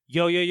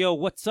Yo,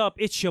 what's up?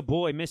 It's your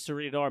boy, Mr.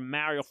 Rated R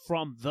Mario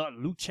from the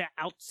Lucha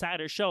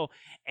Outsider Show.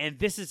 And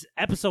this is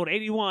episode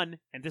 81,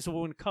 and this is what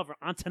we're going to cover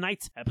on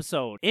tonight's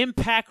episode.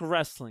 Impact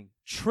Wrestling,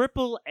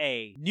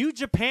 AAA, New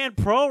Japan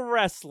Pro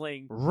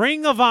Wrestling,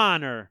 Ring of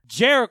Honor,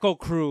 Jericho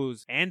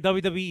Cruise, and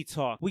WWE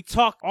Talk. We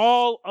talk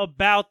all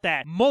about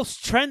that.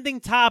 Most trending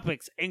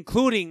topics,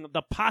 including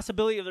the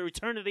possibility of the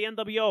return of the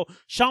NWO.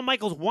 Shawn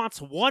Michaels wants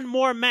one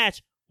more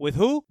match. With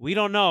who? We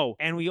don't know.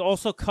 And we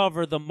also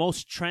cover the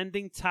most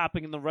trending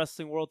topic in the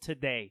wrestling world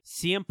today.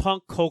 CM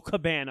Punk Colt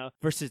Cabana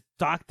versus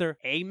Dr.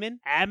 Admin,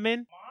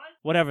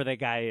 whatever that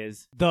guy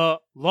is. The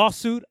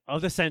lawsuit of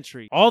the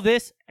century. All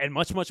this and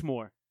much, much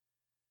more.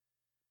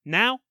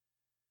 Now,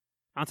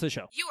 onto the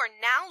show. You are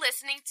now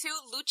listening to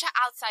Lucha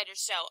Outsider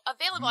Show.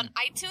 Available on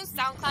iTunes,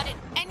 SoundCloud, and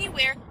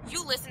anywhere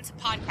you listen to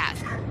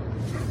podcasts.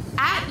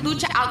 At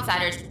Lucha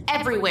Outsiders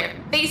everywhere.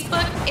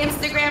 Facebook,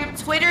 Instagram,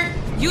 Twitter,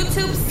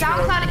 YouTube,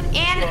 SoundCloud,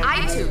 and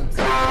iTunes.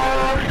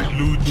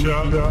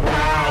 Lucha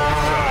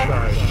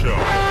Outsider Show.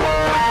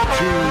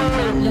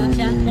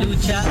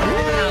 Lucha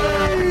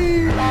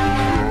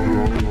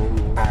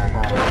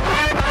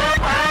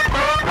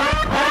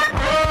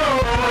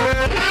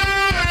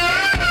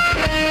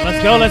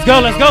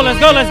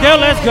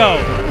Let's go.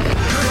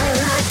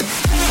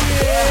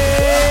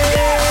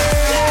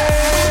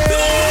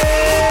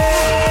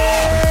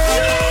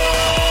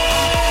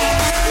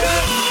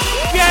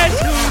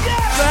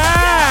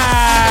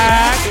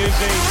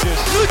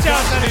 Lucha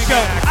Outsider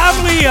Show. I'm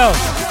Leo.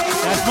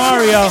 That's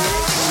Mario.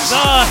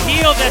 The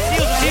heel that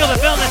seals the deal, the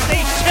villain that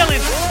stays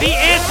chilling, the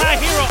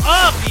anti-hero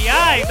of the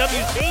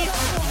IWC,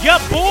 your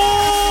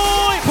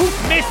boy,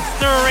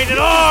 Mr. Rated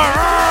R.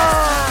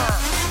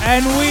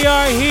 And we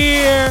are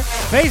here,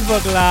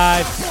 Facebook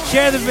Live.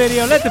 Share the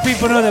video. Let the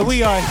people know that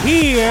we are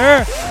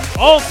here.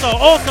 Also,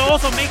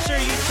 make sure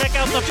you check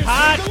out the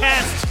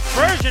podcast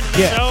version of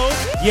the show.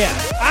 Yeah.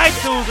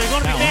 iTunes, they're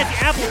going to be fancy.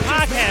 Apple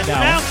Podcasts,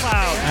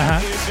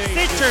 SoundCloud,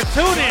 Stitcher,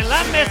 TuneIn,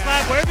 La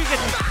Mezcla, wherever you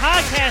get these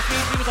podcasts, you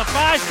give us a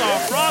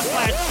 5-star,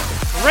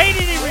 /,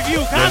 rating and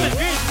review, comments,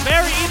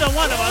 vary either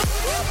one of us.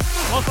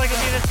 Most likely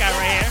be this guy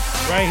right here.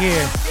 Right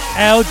here.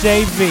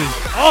 LJV.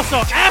 Also,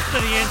 after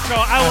the intro,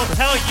 I will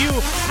tell you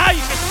how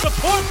you can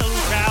support the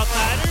Lucha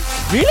Outsiders.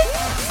 Really?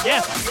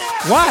 Yes.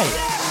 Why?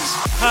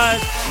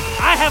 Because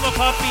I have a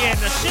puppy and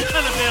a shit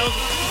ton of bills.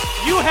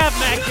 You have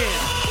mad kids.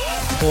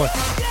 Or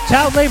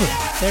child labor.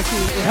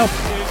 Actually, it helps.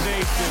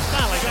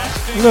 Not like that.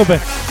 A little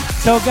bit.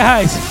 So,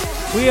 guys,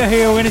 we are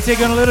here. We're going to take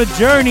you on a little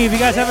journey. If you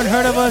guys haven't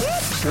heard of us,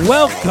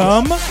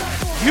 welcome.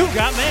 You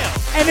got mail.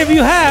 And if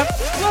you have,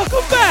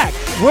 welcome back.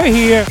 We're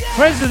here,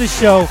 friends of the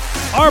show,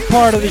 are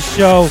part of the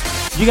show.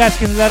 You guys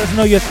can let us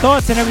know your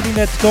thoughts and everything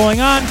that's going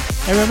on.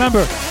 And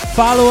remember,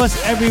 follow us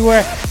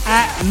everywhere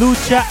at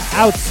Lucha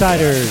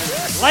Outsiders.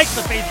 Like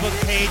the Facebook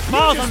page,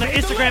 follow us on the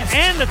Instagram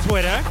and the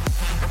Twitter.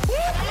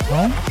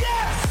 Oh?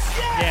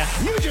 Yeah.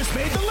 You just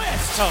made the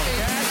list. Tone.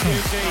 That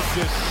is a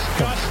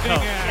disgusting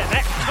act. Yeah,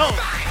 that Tone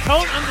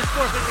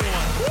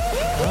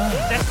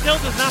 _51. That still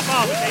does not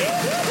follow the page.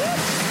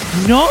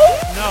 No?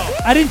 No.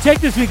 I didn't check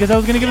this week because I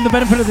was going to give him the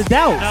benefit of the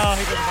doubt. No,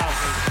 he doesn't follow the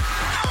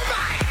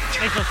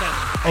page. Makes no sense.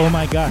 Oh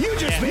my God. You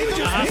just made the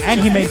list. And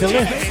he made the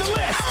list.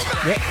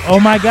 Yeah. Oh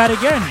my God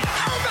again.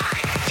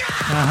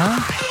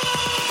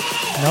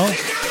 No.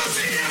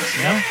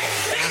 Yep.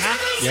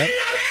 Yep.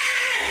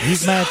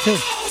 He's mad too.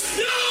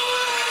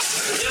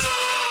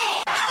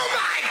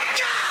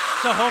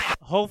 So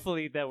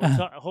hopefully that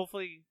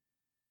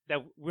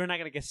we're not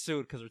gonna get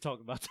sued because we're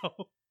talking about Tone.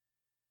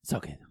 It's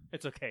okay.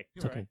 It's okay.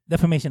 It's okay.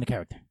 Defamation of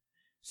character.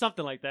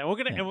 Something like that. We're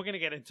gonna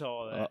get into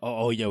all that.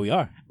 Yeah, we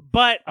are.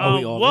 But Are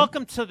we all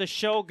welcome to the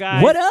show,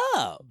 guys. What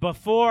up?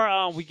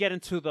 Before we get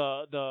into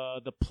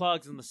the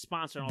plugs and the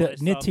sponsor and all The that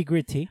nitty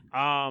gritty.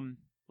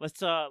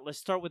 stuff, let's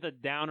start with a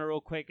downer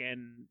real quick,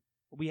 and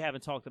we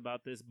haven't talked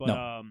about this,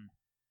 but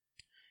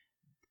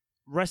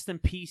rest in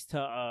peace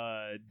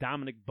to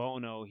Dominic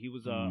Bono. He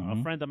was a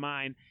friend of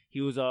mine.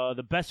 He was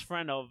the best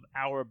friend of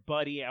our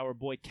buddy, our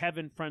boy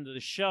Kevin, friend of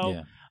the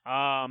show.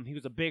 Yeah. He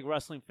was a big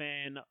wrestling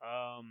fan.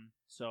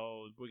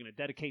 So we're gonna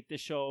dedicate this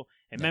show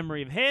in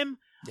memory of him.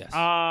 Yes.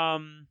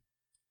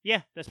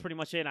 Yeah, that's pretty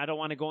much it. I don't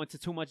want to go into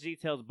too much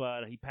details,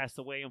 but he passed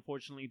away,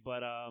 unfortunately.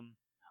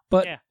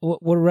 But yeah.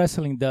 what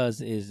wrestling does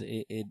is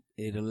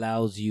it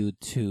allows you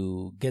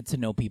to get to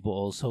know people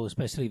also,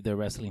 especially if they're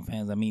wrestling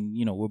fans. I mean,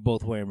 we're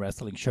both wearing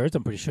wrestling shirts.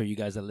 I'm pretty sure you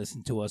guys that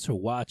listen to us or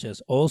watch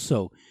us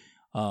also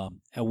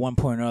at one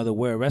point or another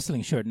wear a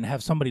wrestling shirt and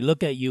have somebody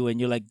look at you and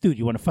you're like, dude,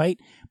 you want to fight?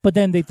 But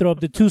then they throw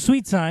up the too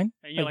sweet sign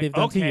and you're like they've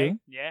done to you.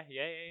 Yeah.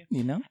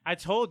 I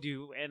told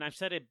you, and I've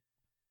said it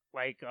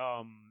like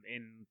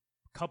in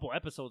a couple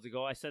episodes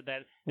ago. I said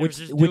that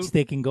which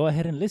they can go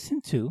ahead and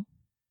listen to.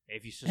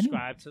 If you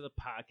subscribe to the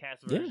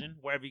podcast version,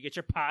 wherever you get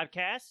your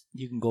podcasts,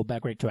 you can go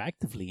back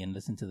retroactively and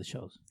listen to the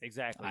shows.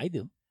 Exactly. I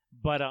do.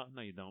 But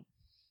no, you don't.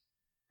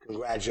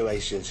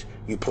 Congratulations,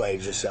 you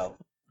played yourself.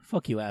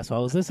 Fuck you, asshole.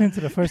 I was listening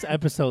to the first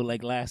episode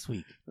like last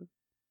week.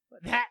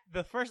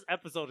 the first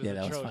episode is Yeah,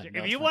 that was atrocious. fun. That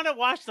If was you fun. want to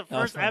watch the That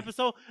was first fun.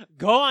 episode,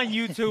 go on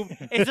YouTube.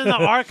 It's in the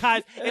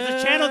archives.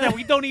 It's a channel that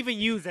we don't even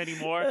use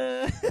anymore.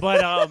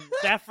 But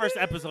that first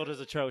episode is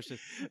atrocious.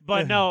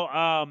 But no,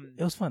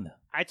 It was fun though.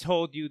 I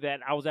told you that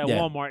I was at Yeah.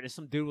 Walmart and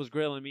some dude was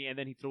grilling me, and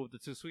then he threw it the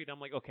too sweet. I'm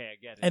like, okay, I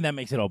get it. And that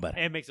makes it all better.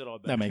 And it makes it all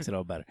better. That makes it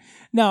all better.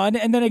 No, and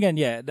then again,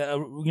 yeah,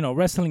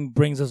 wrestling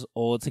brings us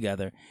all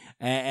together,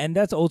 and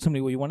that's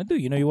ultimately what you want to do.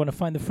 You want to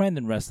find a friend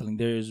in wrestling.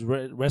 There's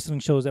wrestling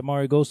shows that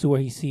Mario goes to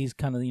where he sees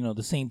kind of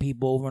the same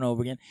people over and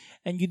over again,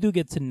 and you do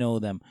get to know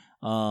them.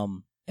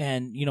 And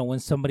when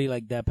somebody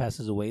like that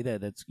passes away,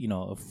 that's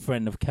a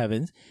friend of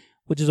Kevin's,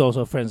 which is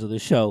also friends of the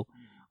show.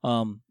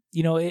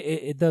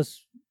 It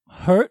does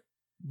hurt,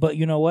 but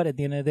you know what? At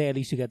the end of the day, at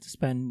least you got to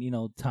spend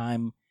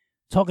time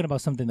talking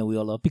about something that we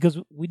all love, because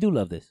we do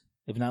love this.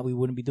 If not, we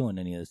wouldn't be doing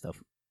any of this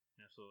stuff.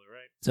 Absolutely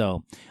right.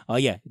 So,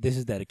 yeah, this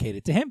is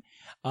dedicated to him.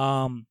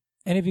 And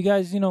if you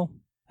guys,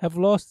 have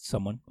lost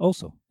someone,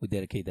 also, we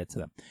dedicate that to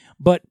them.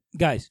 But,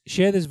 guys,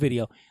 share this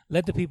video.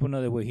 Let the people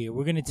know that we're here.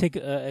 We're going to take,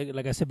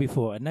 like I said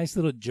before, a nice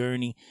little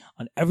journey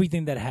on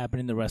everything that happened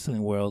in the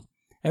wrestling world,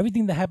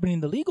 everything that happened in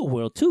the legal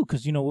world, too,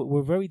 because,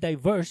 we're very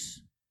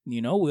diverse.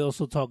 We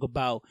also talk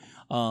about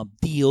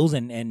deals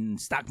and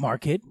stock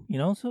market, so you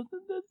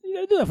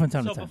got to do that from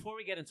time to So time. before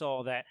we get into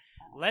all that,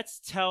 let's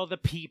tell the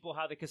people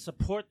how they can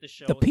support the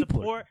show, The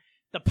people. support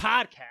the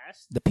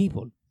podcast. The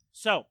people.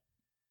 So,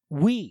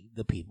 We,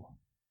 the people.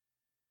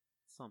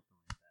 something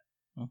like that.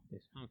 Oh,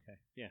 yes. Okay,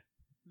 yeah.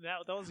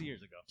 That was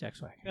years ago. Jack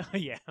Swagger.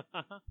 Yeah.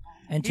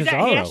 And He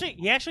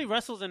Cesaro. actually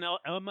wrestles in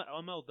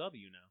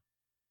MLW now.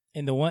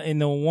 In the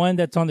one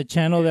that's on the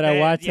channel that I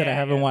watched that I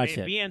haven't watched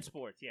yet. BN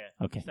Sports, yeah.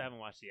 Okay. I haven't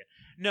watched it yet.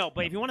 No,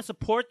 but if you want to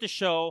support the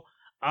show,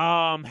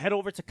 head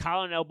over to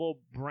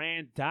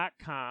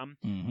collarandelbowbrand.com.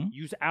 Mm-hmm.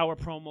 Use our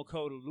promo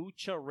code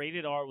Lucha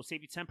Rated R. Will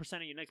save you 10%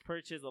 on your next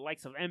purchase. The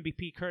likes of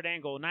MVP, Kurt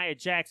Angle, Nia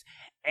Jax,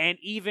 and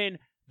even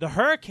the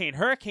Hurricane.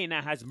 Hurricane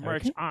now has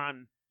merch Hurricane?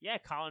 on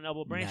Collar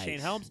Elbow Brand, Nice. Shane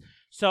Helms.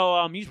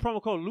 So use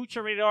promo code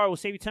Lucha Rated R. Will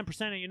save you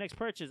 10% on your next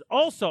purchase.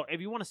 Also, if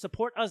you want to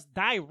support us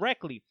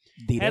directly,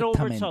 head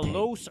over to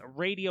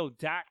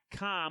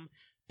losradio.com.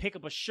 Pick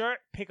up a shirt,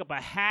 pick up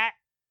a hat,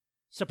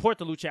 support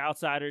the Lucha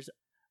Outsiders.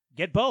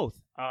 Get both.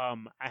 I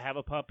have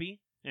a puppy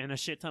and a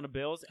shit ton of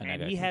bills, And I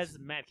and got he kids. has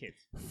mad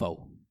kids.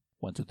 Foe.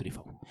 1, 2, 3,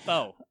 4.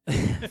 Oh,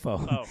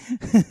 Foe.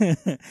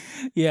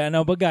 Yeah,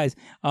 no, but guys,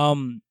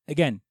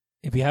 again,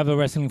 if you have a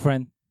wrestling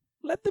friend,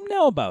 let them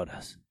know about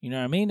us. You know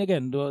what I mean?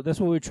 Again, that's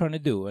what we're trying to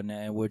do,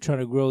 and we're trying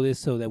to grow this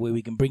so that way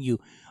we can bring you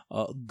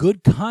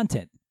good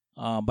content.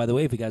 By the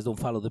way, if you guys don't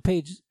follow the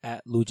page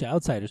at Lucha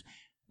Outsiders,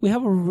 we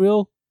have a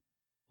real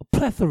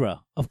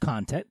plethora of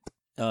content.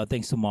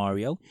 Thanks to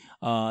Mario.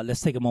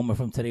 Let's take a moment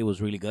from today. It was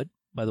really good,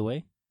 by the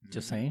way.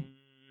 Just saying.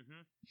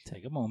 Mhm.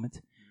 Take a moment.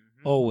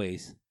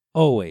 Mhm.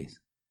 Always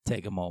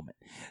take a moment.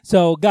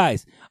 So,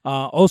 guys,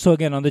 also,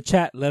 again, on the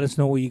chat, let us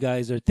know what you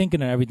guys are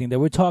thinking and everything that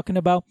we're talking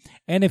about.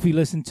 And if you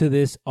listen to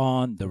this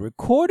on the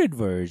recorded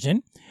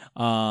version,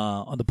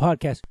 on the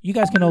podcast, you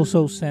guys can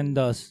also send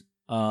us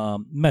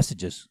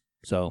messages.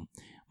 So,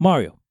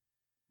 Mario,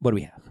 what do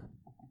we have?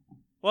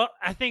 Well,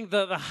 I think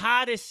the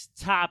hottest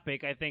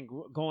topic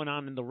going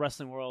on in the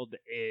wrestling world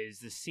is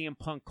the CM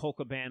Punk Colt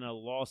Cabana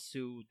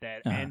lawsuit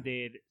that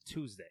ended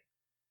Tuesday.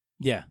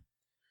 Yeah.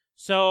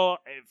 So,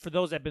 for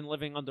those that have been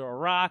living under a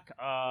rock,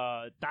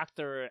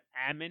 Dr.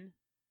 Ammon.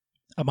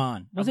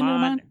 Amon. Was it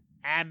Amon?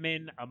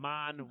 Ammon,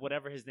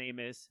 whatever his name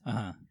is.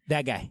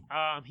 That guy.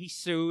 He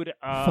sued.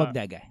 Fuck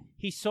that guy.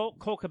 He sued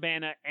Colt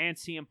Cabana and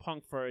CM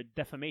Punk for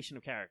defamation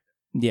of character.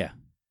 Yeah.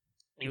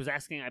 He was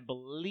asking, I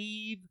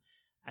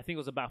think it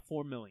was about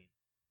 $4 million.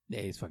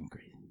 Yeah, he's fucking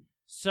crazy.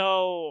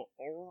 So,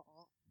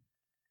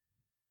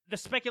 the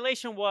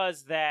speculation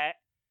was that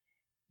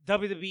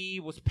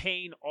WWE was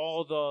paying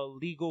all the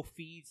legal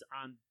fees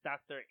on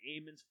Dr.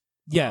 Ammon's.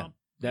 Yeah.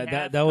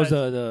 That was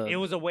the. It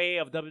was a way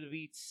of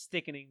WWE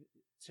sticking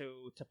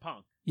to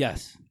Punk.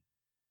 Yes.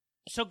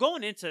 So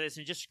going into this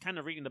and just kind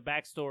of reading the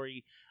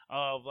backstory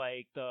of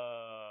like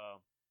the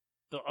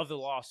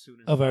lawsuit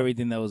and Of stuff,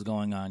 everything that was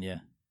going on, yeah.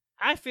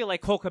 I feel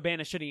like Colt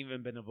Cabana shouldn't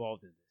even been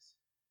involved in this.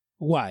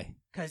 Why?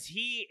 Because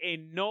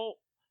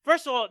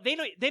first of all, they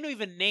don't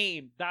even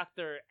name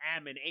Dr.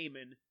 Ammon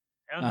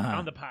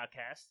on the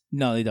podcast.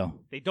 No, they don't.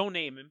 They don't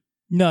name him.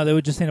 No, they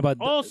were just saying about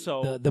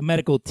Also, the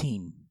medical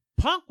team.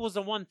 Punk was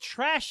the one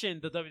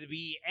trashing the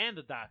WWE and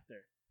the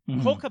doctor.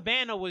 Mhm. Colt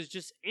Cabana was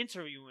just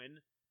interviewing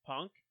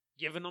Punk,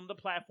 giving him the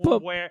platform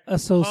But where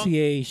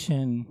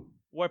association.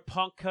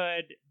 Punk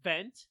could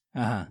vent.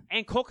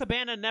 And Colt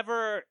Cabana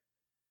never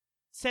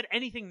said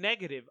anything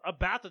negative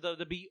about the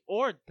WWE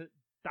or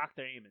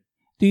Dr. Ammon.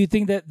 Do you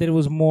think that it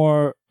was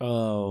more It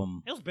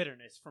was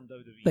bitterness from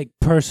WWE. like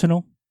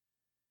personal?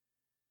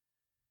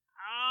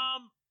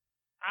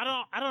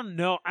 I don't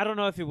know. I don't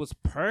know if it was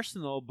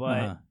personal,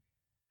 but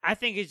I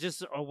think it's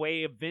just a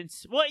way of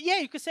Vince. Well, yeah,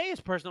 you could say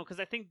it's personal because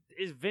I think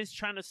is Vince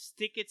trying to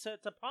stick it to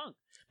Punk.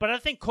 But I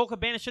think Colt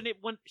Cabana should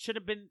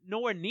have been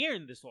nowhere near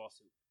in this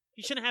lawsuit.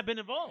 He shouldn't have been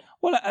involved.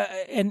 Well,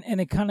 and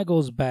it kind of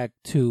goes back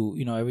to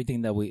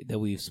everything that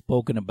we've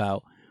spoken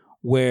about,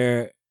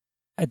 where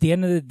at the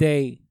end of the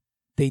day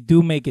they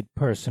do make it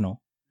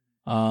personal,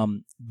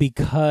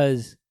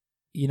 because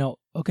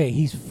okay,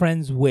 he's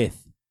friends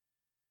with,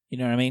 you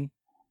know what I mean.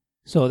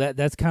 So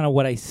that's kind of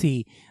what I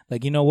see.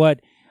 Like, you know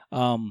what,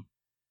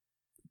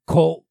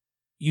 Colt,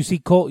 you see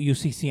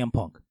CM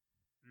Punk.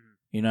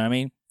 You know what I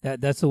mean?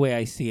 That's the way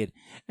I see it.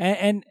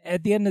 And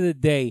at the end of the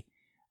day,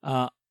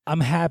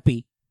 I'm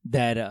happy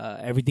that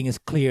everything is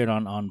cleared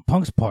on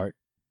Punk's part,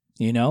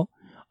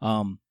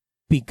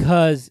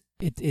 because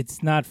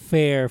it's not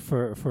fair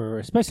for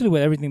especially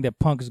with everything that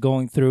Punk is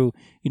going through,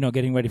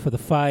 getting ready for the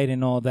fight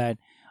and all that.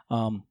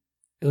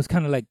 It was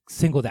kind of like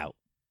singled out.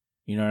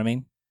 You know what I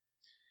mean?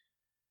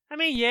 I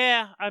mean,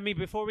 yeah. I mean,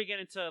 before we get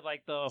into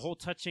like the whole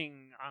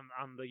touching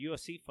on the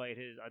UFC fight,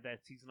 that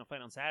he's gonna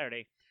fight on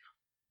Saturday,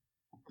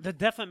 the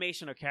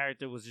defamation of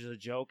character was just a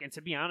joke. And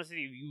to be honest with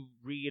you, if you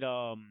read,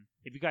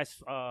 if you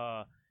guys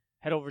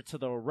head over to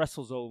the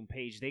WrestleZone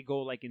page, they go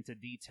like into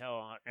detail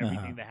on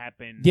everything that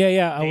happened.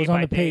 Yeah. I was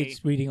on the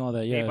page reading all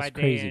that. Yeah, day by it's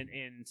crazy.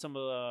 day, and some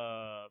of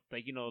the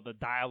the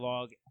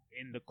dialogue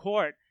in the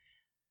court.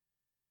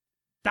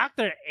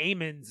 Dr.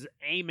 Amon,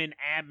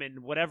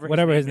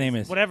 whatever his name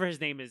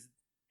is,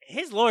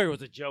 his lawyer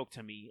was a joke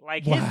to me.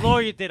 Like, Why? his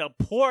lawyer did a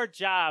poor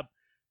job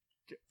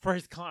for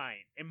his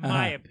client, in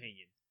my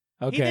opinion.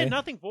 Okay. He did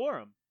nothing for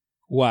him.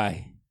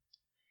 Why?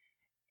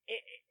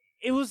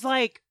 It was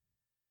like,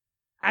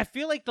 I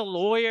feel like the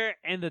lawyer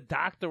and the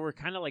doctor were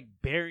kind of like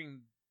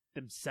burying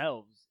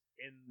themselves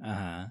in,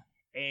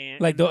 and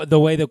Like the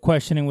way the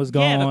questioning was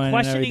going. Yeah, the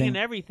questioning and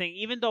everything.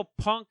 Even though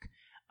Punk,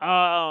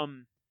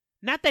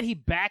 not that he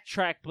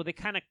backtracked, but they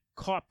kind of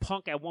caught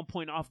Punk at one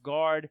point off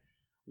guard,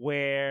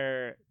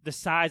 where the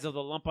size of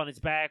the lump on his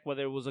back,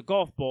 whether it was a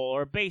golf ball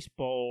or a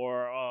baseball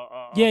or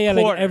a like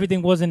quarter.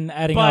 everything wasn't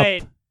adding up.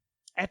 But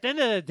at the end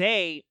of the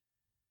day,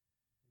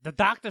 the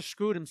doctor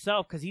screwed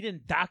himself because he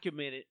didn't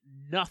document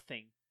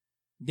nothing.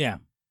 Yeah.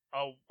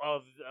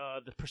 Of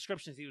the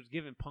prescriptions he was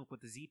giving Punk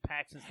with the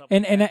Z-Packs and stuff.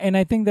 And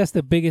I think that's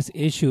the biggest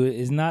issue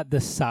is not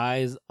the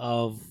size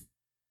of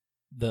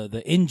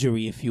the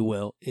injury, if you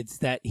will. It's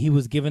that he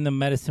was given the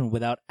medicine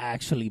without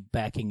actually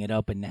backing it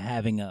up and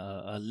having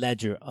a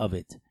ledger of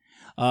it.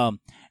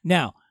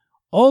 Now,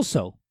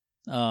 also,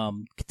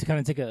 to kind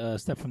of take a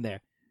step from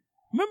there,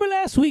 remember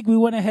last week we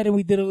went ahead and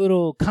we did a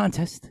little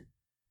contest?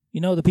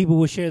 The people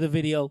would share the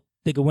video,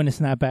 they could win a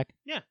snapback.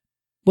 Yeah.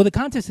 Well, the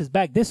contest is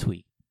back this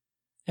week,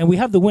 and we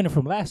have the winner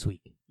from last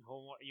week.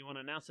 You want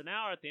to announce it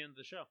now or at the end of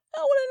the show? I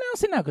want to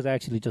announce it now because I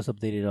actually just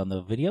updated it on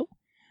the video.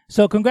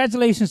 So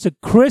congratulations to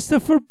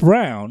Christopher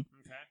Brown.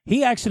 Okay.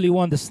 He actually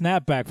won the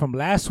snapback from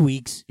last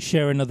week's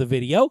sharing of the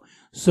video.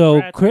 So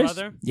Congrats, Chris,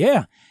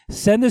 brother.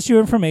 send us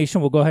your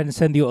information. We'll go ahead and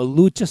send you a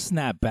Lucha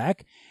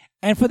snapback.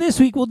 And for this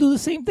week, we'll do the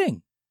same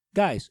thing.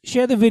 Guys,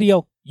 share the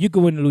video. You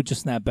can win the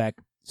Lucha snapback.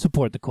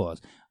 Support the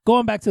cause.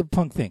 Going back to the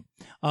Punk thing.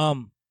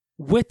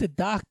 With the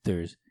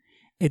doctors,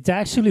 it's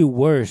actually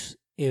worse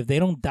if they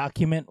don't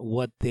document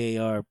what they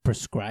are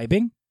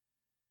prescribing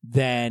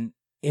than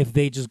if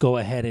they just go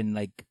ahead and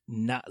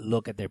not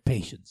look at their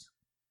patients,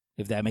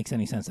 if that makes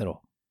any sense at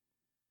all.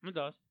 It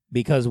does.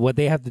 Because what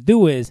they have to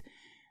do is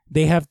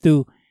they have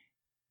to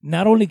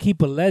not only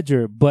keep a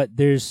ledger, but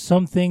there's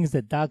some things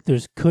that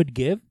doctors could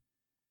give,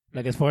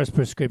 like as far as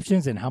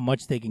prescriptions and how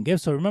much they can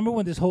give. So remember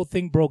when this whole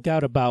thing broke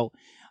out about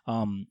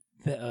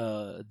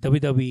the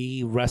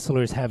WWE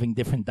wrestlers having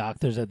different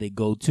doctors that they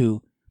go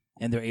to,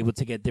 and they're able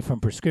to get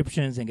different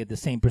prescriptions and get the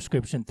same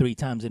prescription 3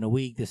 times in a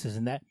week, this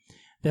and that.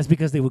 That's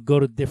because they would go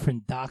to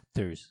different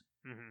doctors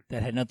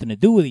that had nothing to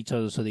do with each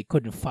other, so they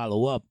couldn't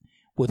follow up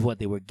with what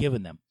they were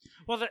giving them.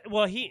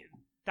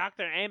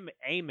 Dr. Amon.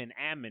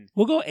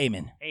 We'll go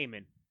Amon.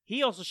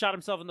 He also shot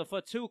himself in the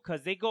foot, too,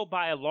 because they go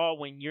by a law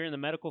when you're in the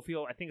medical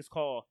field. I think it's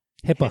called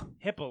HIPAA.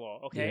 HIPAA law,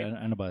 okay? Yeah,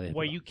 I know about it.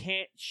 Where you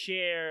can't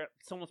share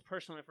someone's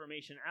personal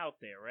information out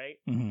there, right?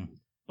 Mm-hmm.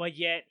 But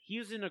yet, he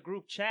was in a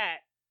group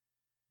chat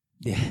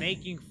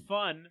making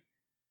fun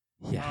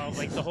of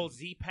the whole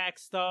Z-Pack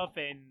stuff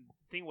and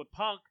thing with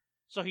Punk.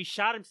 So he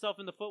shot himself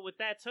in the foot with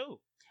that,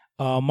 too.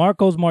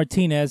 Marcos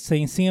Martinez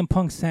saying CM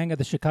Punk sang at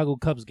the Chicago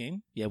Cubs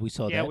game. Yeah, we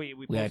saw that. Yeah, we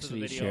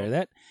actually the video. share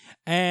that.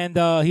 And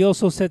he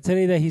also said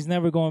today that he's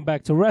never going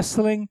back to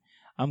wrestling.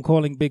 I'm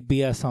calling big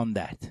BS on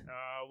that.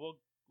 We'll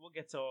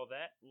get to all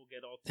that. We'll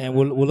get all. And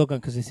we'll look on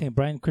because he's saying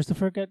Brian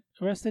Christopher got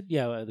arrested.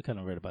 Yeah, I kind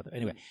of read about that.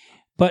 Anyway,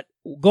 but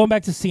going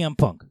back to CM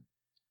Punk.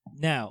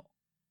 Now,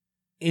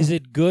 is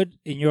it good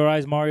in your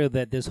eyes, Mario,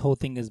 that this whole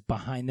thing is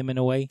behind him in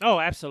a way?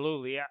 Oh,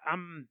 absolutely.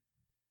 I'm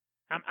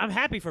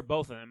happy for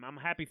both of them. I'm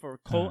happy for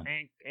Colt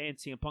and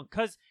CM Punk,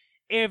 because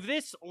if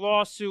this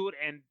lawsuit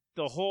and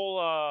the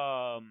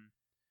whole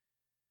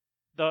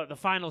the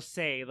final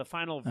say, the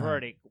final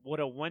verdict would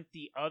have went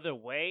the other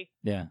way,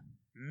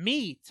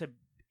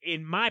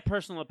 in my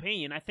personal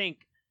opinion, I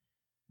think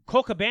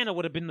Colt Cabana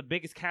would have been the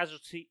biggest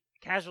casualty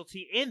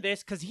in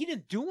this because he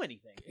didn't do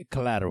anything.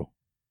 Collateral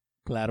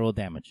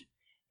damage.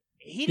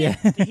 he Yeah.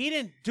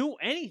 didn't do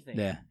anything.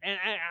 Yeah. And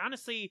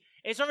honestly,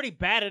 it's already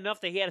bad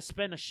enough that he had to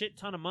spend a shit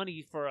ton of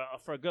money for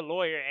a good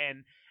lawyer.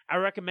 And I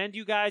recommend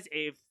you guys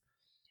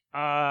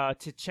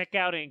to check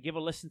out and give a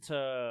listen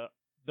to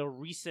the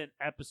recent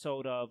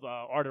episode of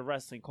Art of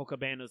Wrestling, Cole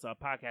Cabana's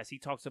podcast. He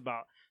talks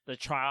about the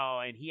trial,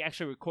 and he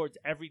actually records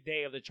every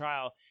day of the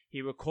trial.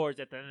 He records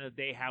at the end of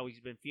the day how he's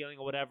been feeling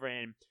or whatever,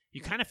 and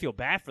you kind of feel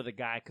bad for the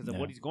guy because of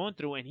what he's going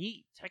through, and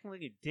he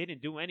technically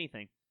didn't do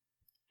anything.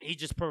 He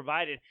just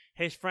provided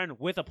his friend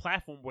with a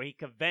platform where he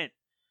could vent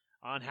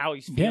on how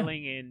he's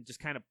feeling and just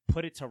kind of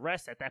put it to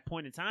rest at that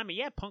point in time. And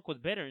yeah, Punk was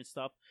bitter and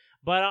stuff,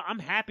 but I'm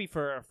happy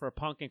for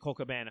Punk and Cole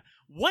Cabana.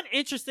 One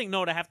interesting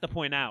note I have to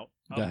point out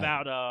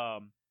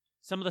about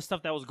some of the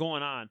stuff that was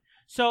going on.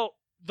 So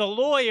the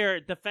lawyer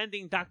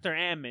defending Dr.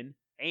 Amen,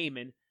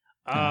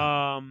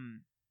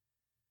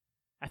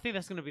 I think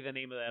that's going to be the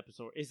name of the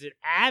episode. Is it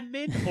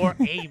Amen or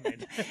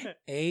Amen?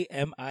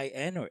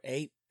 Amin or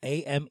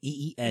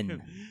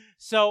Ameen?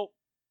 So,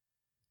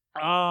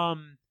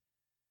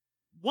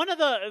 one of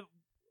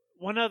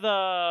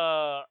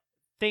the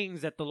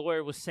things that the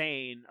lawyer was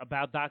saying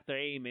about Dr.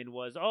 Amen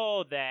was,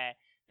 that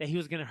he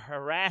was going to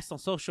harass on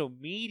social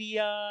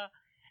media,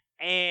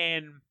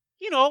 and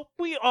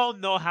we all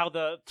know how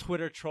the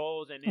Twitter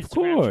trolls and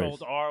Instagram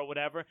trolls are or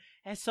whatever,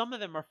 and some of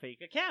them are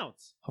fake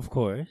accounts. Of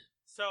course.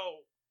 So,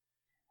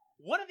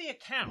 one of the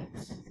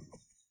accounts,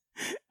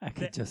 I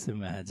could just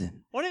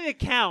imagine. One of the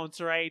accounts,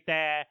 right,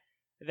 that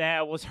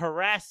was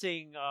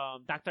harassing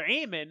Dr.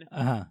 Amen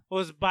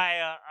was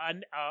by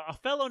a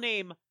fellow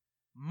named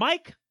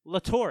Mike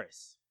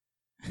Latoris.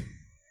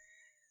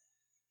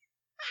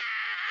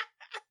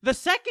 The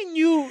second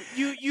you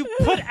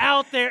put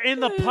out there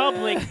in the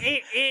public,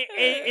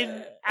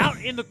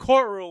 out in the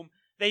courtroom,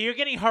 that you're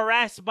getting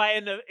harassed by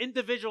an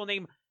individual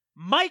named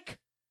Mike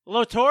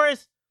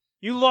Latoris,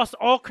 you lost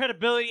all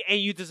credibility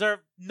and you deserve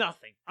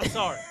nothing. I'm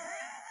sorry.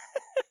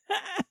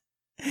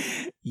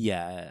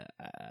 Yeah,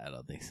 I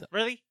don't think so.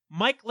 Really?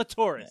 Mike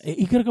Latoris.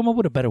 You could have come up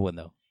with a better one,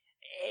 though.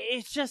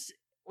 It's just,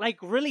 like,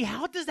 really,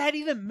 how does that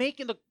even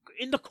make in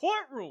the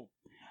courtroom?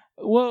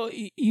 Well,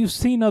 you've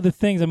seen other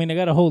things. I mean, I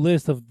got a whole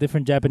list of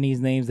different Japanese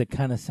names that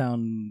kind of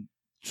sound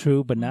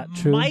true, but not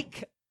true.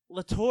 Mike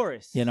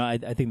Latoris.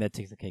 I think that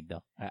takes the cake,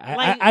 though.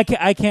 I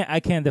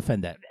can't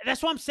defend that.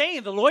 That's what I'm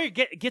saying. The lawyer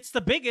gets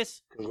the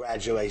biggest.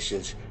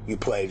 Congratulations, you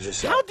played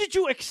yourself. How did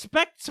you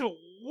expect to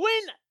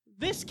win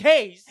this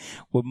case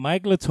with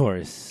Mike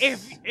Latoris?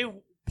 If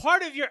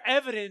part of your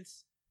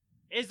evidence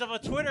is of a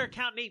Twitter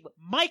account named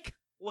Mike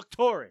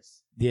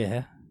Latoris.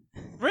 Yeah.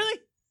 Really?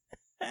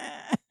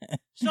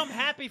 So I'm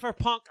happy for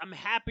Punk. I'm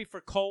happy for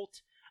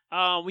Colt.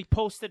 We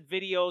posted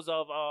videos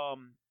of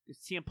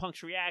CM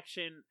Punk's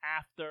reaction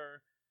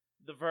after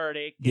the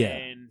verdict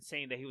and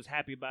saying that he was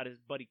happy about his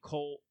buddy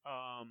Colt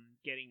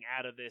getting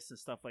out of this and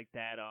stuff like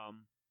that.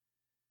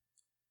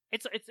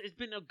 It's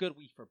been a good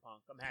week for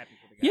Punk. I'm happy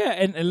for the guy. Yeah,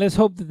 and let's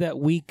hope that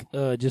week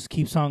just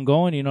keeps on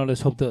going.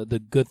 Let's hope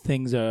the good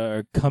things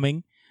are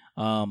coming.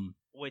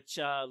 Which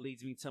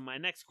leads me to my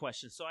next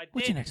question.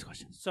 What's your next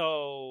question?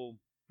 So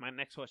my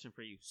next question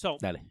for you. So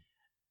Dale.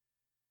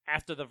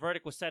 After the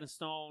verdict was set in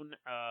stone,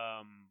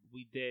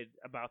 we did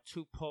about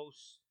 2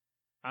 posts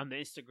on the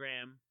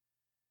Instagram,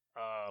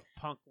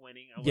 Punk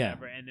winning or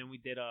whatever, and then we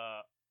did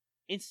a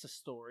Insta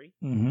story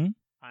on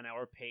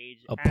our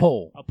page. A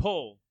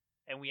poll.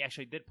 And we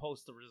actually did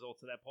post the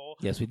results of that poll.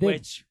 Yes, we did.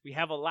 Which we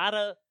have a lot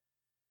of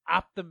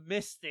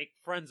optimistic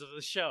friends of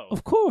the show.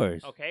 Of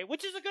course. Okay,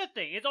 which is a good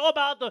thing. It's all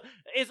about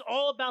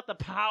the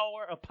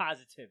power of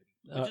positivity,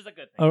 which is a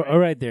good thing. All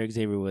right there,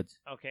 Xavier Woods.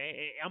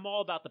 Okay, I'm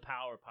all about the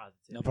power of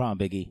positivity. No problem,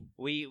 Biggie.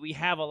 We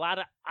have a lot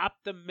of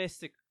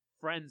optimistic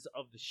friends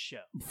of the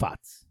show.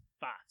 Fots,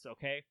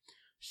 okay?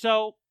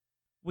 So,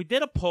 we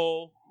did a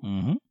poll.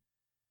 Mm-hmm.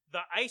 The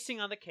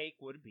icing on the cake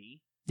would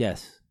be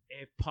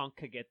if Punk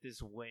could get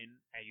this win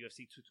at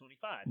UFC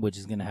 225. Which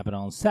is going to happen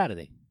on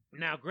Saturday.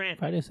 Now, granted.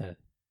 Friday, Saturday.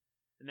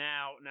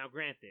 Now,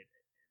 granted,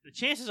 the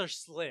chances are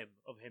slim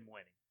of him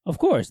winning. Of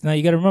course. Now,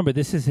 you got to remember,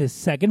 this is his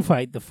second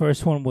fight. The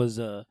first one was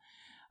a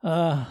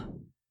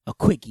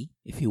quickie,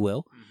 if you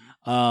will.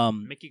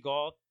 Mm-hmm. Mickey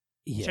Gall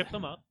chipped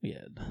him up.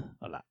 Yeah,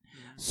 a lot.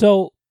 Mm-hmm.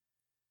 So,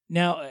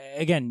 now,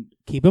 again,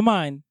 keep in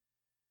mind,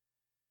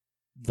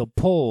 the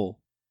poll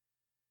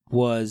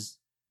was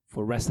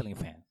for wrestling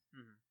fans.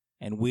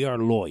 Mm-hmm. And we are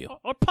loyal.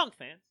 Or Punk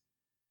fans.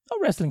 Or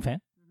wrestling fan.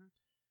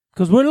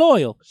 Because we're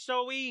loyal.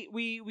 So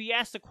we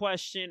asked a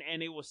question,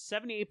 and it was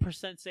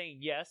 78% saying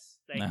yes,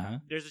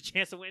 there's a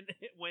chance of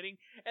winning,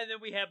 and then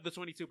we have the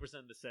 22%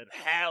 that said,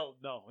 hell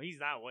no, he's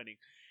not winning.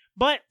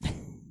 But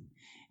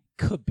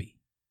could be.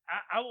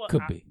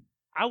 Could be.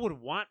 I would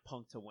want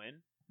Punk to win,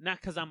 not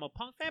because I'm a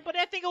Punk fan, but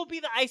I think it would be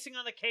the icing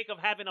on the cake of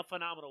having a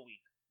phenomenal week.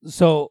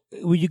 So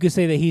you could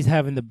say that he's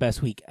having the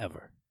best week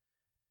ever.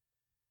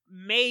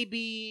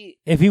 Maybe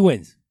if he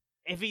wins.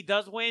 If he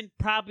does win,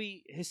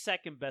 probably his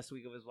second best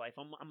week of his life.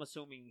 I'm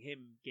assuming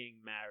him getting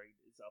married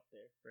is up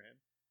there for him.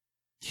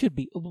 Should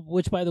be.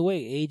 Which, by the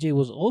way, AJ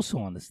was also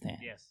on the stand.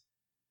 Yes,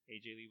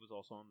 AJ Lee was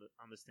also on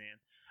the stand.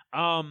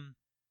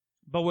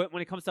 But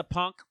when it comes to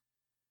Punk,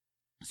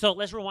 so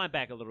let's rewind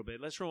back a little bit.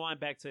 Let's rewind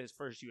back to his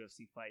first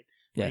UFC fight.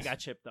 Where Yes. he got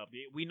chipped up.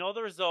 We know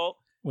the result.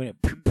 Wait,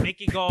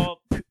 Mickey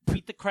Gall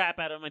beat the crap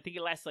out of him. I think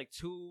it lasted like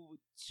two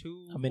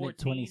a minute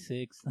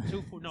 26. No,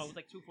 it was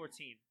like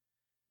 2:14.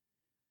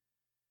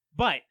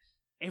 But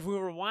if we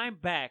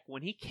rewind back,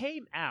 when he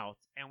came out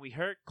and we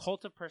heard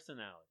Cult of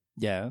Personality,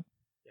 Yeah.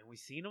 and we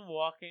seen him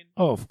walking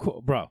Oh, of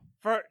course, bro.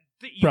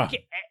 you Bruh.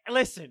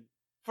 listen,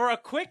 for a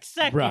quick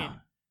second,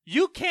 Bruh.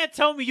 you can't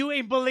tell me you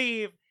ain't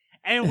believe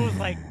and was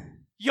like,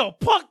 yo,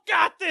 Punk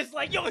got this.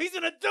 Like, yo, he's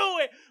gonna do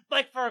it.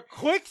 Like, for a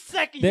quick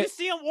second, you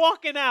see him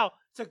walking out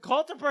to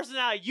Cult of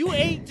Personality. You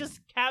ain't just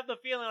have the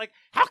feeling like,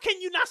 how can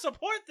you not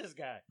support this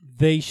guy?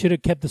 They should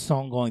have kept the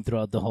song going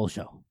throughout the whole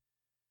show.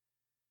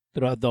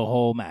 Throughout the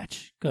whole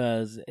match.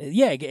 Because,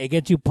 yeah, it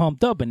gets you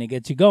pumped up and it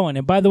gets you going.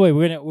 And by the way,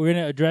 we're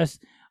gonna address,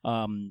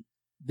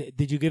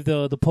 did you give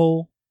the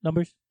poll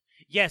numbers?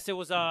 Yes, it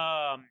was,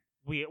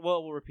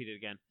 we'll repeat it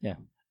again. Yeah.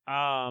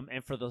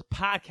 And for the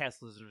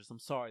podcast listeners, I'm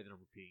sorry that I'm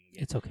repeating it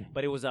again. It's okay.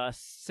 But it was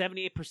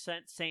 78%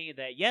 saying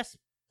that, yes,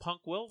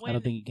 Punk will win. I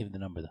don't think you gave the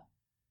number, though.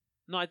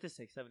 No, I did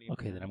say 78%.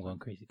 Okay, then I'm going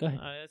crazy. Go ahead.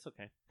 It's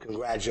okay.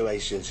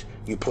 Congratulations,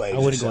 you played I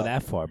wouldn't yourself. go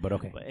that far, but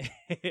okay.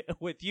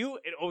 But with you,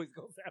 it always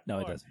goes that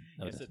No, far. it doesn't.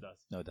 No, Yes, it it does.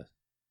 No, it does.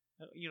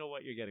 You know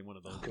what? You're getting one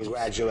of those.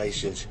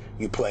 Congratulations,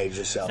 you played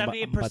yourself. I'm about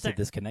to 78%.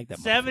 disconnect that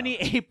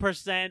motherfucker.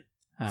 78%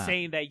 Ah.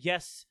 saying that,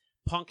 yes,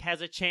 Punk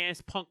has a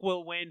chance. Punk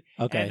will win.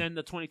 Okay. And then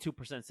the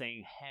 22%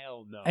 saying,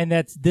 hell no. And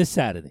that's this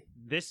Saturday.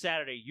 This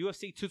Saturday,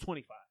 UFC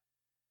 225.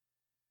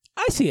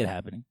 I see it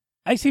happening.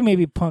 I see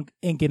maybe Punk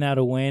inking out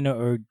a win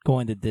or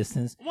going the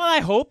distance. Well,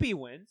 I hope he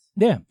wins.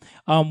 Yeah.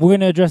 We're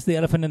going to address the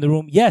elephant in the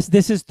room. Yes,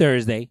 this is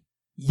Thursday.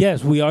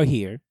 Yes, we are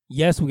here.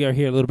 Yes, we are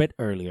here a little bit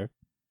earlier.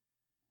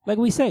 Like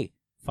we say,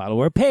 follow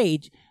our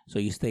page so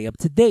you stay up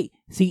to date.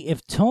 See,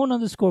 if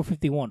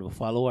Tone_51 will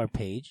follow our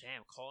page.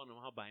 Damn, calling him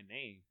out by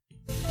name.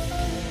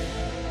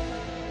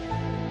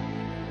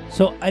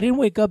 So I didn't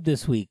wake up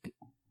this week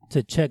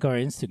to check our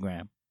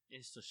Instagram.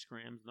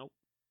 Instagrams, nope.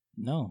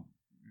 No.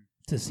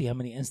 To see how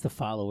many Insta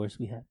followers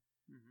we have.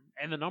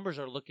 And the numbers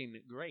are looking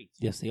great.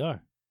 Yes, they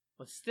are.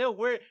 But still,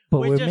 we're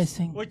we're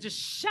missing. We're just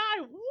shy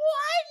one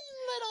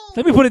little.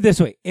 Let me put it this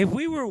way. If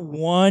we were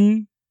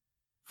one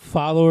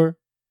follower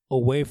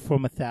away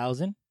from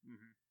 1,000,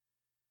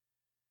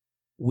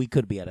 we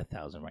could be at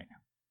 1,000 right now.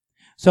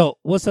 So,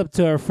 what's up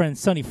to our friend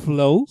Sunny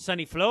Flow?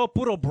 Sunny Flow,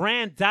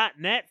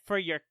 PuroBrand.net for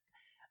your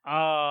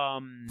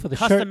For the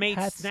shirt, custom-made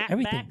hats,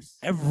 snapbacks.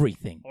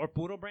 everything. Or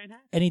Puro Brand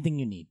hats. Anything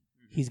you need.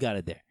 He's got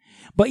it there.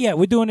 But yeah,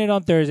 we're doing it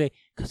on Thursday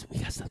because we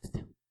got stuff to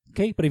do.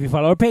 Okay? But if you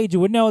follow our page, you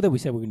would know that we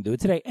said we're going to do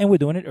it today. And we're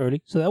doing it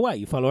early. So that way,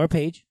 you follow our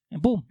page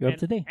and boom, you're up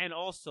to date. And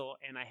also,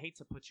 and I hate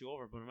to put you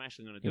over, but I'm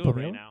actually going to You do it put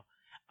me right over?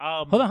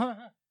 now. Hold on.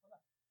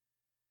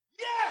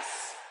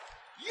 Yes!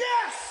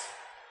 Yes!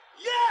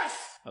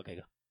 Yes! Okay,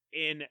 go.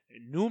 In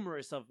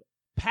numerous of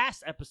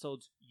past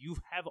episodes, you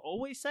have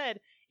always said,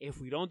 if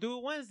we don't do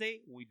it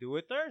Wednesday, we do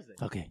it Thursday.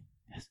 Okay.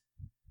 Yes.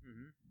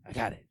 hmm I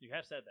got it. You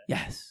have said that.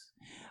 Yes.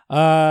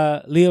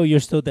 Leo, you're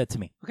still dead to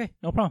me. Okay,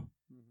 no problem.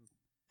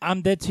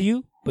 I'm dead to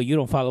you, but you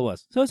don't follow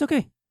us. So it's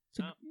okay. It's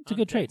a I'm good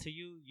dead trade. to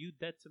you, you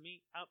dead to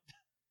me.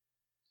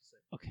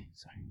 Okay,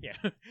 sorry. Yeah.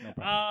 No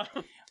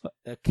problem.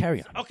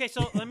 Carry on. Okay,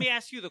 so let me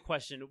ask you the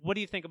question. What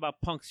do you think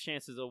about Punk's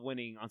chances of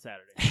winning on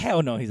Saturday?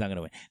 Hell no, he's not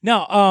gonna win.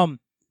 No,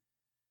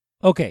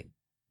 okay.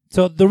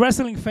 So the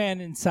wrestling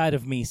fan inside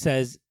of me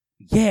says,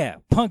 yeah,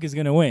 Punk is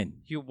gonna win.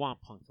 You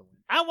want Punk to win.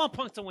 I want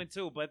Punk to win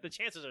too, but the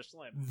chances are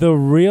slim. The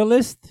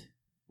realist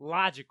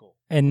Logical.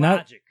 and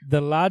Logic. not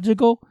the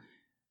logical,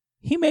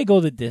 he may go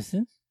the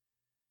distance.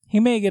 He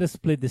may get a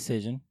split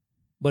decision,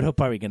 but he'll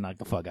probably get knocked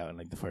the fuck out in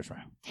like the first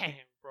round. Damn,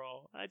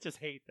 bro. I just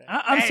hate that.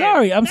 I'm Damn.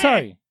 sorry. I'm Damn.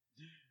 sorry.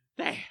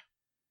 Damn.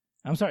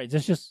 I'm sorry.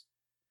 Just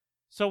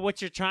So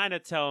what you're trying to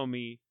tell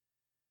me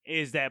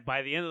is that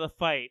by the end of the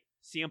fight,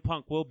 CM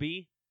Punk will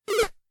be...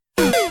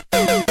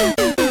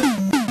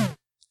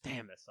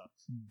 Damn, that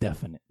sucks.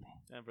 definitely.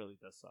 That really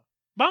does suck.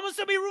 But I'm going to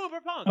still be rooting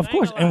for Punk. Of I ain't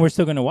course, gonna and lie. we're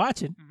still gonna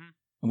watch it. Mhm.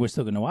 And we're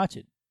still gonna watch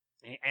it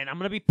And I'm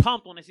going to be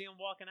pumped when I see him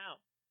walking out.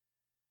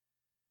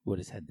 with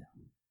his head down.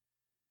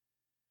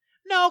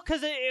 No,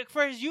 because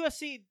for his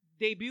UFC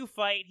debut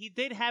fight, he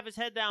did have his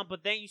head down,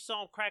 but then you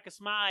saw him crack a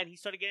smile, and he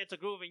started getting into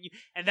groove,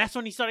 and that's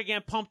when he started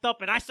getting pumped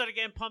up, and I started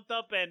getting pumped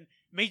up, and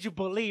made you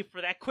believe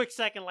for that quick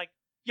second, like,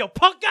 yo,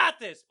 Punk got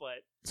this, but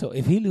So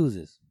if he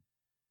loses,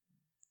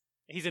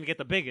 he's going to get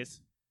the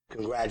biggest.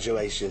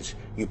 Congratulations,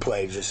 you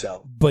played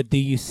yourself. but do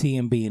you see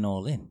him being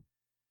all in?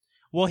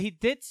 Well, he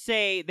did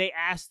say, they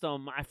asked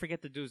him, I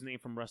forget the dude's name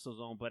from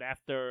WrestleZone, but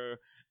after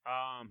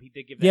he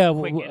did give that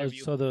quick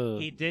interview, so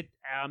he did.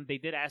 They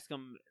did ask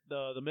him,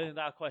 the $1 million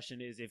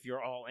question is if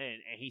you're all in,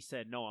 and he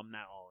said, no, I'm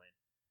not all in.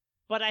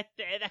 But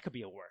that could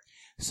be a work.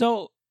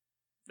 so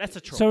That's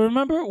a troll. So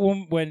remember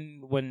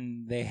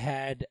when they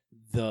had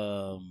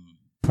the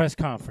press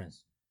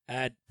conference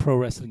at Pro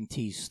Wrestling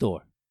Tees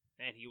store?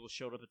 And he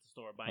showed up at the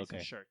store buying some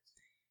Okay. shirts.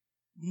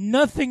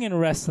 Nothing in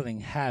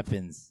wrestling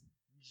happens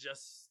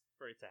Just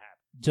for it to happen.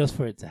 just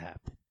for it to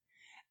happen.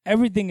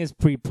 everything is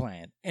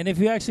pre-planned. And if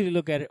you actually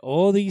look at it,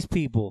 all these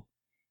people,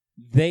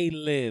 they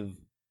live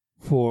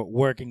for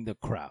working the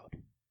crowd.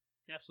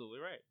 Absolutely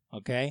right.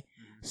 Okay?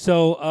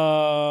 So,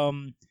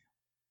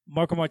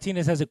 Marco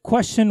Martinez has a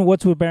question.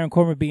 What's with Baron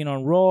Corbin being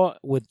on Raw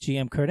with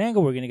GM Kurt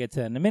Angle? We're going to get to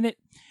that in a minute.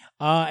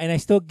 And I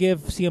still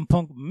give CM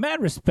Punk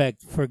mad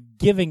respect for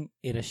giving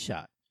it a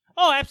shot.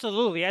 Oh,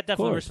 absolutely. I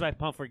definitely course. respect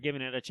Punk for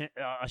giving it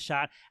a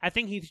shot. I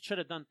think he should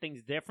have done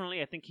things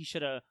differently. I think he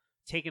should have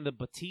taken the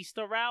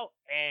Batista route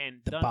and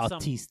The done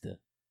Bautista. some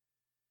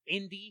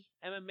indie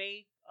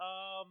MMA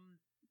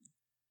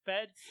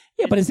feds.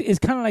 Yeah, but it's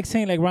kind of like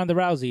saying, like, Ronda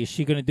Rousey, is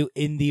she going to do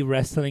indie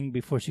wrestling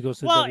before she goes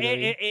to well,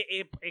 WWE?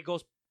 it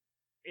goes.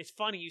 It's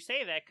funny you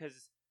say that because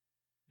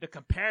the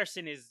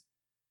comparison is,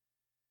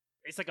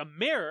 it's like a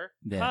mirror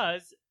Yeah.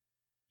 because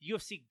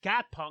UFC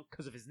got Punk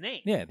because of his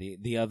name. Yeah,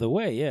 the other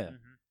way, yeah. Mhm.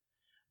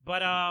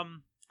 But I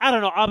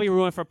don't know. I'll be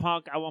rooting for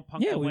Punk. I want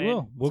Punk Yeah, to we win.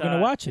 will. We're going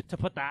to watch it. to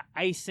put the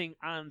icing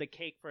on the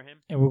cake for him.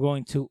 And we're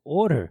going to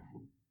order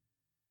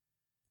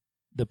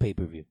the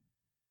pay-per-view.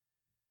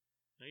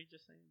 Are you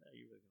just saying that?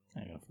 You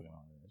really I got fucking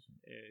all this.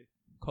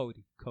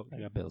 Cody. I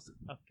got bills.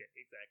 Okay,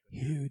 exactly.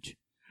 Huge.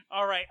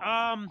 All right.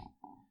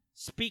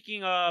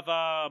 Speaking of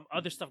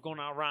other stuff going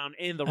on around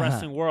in the Uh-huh.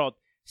 wrestling world,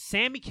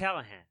 Sami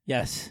Callihan.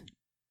 Yes.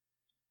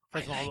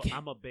 First of I all, like it.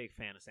 I'm a big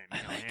fan of Sami I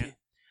like Callihan. it.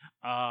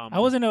 I I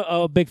wasn't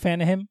a big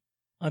fan of him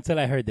until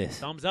I heard this.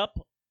 thumbs up,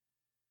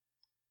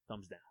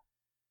 thumbs down.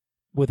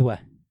 With what?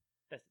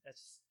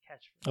 That's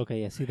catchphrase.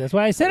 Okay, yeah, see, that's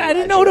why I said I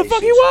didn't know who the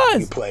fuck he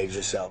was. You played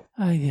yourself.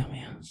 Ay, Dios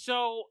mío.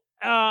 So,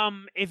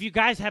 if you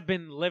guys have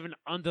been living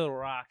under the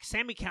rock,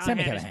 Sami Callihan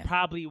is Callihan.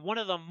 probably one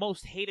of the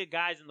most hated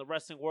guys in the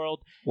wrestling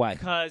world Why?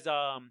 because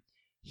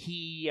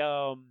he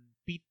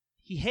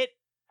hit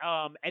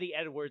Eddie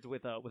Edwards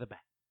with a bat.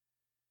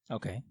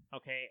 Okay.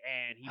 Okay,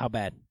 and he How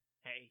bad?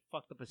 he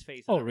fucked up his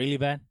face. Oh, really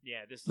bad?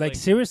 Yeah, this is Like,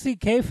 seriously,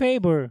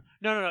 kayfabe or?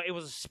 no. It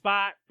was a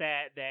spot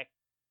that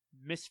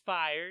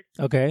misfired,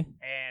 Okay.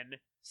 and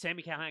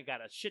Sami Callihan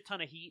got a shit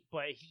ton of heat,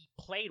 but he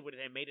played with it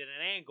and made it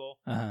an angle,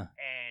 Uh-huh.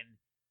 and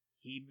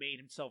he made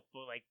himself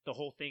like the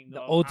whole thing.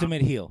 The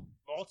ultimate heel.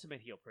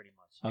 ultimate heel, pretty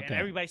much. Okay. And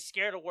everybody's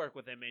scared to work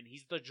with him, and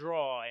he's the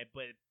draw.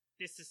 But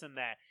this and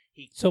that.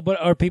 So, but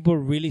are people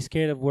really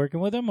scared of working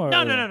with him? Or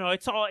No.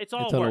 It's all It's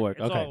all work.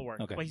 It's Okay, all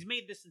work. okay. But he's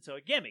made this into a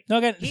gimmick.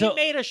 Okay, He so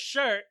made a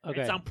shirt. Okay.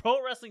 It's on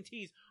Pro Wrestling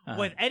Tees Uh-huh.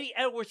 with Eddie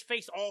Edwards'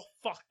 face all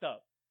fucked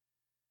up.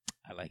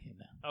 I like him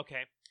now.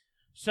 Okay,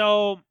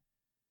 so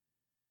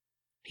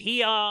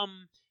he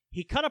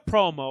cut a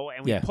promo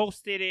and we Yeah.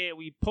 posted it.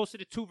 We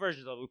posted it two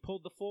versions of it. We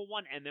pulled the full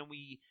one and then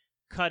we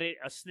cut it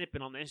a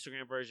snippet on the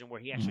Instagram version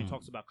where he actually Mhm.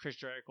 talks about Chris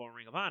Jericho and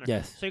Ring of Honor.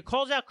 Yes. So he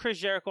calls out Chris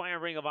Jericho and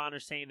Ring of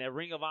Honor, saying that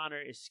Ring of Honor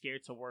is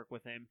scared to work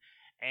with him,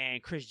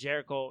 and Chris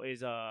Jericho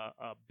is a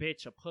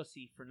bitch, a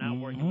pussy for not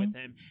working Mhm. with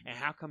him, and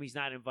how come he's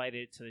not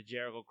invited to the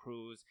Jericho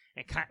Cruise,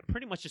 and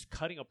pretty much just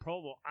cutting a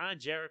promo on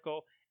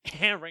Jericho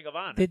and Ring of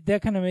Honor. Did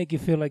that kind of make you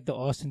feel like the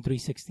Austin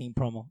 316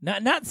 promo?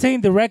 Not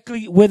saying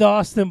directly with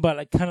Austin, but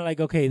like kind of like,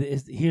 okay,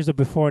 here's a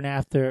before and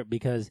after,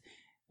 because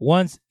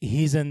once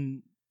he's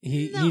in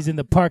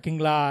the parking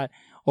lot,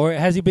 or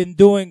has he been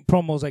doing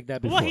promos like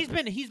that before? Well,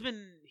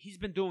 he's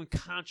been doing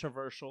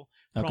controversial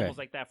promos Okay.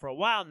 like that for a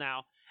while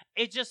now.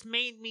 It just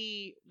made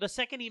me, the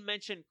second he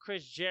mentioned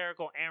Chris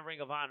Jericho and Ring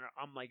of Honor,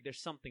 I'm like,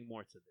 there's something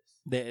more to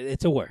this.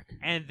 It's a work.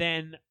 And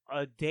then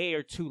a day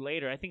or two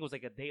later, I think it was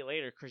like a day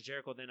later, Chris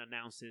Jericho then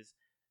announces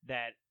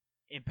that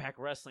Impact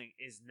Wrestling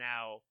is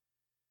now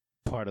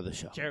Part of the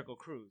show. Jericho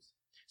Cruise.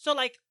 So,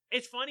 like,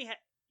 it's funny,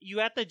 you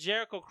at the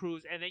Jericho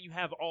Cruise, and then you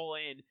have All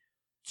In,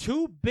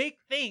 two big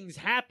things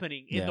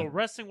happening in Yeah. the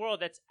wrestling world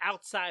that's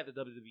outside the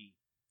WWE,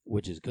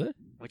 Which is good.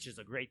 which is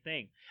a great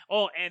thing.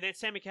 Oh, and then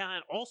Sami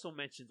Callihan also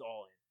mentions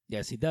All In.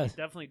 Yes, he does.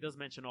 Definitely does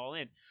mention All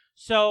In.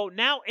 So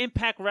now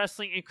Impact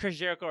Wrestling and Chris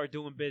Jericho are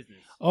doing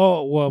business.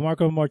 Oh, well,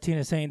 Marco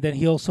Martinez saying that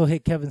he also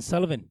hit Kevin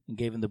Sullivan and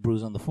gave him the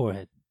bruise on the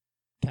forehead.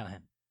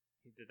 Callahan.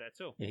 He did that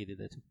too. Yeah, he did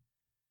that too.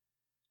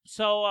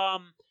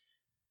 So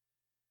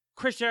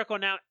Chris Jericho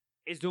now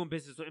is doing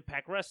business with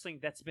Impact Wrestling.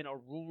 That's been a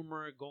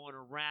rumor going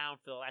around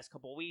for the last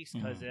couple of weeks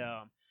because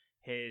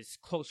his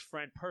close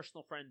friend,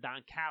 personal friend,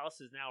 Don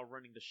Callis is now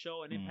running the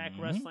show in Impact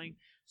Mhm. Wrestling.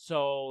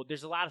 So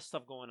there's a lot of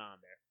stuff going on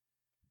there.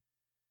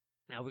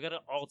 Now we got to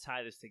all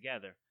tie this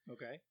together.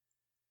 Okay.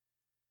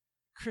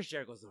 Chris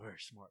Jericho's a very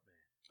smart man.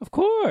 Of He's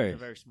course. a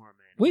very smart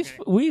man.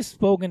 We've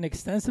spoken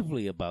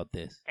extensively about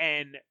this.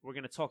 And we're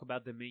going to talk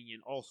about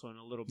Dominion also in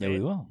a little bit. There we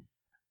go.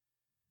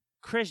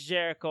 Chris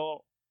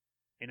Jericho,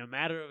 in a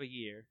matter of a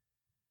year,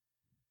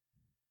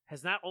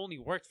 has not only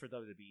worked for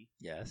WWE,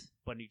 Yes.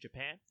 but New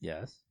Japan,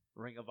 Yes.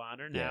 Ring of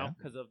Honor Yeah. now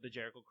because of the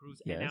Jericho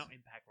Cruise, Yes. and now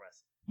Impact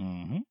Wrestling.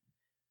 Mm-hmm.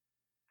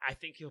 I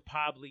think he'll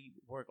probably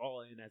work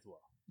All In as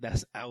well.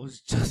 I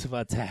was just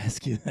about to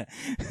ask you that.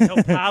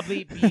 He'll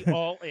probably be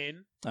All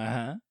In.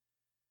 Uh-huh.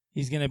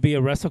 He's going to be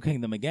a Wrestle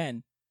Kingdom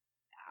again.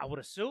 I would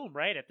assume,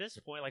 right, at this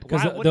point. Like,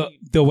 Because why wouldn't you?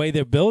 the way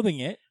they're building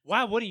it.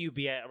 Why wouldn't you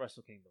be at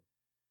Wrestle Kingdom?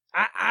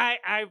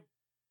 I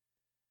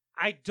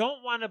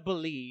don't want to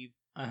believe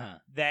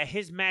that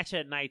his match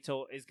at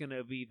Naito is going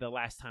to be the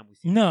last time we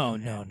see him. No.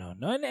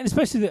 And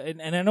especially,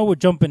 and I know we're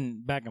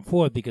jumping back and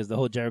forth because the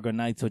whole Jericho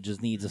Naito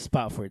just needs a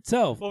spot for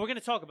itself. Well, we're going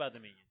to talk about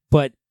Dominion.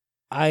 But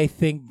I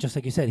think, just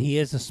like you said, he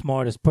is the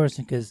smartest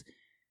person because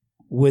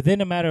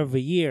within a matter of a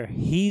year,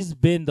 he's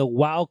been the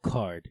wild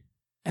card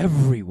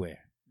everywhere.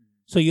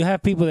 So you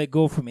have people that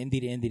go from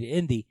indie to indie to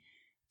indie.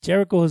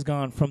 Jericho has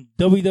gone from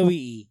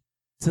WWE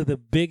to the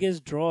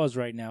biggest draws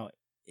right now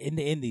in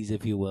the indies,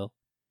 if you will.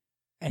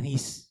 And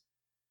he's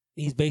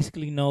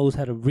basically knows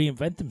how to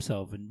reinvent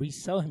himself and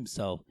resell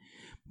himself.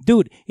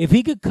 Dude, if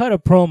he could cut a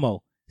promo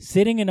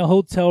sitting in a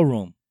hotel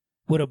room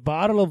with a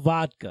bottle of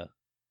vodka,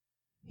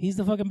 he's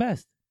the fucking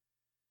best.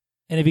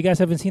 And if you guys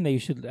haven't seen that, you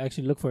should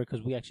actually look for it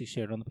because we actually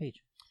shared it on the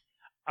page.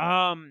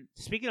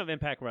 Speaking of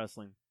Impact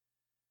Wrestling,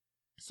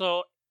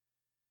 so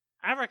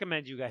I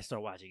recommend you guys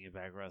start watching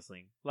Impact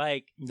Wrestling.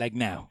 Like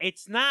now.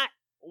 It's not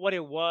what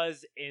it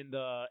was in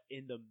the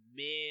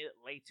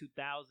late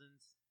 2000s,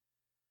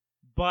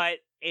 but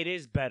it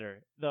is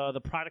better. The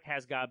product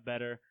has got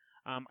better.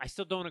 I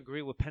still don't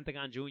agree with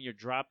Pentagon Jr.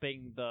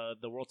 dropping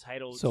the world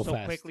title so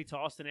quickly to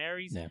Austin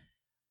Aries. Yeah.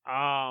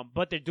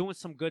 But they're doing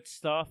some good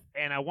stuff,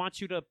 and I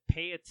want you to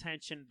pay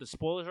attention. The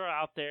spoilers are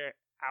out there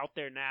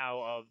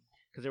now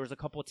because there was a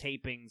couple of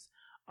tapings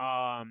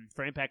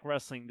for Impact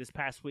Wrestling this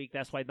past week.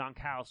 That's why Don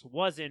Callis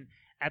wasn't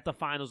at the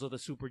finals of the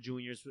Super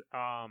Juniors.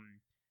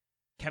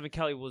 Kevin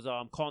Kelly was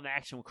calling the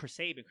action with Chris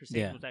Sabin. Chris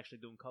Sabin was actually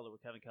doing color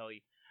with Kevin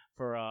Kelly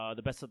for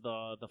the best of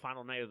the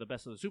final night of the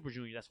best of the Super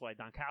Juniors. That's why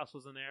Don Callis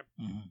was in there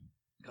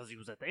because he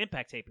was at the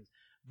Impact tapings.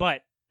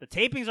 But the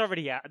tapings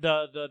already out.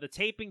 The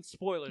taping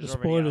spoilers. The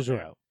spoilers are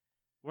out.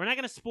 We're not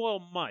going to spoil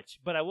much,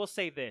 but I will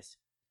say this: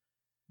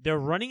 they're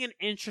running an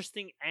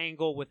interesting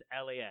angle with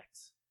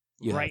LAX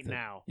right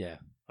now. Yeah,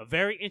 a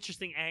very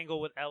interesting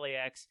angle with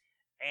LAX,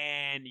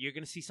 and you're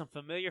going to see some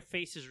familiar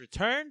faces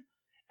return,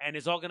 and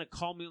it's all going to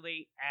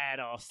culminate at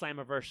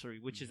Slammiversary,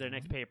 which is their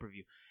next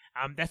pay-per-view.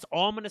 That's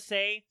all I'm going to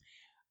say.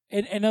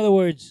 In other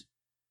words,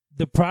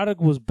 the product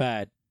was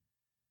bad,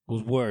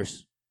 was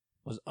worse,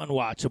 was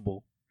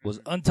unwatchable, was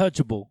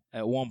untouchable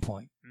at one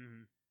point.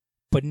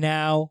 But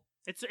now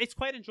it's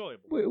quite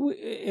enjoyable.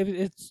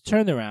 It's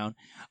turned around.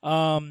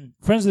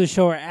 Friends of the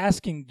show are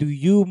asking, do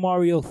you,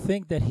 Mario,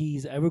 think that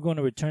he's ever going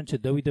to return to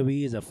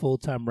WWE as a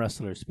full-time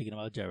wrestler? Speaking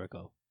about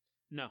Jericho.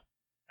 No,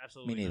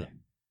 absolutely Me neither. Not.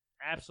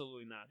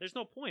 Absolutely not. There's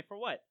no point for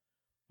what?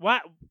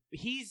 What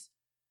he's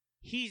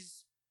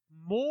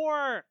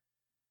more.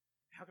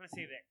 How can I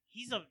say that?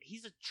 He's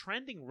a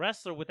trending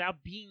wrestler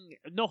without being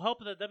no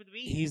help of the WWE.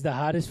 He's the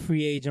hottest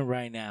free agent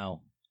right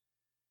now.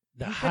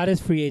 The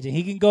hottest free agent.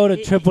 He can go to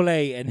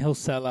AAA and he'll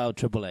sell out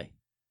AAA.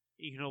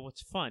 You know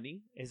what's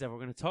funny is that we're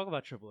going to talk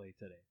about AAA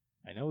today.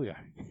 I know we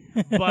are.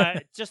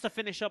 But just to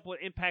finish up with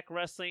Impact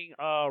Wrestling,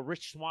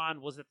 Rich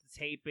Swann was at the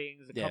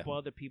tapings. A couple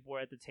other people were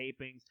at the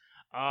tapings.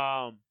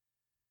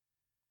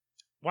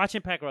 Watch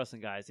Impact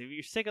Wrestling, guys. If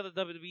you're sick of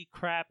the WWE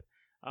crap,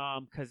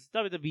 because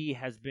WWE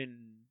has been...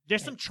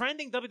 There's some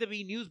trending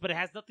WWE news, but it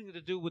has nothing to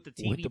do with the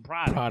TV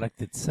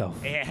product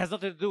itself. It has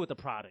nothing to do with the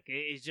product.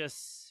 It's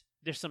just...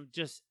 There's some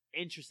just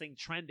interesting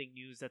trending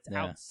news that's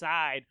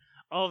outside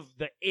of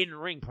the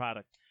in-ring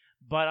product.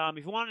 But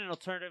if you want an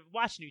alternative,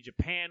 watch New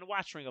Japan,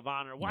 watch Ring of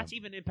Honor, watch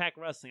even Impact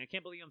Wrestling. I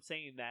can't believe I'm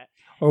saying that.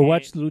 Or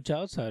watch the Lucha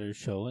Outsiders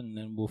show, and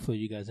then we'll fill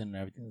you guys in on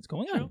everything that's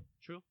going on.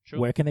 True.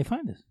 Where can they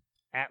find us?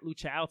 At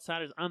Lucha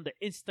Outsiders on the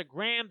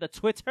Instagram, the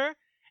Twitter,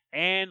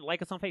 and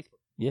like us on Facebook.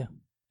 Yeah.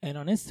 And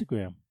on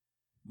Instagram,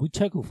 we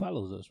check who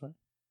follows us, right?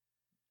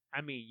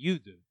 I mean, you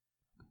do.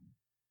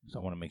 So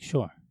I want to make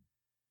sure.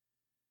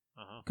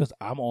 Because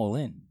I'm all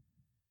in.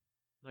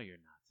 No, you're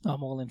not. No,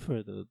 I'm all in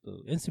for the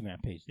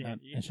Instagram page. Not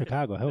in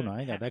Chicago. Hell no, I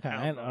ain't got that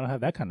kind. I don't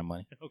have that kind of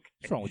money. Okay.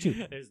 What's wrong with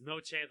you? There's no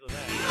chance of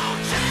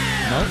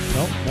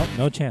that.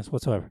 No chance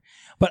whatsoever.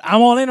 But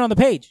I'm all in on the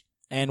page.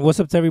 And what's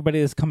up to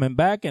everybody that's coming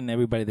back and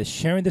everybody that's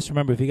sharing this?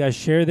 Remember, if you guys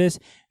share this,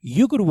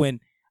 you could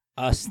win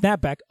a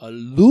snapback, a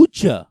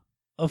Lucha,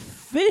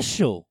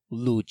 official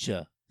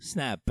Lucha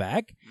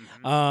snapback,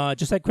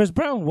 just like Chris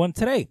Brown won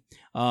today.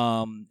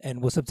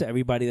 And what's up to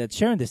everybody that's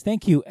sharing this?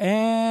 Thank you.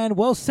 And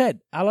well said.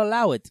 I'll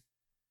allow it.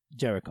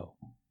 Jericho.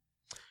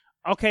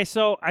 Okay,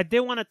 so I did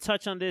want to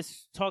touch on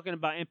this, talking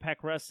about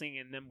Impact Wrestling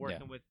and them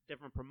working with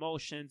different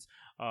promotions,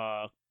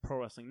 Pro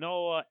Wrestling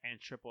Noah and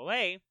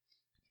AAA.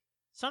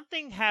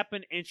 Something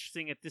happened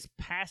interesting at this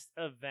past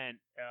event,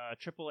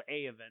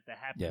 AAA event that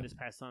happened this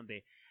past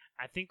Sunday.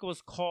 I think it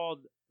was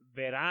called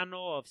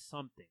Verano of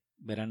something.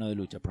 Verano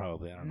de Lucha,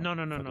 probably. I don't know.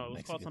 No. It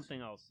was called something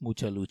else.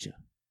 Mucha Lucha.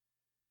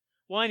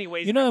 Well,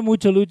 anyways. You know that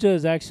Mucha Lucha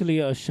is actually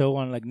a show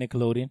on like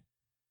Nickelodeon?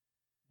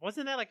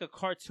 Wasn't that like a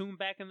cartoon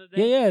back in the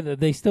day? Yeah.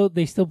 They still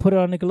put it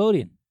on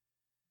Nickelodeon.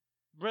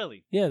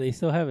 Really? Yeah, they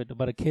still have it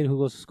about a kid who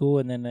goes to school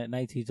and then at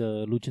night he's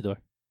a luchador.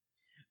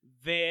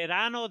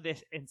 Verano de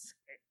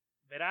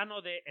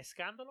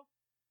Escándalo?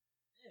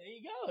 There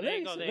you go.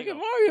 Look at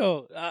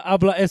Mario.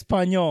 Habla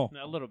español.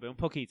 A little bit, un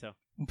poquito.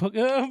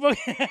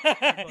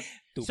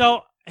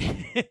 So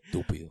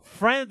Estúpido.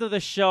 Friend of the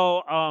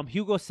show,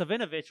 Hugo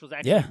Savinovich, was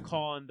actually Yeah.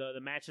 calling the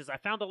matches. I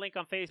found the link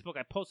on Facebook.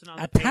 I posted it on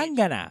A the page.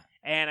 Tangana.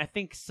 And I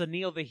think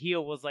Sunil the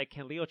heel was like,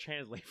 "Can Leo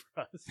translate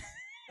for us?"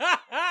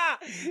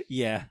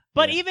 Yeah.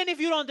 But yeah. even if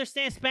you don't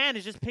understand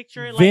Spanish, just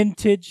picture it like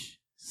Vintage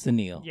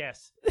Sunil.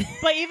 yes.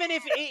 But even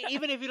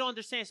if you don't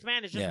understand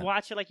Spanish, just Yeah.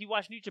 watch it like you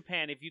watch New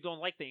Japan. If you don't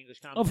like the English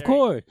commentary, Of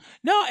course.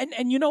 No,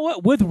 and you know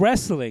what? With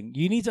wrestling,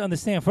 you need to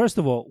understand, first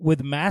of all,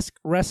 with masked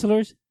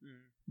wrestlers,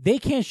 they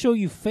can't show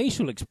you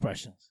facial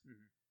expressions.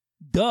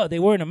 Duh, they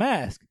wearing a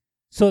mask.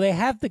 So they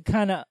have to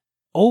kind of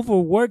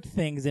overwork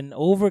things and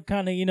over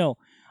kind of,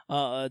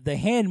 the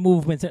hand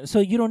movements. So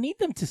you don't need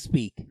them to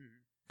speak.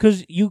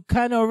 Because you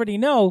kind of already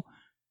know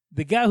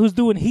the guy who's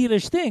doing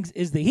heelish things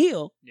is the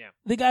heel. Yeah.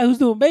 The guy who's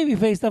doing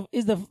babyface stuff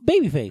is the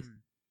babyface.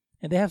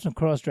 And they have some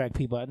cross-drag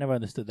people. I never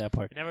understood that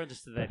part. I never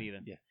understood that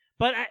either. Yeah.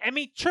 But I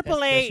mean, That's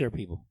AAA, your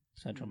people,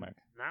 Central America.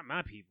 not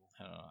my people.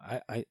 I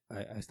don't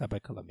know. I stopped by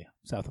Colombia,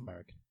 South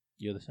America.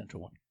 You're the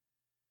central one.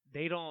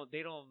 They don't.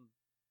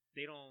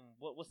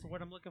 What's the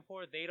word I'm looking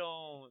for? They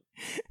don't.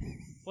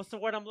 What's the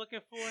word I'm looking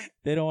for?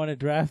 They don't want to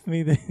draft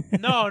me.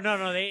 No.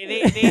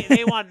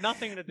 They want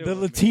nothing to do The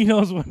with me.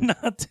 Latinos would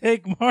not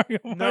take Mario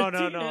No.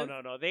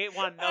 Martinez. They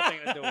want nothing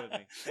to do with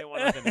me. They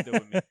want nothing to do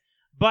with me.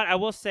 But I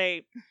will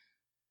say,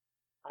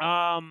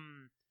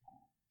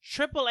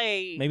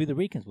 AAA, Maybe the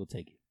Ricans will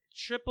take you.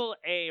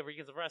 AAA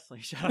Ricans of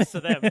Wrestling. Shout out to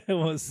them.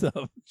 What's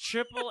up?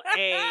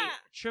 AAA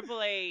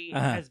Uh-huh.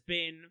 has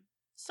been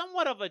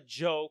somewhat of a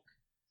joke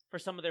for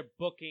some of their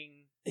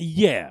booking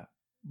Yeah,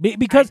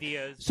 because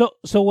ideas.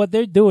 so what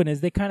they're doing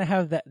is they kind of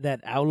have that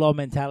outlaw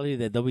mentality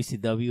that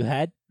WCW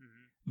had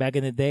back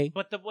in the day.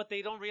 But what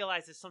they don't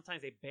realize is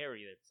sometimes they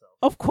bury themselves.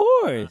 Of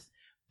course,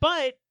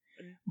 But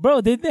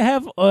bro. Didn't they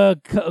have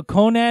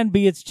Conan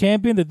be its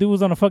champion? The dude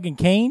was on a fucking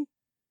cane.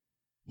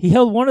 He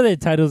held one of their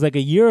titles like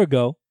a year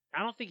ago.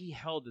 I don't think he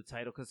held the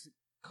title because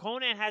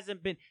Conan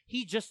hasn't been.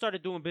 He just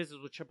started doing business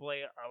with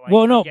AAA.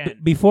 Well, no, again.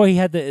 before he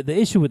had the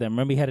issue with them.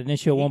 Remember, he had an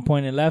issue at one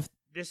point and left.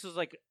 This was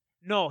like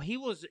no. He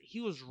was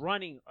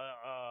running.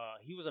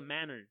 He was a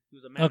manager. He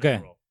was a manager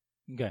Okay. role.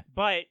 Okay.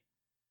 But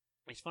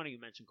it's funny you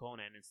mentioned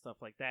Conan and stuff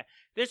like that.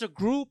 There's a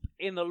group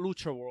in the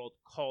lucha world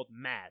called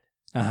MAD.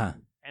 Uh-huh.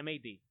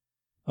 MAD.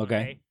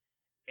 Okay.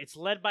 It's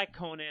led by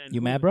Conan. And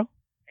You mad, bro?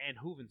 And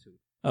Juventud.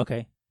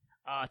 Okay.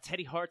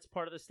 Teddy Hart's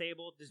part of the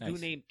stable. This Nice.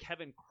 dude named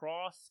Kevin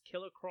Cross,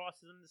 Killer Cross,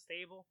 is in the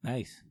stable.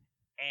 Nice.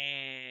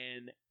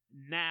 And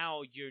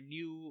now your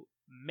new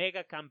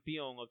mega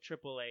campeon of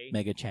AAA,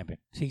 Mega champion.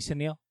 See,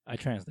 Sunil? I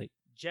translate.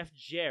 Jeff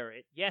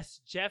Jarrett.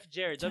 Yes, Jeff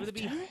Jarrett, Jeff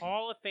WWE Jarrett?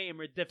 Hall of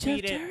Famer, Jeff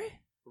defeated Jarrett?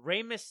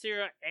 Rey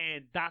Mysterio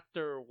and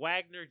Dr.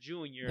 Wagner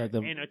Jr.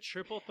 Dr. in a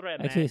triple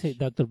threat Actually, I match. say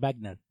Dr.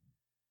 Wagner.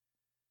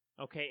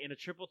 Okay, in a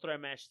triple threat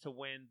match to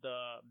win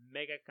the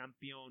Mega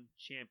Campeon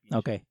Championship.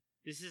 Okay.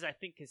 This is, I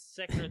think, his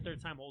second or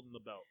third time holding the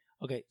belt.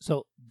 Okay,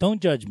 so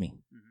don't judge me.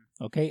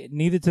 Mm-hmm. Okay,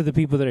 neither to the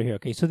people that are here.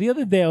 Okay, so the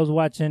other day I was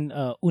watching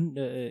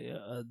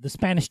the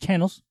Spanish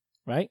channels,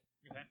 right?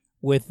 Okay.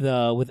 With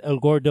El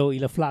Gordo y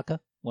la Flaca,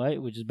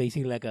 right? Which is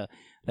basically like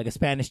a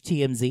Spanish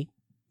TMZ.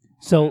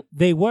 So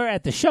they were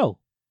at the show.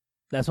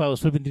 That's why I was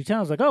flipping through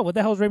channels, like, oh, what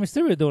the hell is Rey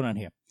Mysterio doing on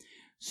here?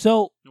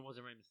 So It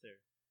wasn't Rey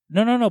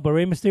Mysterio. no. But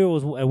Rey Mysterio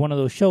was at one of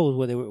those shows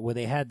where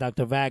they had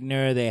Dr.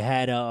 Wagner. They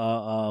had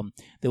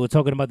they were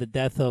talking about the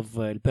death of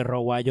El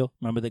Perro Aguayo.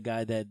 Remember the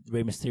guy that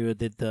Rey Mysterio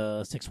did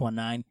the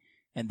 619,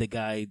 and the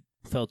guy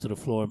fell to the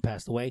floor and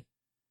passed away.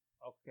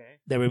 Okay.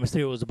 That Rey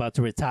Mysterio was about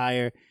to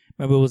retire.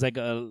 Remember, it was like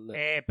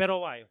Pero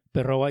Guayo.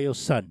 Perro Aguayo's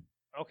son.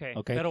 Okay.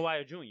 Okay. Pero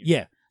Guayo Jr.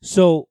 Yeah.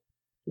 So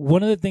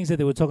one of the things that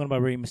they were talking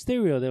about Rey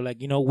Mysterio, they're like,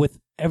 with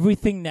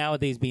everything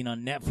nowadays being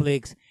on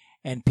Netflix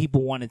and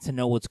people wanted to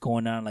know what's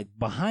going on, like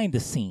behind the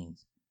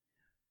scenes,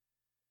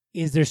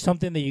 is there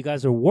something that you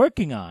guys are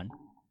working on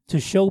to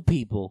show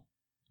people,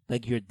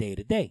 like your day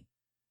to day?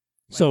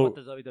 Like So what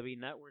the WWE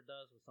Network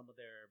does with some of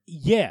their.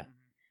 yeah.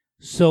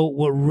 So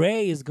what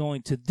Ray is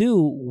going to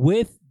do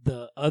with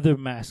the other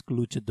masked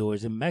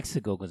luchadors in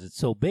Mexico, because it's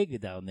so big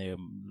down there,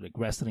 like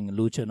wrestling and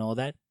lucha and all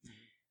that,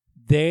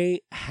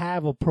 they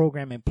have a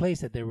program in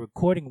place that they're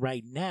recording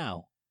right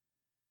now.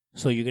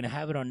 So you're going to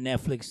have it on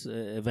Netflix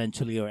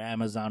eventually, or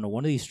Amazon, or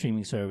one of these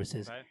streaming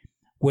services, Okay.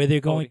 where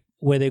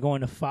they're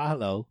going to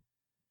follow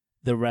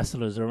the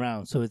wrestlers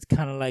around. So it's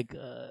kind of like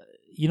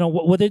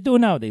what they're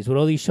doing nowadays with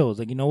all these shows.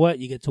 Like, you know what,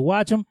 you get to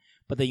watch them,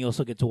 but then you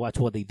also get to watch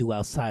what they do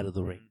outside of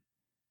the ring.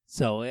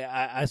 So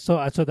I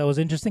thought that was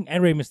interesting,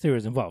 and Rey Mysterio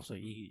is involved, so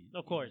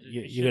Of course. it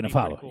you're should going to be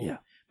follow. pretty cool. Yeah.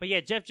 But yeah,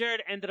 Jeff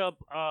Jarrett ended up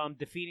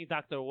defeating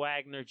Dr.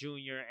 Wagner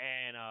Jr.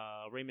 and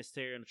Rey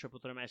Mysterio in a triple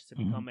threat match to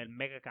become a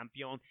Mega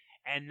Campeon.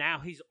 And now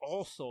he's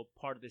also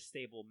part of the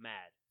stable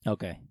MAD.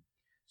 Okay.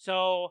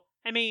 So,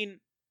 I mean,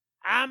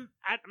 I'm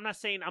not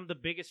saying I'm the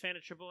biggest fan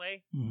of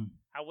AAA. Mhm.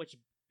 I watch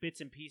bits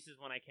and pieces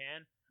when I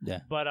can.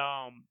 Yeah. But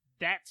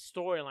that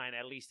storyline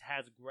at least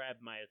has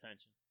grabbed my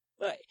attention.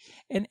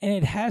 And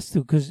it has to,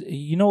 because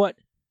you know what?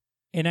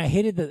 And I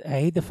hate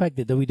the fact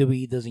that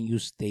WWE doesn't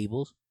use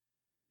stables,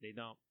 They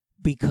don't.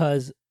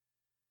 because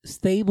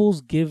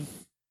stables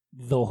give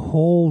the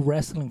whole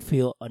wrestling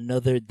feel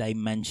another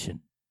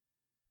dimension.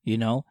 You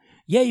know?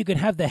 Yeah, you can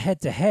have the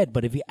head-to-head,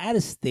 but if you add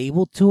a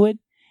stable to it,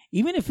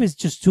 even if it's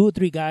just 2 or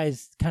 3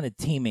 guys kind of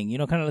teaming, you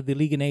know, kind of like the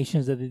League of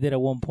Nations that they did at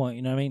one point,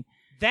 you know what I mean?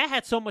 That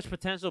had so much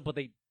potential, but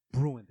they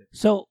ruined it.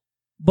 So,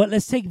 but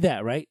let's take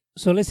that, right?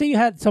 So let's say you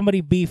had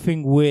somebody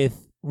beefing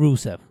with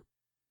Rusev.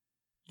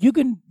 You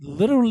can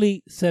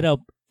literally set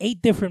up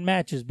 8 different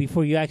matches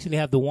before you actually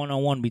have the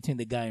one-on-one between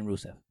the guy and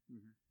Rusev.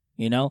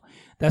 You know?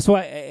 That's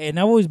why, and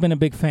I've always been a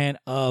big fan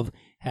of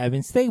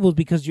having stables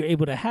because you're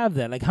able to have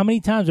that. Like, how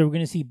many times are we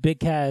going to see Big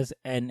Cass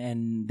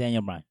and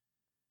Daniel Bryan?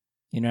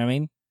 You know what I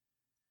mean?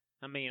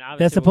 I mean,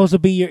 That's supposed to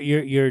be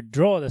your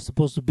draw. That's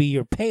supposed to be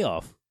your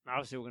payoff.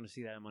 Obviously, we're going to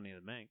see that in Money in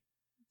the Bank.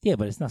 Yeah,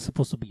 but it's not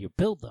supposed to be your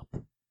build-up.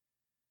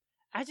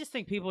 I just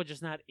think people are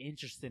just not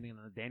interested in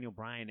the Daniel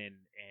Bryan and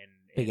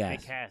Big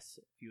Big Cass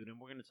feud, and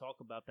we're going to talk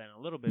about that in a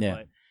little bit.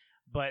 Yeah.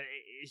 But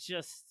it's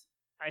just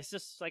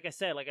like I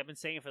said, like I've been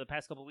saying for the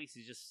past couple of weeks,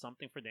 it's just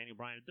something for Daniel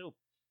Bryan to do.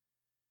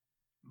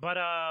 But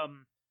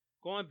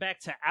going back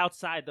to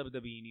outside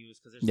WWE news,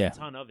 because there's a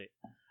ton of it.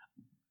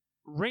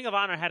 Ring of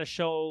Honor had a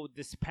show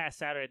this past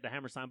Saturday at the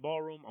Hammerstein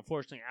Ballroom.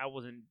 Unfortunately, I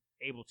wasn't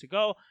able to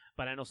go,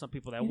 but I know some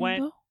people that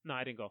went. Go? No,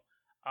 I didn't go.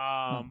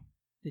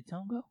 Did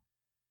Tom go?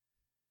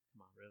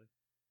 Come on, really?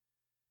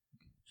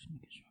 Just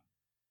making sure.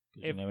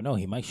 'Cause you never know.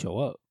 He might show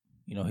up.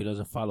 You know, he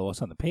doesn't follow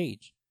us on the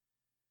page.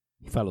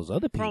 He follows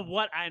other people. From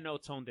what I know,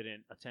 Tone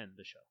didn't attend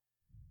the show.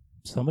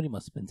 Somebody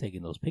must have been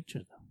taking those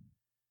pictures, though.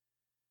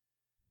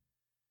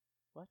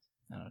 What?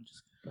 No,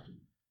 just go.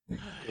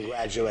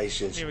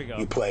 Congratulations. Here we go.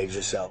 You played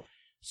yourself.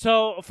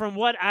 So, from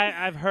what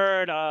I've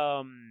heard,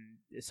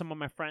 some of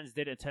my friends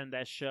did attend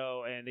that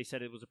show, and they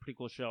said it was a pretty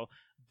cool show.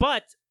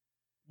 But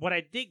what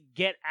I did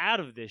get out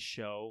of this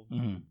show,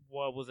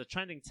 what was a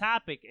trending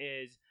topic,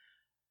 is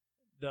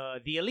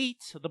the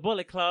Elite, the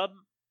Bullet Club,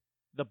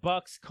 the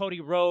Bucks,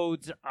 Cody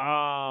Rhodes,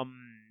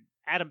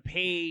 Adam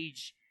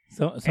Page.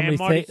 So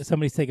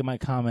somebody's taking my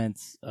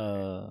comments.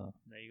 There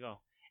you go.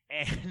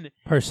 And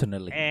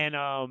personally, and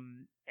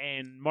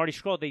Marty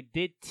Scurll, they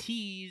did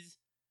tease.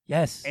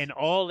 Yes. And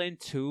All In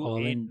 2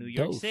 in New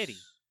York City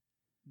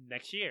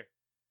next year.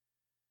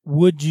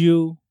 Would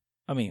you?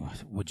 I mean,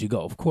 would you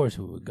go? Of course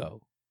we would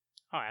go.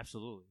 Oh,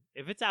 absolutely.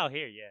 If it's out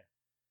here, yeah.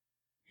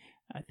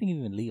 I think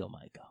even Leo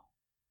might go.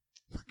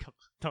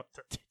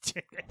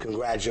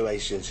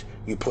 Congratulations.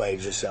 You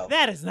played yourself.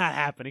 That is not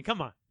happening.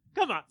 Come on.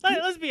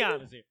 Let's be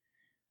honest here.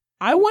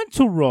 I went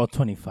to Raw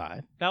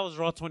 25. That was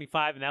Raw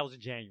 25, and that was in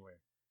January.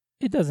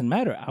 It doesn't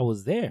matter. I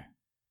was there.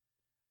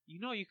 You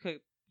know, you could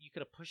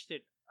have pushed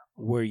it.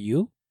 Were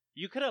you?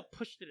 You could have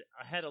pushed it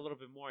ahead a little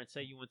bit more and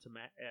say you went to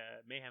Mayhem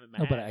and No,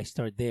 Manhattan. but I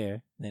start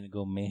there, then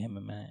go Mayhem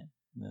and Manhattan.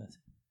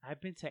 I've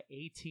been to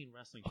 18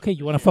 wrestling shows. Okay,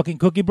 you want a fucking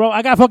cookie, bro?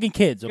 I got fucking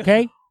kids,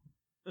 okay?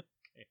 Okay.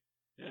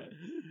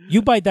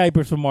 You buy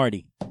diapers for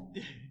Marty.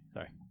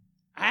 Sorry.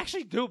 I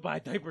actually do buy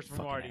diapers for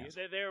Fucking Marty.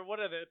 asshole. They're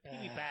one of the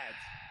peony pads.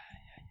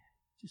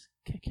 Just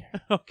kick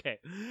here. Okay.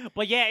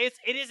 But yeah,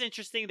 it is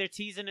interesting. They're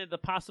teasing the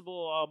possible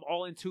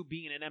All In 2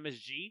 being an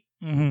MSG.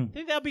 Mm-hmm. I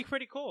think that would be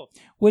pretty cool.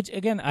 Which,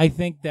 again, I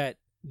think that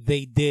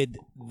they did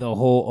the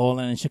whole All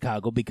In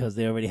Chicago because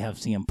they already have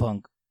CM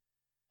Punk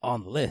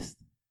on the list.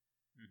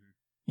 Mm-hmm.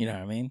 You know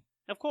what I mean?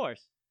 Of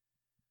course.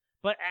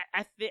 But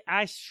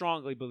I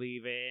strongly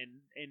believe,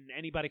 and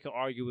anybody could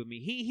argue with me,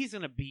 he's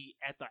going to be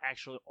at the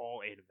actual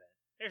All In event.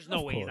 There's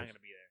no way he's not going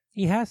to be there.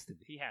 He has to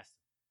be. He has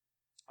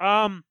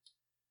to.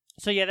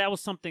 So yeah, that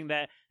was something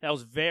that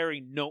was very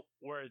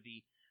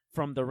noteworthy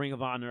from the Ring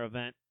of Honor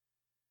event.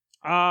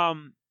 I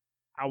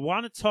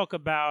want to talk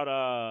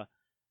about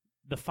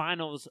the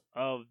finals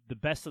of the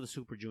Best of the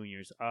Super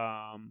Juniors.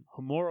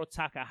 Hiromu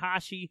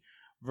Takahashi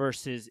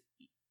versus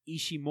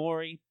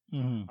Ishimori.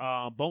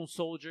 Mm-hmm. Bone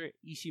Soldier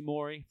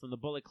Ishimori from the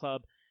Bullet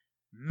Club.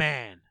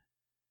 Man,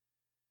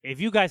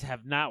 if you guys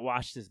have not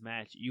watched this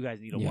match, you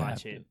guys need to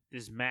watch it.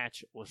 This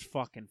match was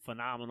fucking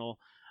phenomenal.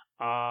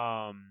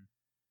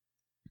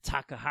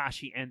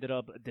 Takahashi ended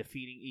up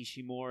defeating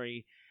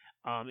Ishimori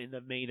in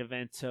the main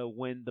event to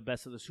win the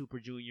Best of the Super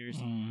Juniors.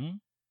 Mm-hmm.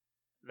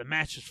 The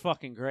match was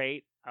fucking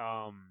great.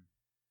 I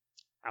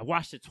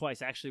watched it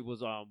twice. I actually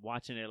was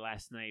watching it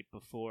last night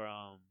before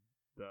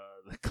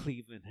the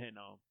Cleveland and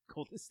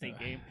Golden State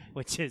game,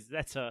 which is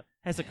that's a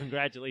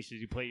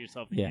congratulations. You play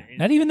yourself. Yeah,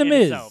 not even the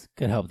Miz itself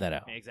could help that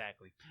out.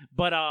 Exactly.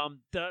 But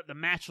the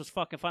match was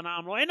fucking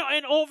phenomenal,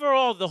 and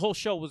overall the whole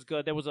show was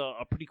good. There was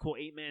a pretty cool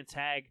 8-man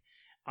tag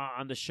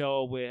on the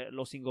show with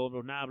Los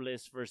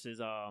Ingobernables versus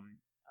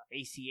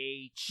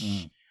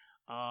ACH.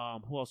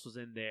 Who else was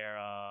in there?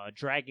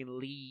 Dragon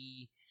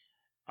Lee,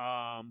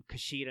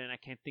 Kushida, and I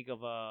can't think of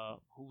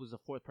who was the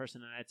fourth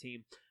person on that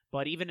team.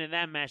 But even in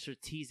that match, they're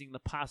teasing the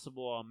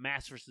possible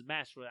match versus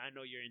match. Where I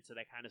know you're into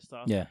that kind of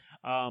stuff. Yeah.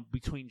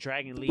 Between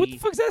Dragon Lee. What the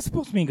fuck's that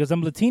supposed to mean? Because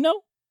I'm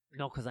Latino?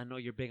 No, because I know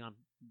you're big on,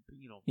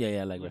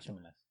 Yeah, like wrestling.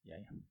 Yeah.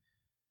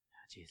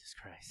 Jesus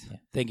Christ. Yeah.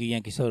 Thank you,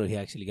 Yankee Soda. He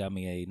actually got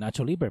me a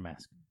Nacho Libre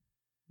mask.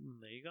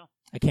 There you go.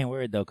 I can't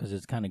wear it, though, because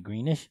it's kind of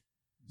greenish.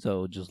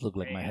 So it just look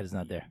like my head is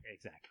not there.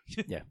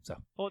 Exactly. Yeah, so.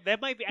 Well,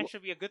 that might actually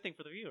be a good thing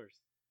for the viewers.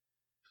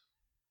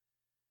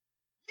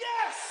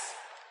 Yes!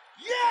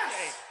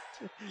 Yes!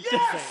 Just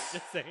Yes!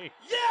 just saying.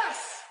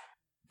 Yes!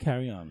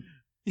 Carry on.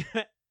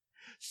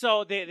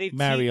 So they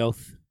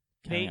Marioth.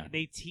 Carry on.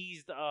 they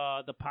teased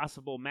the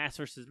possible mask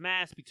versus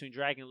mask between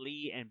Dragon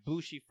Lee and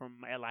Bushi from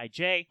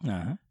LIJ.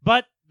 Uh-huh.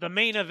 But the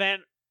main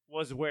event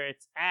was where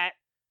it's at.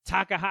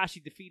 Takahashi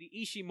defeated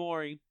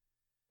Ishimori.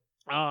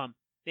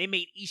 They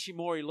made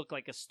Ishimori look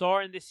like a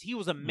star in this. He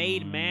was a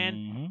made man.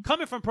 Mhm.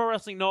 Coming from Pro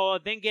Wrestling Noah,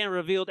 then getting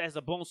revealed as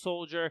a Bone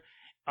Soldier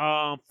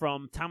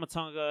from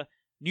Tamatonga,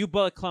 New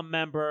Bullet Club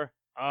member.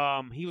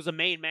 He was a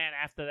made man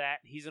after that.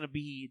 He's going to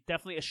be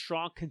definitely a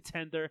strong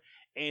contender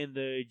in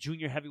the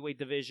junior heavyweight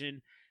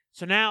division.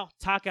 So now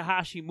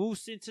Takahashi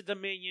moves into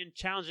Dominion,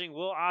 challenging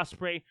Will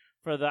Ospreay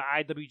for the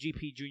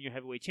IWGP Junior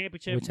Heavyweight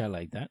Championship, Which I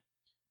like that.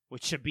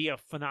 which should be a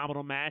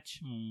phenomenal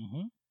match.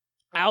 Mm-hmm.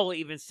 I will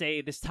even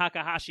say this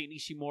Takahashi and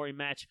Ishimori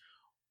match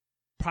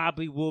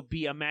probably will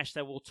be a match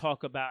that we'll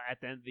talk about at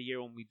the end of the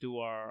year when we do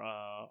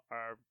our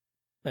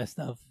Best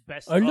of.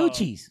 best Or of,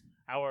 Lucci's.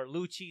 our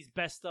Lucci's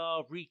best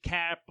of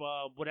recap,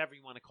 whatever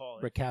you want to call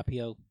it,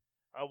 Recapio.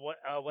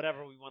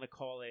 whatever we want to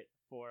call it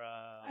for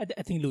I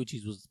think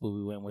Lucci's was what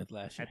we went with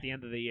last year. at the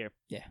end of the year.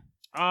 Yeah.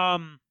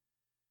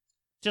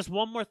 Just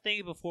one more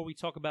thing before we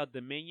talk about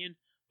Dominion,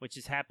 which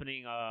is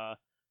happening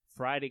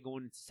Friday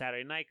going into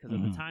Saturday night because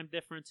of the time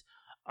difference.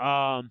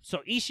 So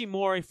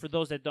Ishimori, for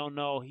those that don't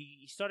know,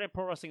 he started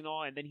Pro Wrestling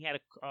Noah, and then he had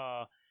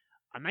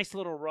a nice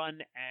little run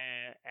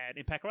at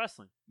Impact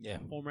Wrestling. Yeah.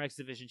 Former X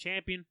Division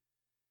champion.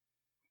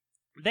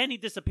 Then he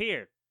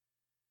disappeared.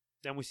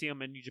 Then we see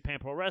him in New Japan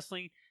Pro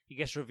Wrestling. He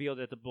gets revealed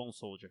as the Bone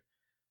Soldier.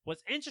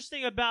 What's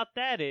interesting about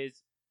that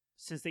is,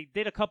 since they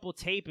did a couple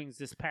tapings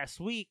this past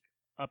week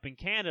up in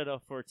Canada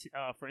for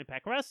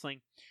Impact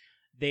Wrestling,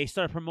 they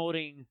started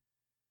promoting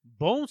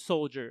Bone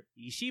Soldier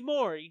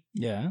Ishimori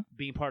Yeah.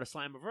 being part of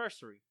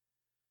Slammiversary.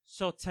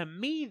 So to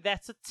me,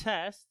 that's a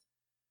test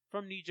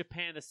from New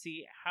Japan to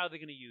see how they're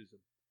going to use him.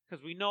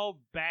 Because we know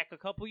back a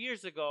couple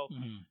years ago,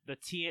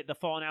 the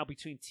falling out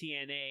between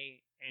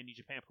TNA and New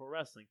Japan Pro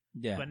Wrestling.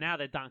 Yeah. But now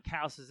that Don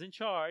Callis is in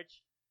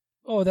charge,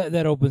 Oh,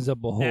 that opens up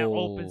a whole. that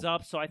opens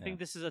up. So I think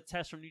this is a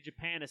test from New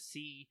Japan to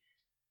see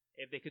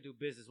if they could do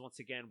business once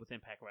again with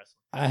Impact Wrestling.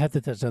 I have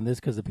to touch on this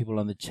because the people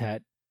on the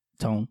chat,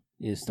 Tone,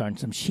 is starting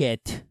some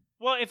shit.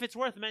 Well, if it's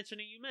worth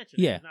mentioning, you mention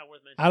it. Yeah. If it's not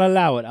worth mentioning. I'll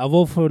allow it. I'll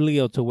vote for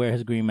Leo to wear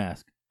his green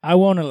mask. I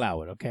won't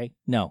allow it, okay?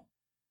 No.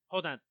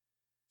 Hold on.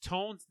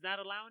 Tone's not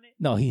allowing it?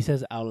 No, he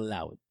says I'll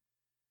allow it.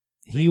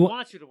 So he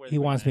wants you to wear the He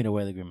green wants me mask. to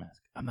wear the green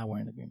mask. I'm not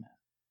wearing the green mask.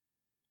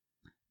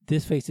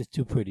 This face is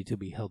too pretty to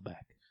be held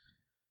back.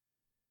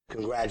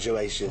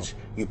 Congratulations,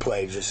 you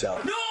played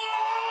yourself. No!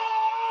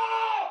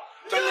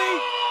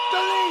 Delete!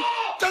 Delete!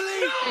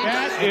 Delete!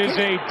 That is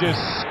a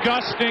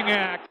disgusting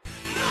act.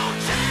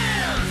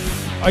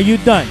 Are you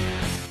done?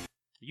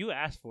 You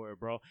asked for it,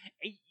 bro.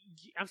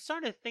 I'm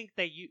starting to think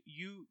that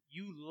you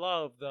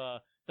love the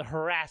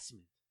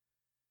harassment.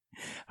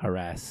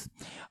 Harass.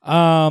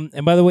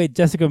 And by the way,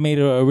 Jessica made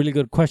a really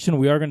good question.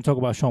 We are going to talk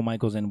about Shawn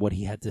Michaels and what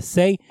he had to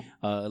say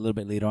a little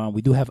bit later on.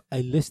 We do have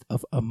a list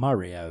of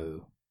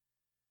Mario.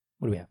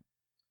 What do we have?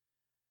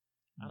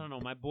 I don't know.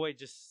 My boy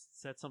just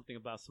said something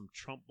about some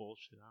Trump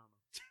bullshit.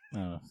 I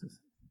don't know.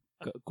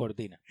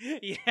 Cortina.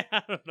 Yeah,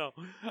 I don't know.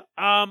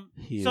 So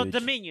Huge.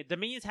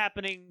 Dominion's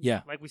happening.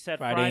 Yeah. like we said,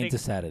 Friday into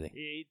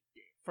Saturday.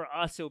 For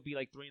us, it'll be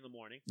like 3 a.m.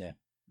 Yeah.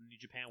 New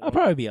Japan. I'll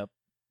probably be up.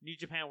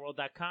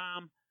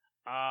 NewJapanWorld.com.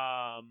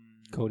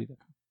 Cody.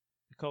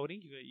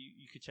 Cody,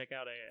 you could check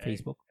out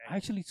Facebook. I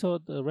actually saw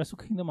the Wrestle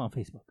Kingdom on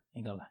Facebook.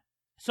 Ain't gonna lie.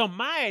 So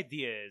my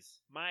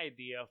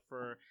idea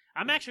for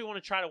I'm actually want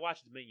to try to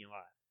watch Dominion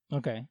live.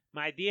 Okay.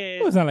 My idea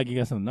Well, is it's not like you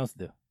got something else to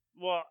do.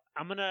 well,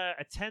 I'm gonna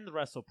attend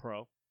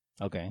WrestlePro.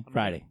 Okay.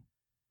 Friday.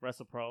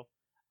 WrestlePro.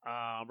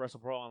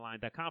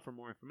 WrestleProOnline.com for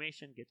more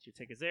information. Get your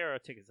tickets there or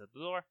tickets at the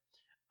door.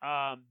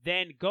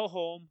 Then go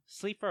home,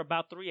 sleep for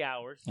about 3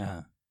 hours.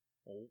 Uh-huh.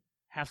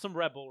 Have some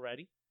Red Bull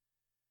ready.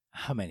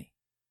 How many?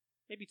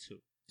 Maybe 2.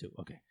 2.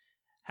 Okay.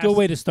 Have Good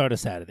way to start a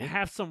Saturday.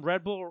 Have some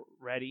Red Bull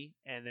ready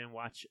and then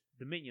watch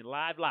Dominion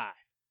live.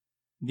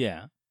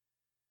 Yeah.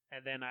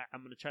 And then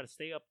I'm going to try to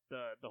stay up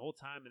the whole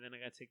time, and then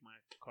I got to take my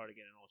car to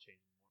get an oil change.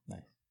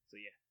 Nice. So,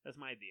 yeah, that's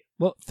my idea.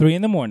 Well, 3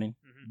 in the morning,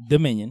 Mhm.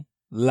 Dominion,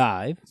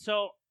 live.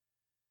 So,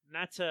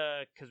 not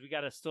to, because we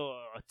got still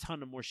a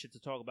ton of more shit to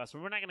talk about. So,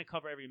 we're not going to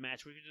cover every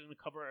match. We're just going to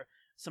cover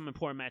some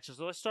important matches.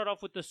 So, let's start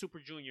off with the Super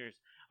Juniors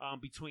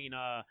between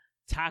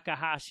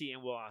Takahashi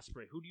and Will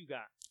Ospreay. Who do you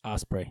got?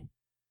 Ospreay.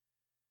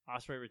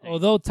 Ospreay retains.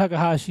 Although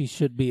Takahashi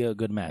should be a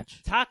good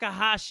match.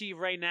 Takahashi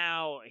right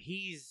now,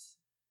 he's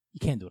You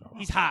can't do it wrong.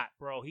 He's hot,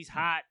 bro. He's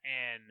hot,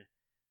 and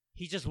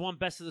he just won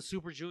Best of the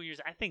Super Juniors.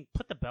 I think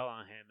put the belt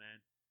on him, man.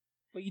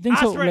 But you think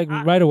so, Ospreay-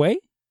 like, right away?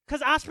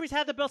 Because Ospreay's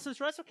had the belt since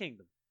Wrestle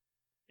Kingdom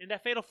in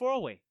that Fatal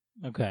 4-Way.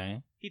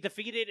 Okay. He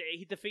defeated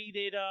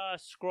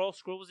Skrull.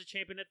 Skrull was a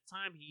champion at the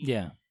time. He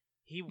Yeah,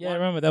 won. I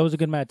remember. That was a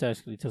good match,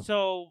 actually, too.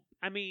 So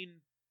I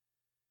mean,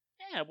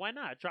 yeah, why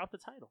not drop the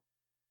title?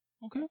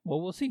 Okay.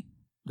 Well, we'll see.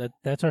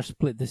 That's our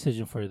split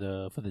decision for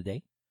the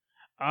day.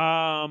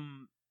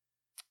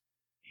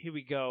 Here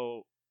we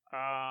go.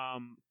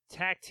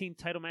 Tag team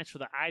title match for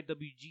the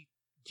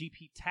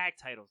IWGP tag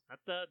titles, not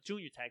the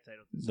junior tag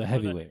titles. The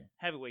heavyweight.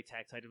 Heavyweight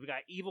tag titles. We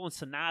got Evil and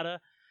Sonata,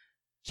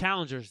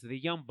 challengers, the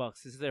Young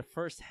Bucks. This is their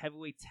first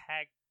heavyweight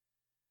tag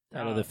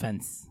Title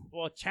defense.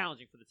 Well,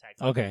 challenging for the tag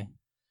title. Okay.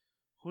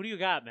 Who do you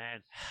got,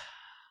 man?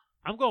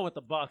 I'm going with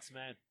the Bucks,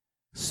 man.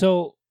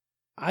 So,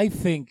 I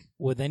think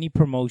with any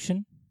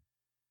promotion,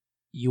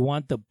 you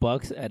want the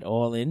Bucks at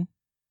All In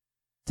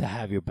to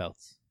have your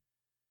belts.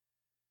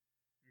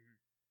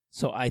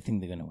 So I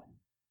think they're going to win.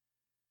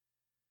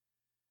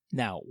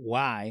 Now,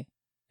 why?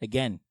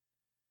 Again,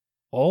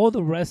 all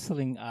the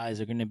wrestling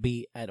eyes are going to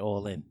be at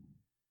All In.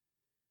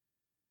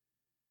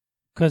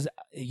 Because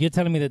you're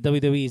telling me that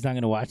WWE is not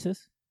going to watch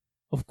this?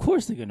 Of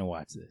course they're going to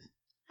watch this.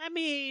 I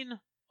mean,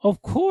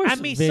 Of course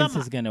Vince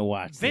is going to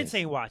watch Vince this.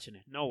 ain't watching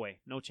it. No way.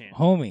 No chance.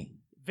 Homie.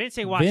 Vince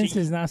ain't watching Vince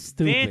is not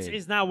stupid. Vince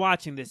is not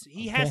watching this.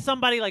 He has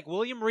somebody like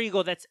William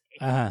Regal that's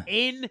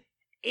in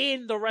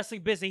the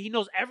wrestling business. He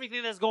knows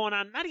everything that's going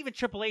on. Not even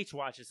Triple H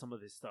watches some of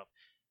this stuff.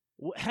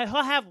 He'll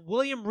have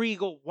William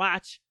Regal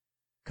watch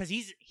because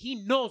he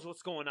knows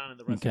what's going on in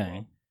the wrestling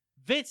world.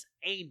 Vince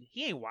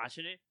ain't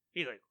watching it.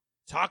 He's like,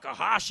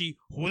 Takahashi,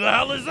 who the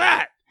hell is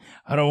that?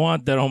 I don't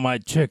want that on my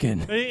chicken.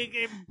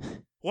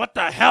 What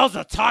the hell's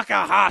a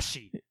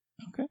Takahashi?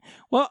 Okay.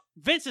 Well,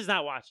 Vince is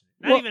not watching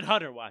it. Not even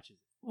Hunter watches it.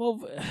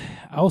 Well,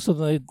 I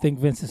also think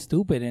Vince is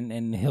stupid,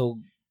 and he'll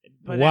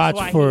But watch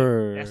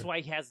that's why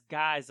he has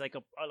guys like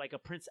a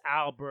Prince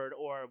Albert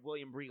or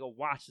William Regal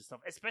watch this stuff.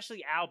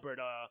 Especially Albert.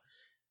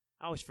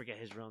 I always forget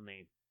his real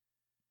name.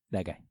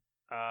 That guy.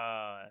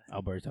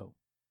 Alberto.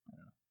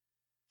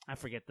 I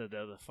forget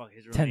the fuck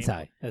his real name.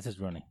 Tensai. That's his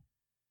real name.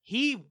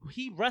 He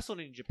wrestled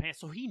in Japan,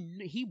 so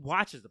he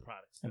watches the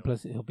products. And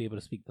plus, he'll be able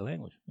to speak the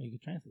language. You can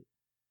translate.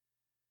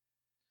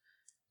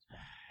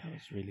 That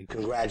was really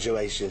cool.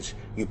 Congratulations,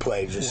 you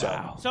played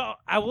yourself. Wow. So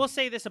I will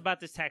say this about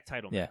this tag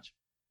title Yeah. match.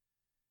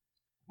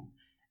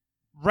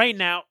 Right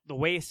now, the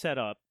way it's set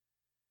up,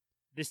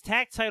 this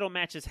tag title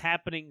match is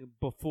happening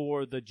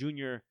before the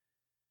junior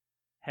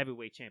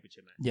heavyweight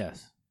championship match.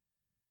 Yes.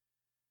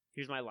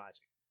 Here's my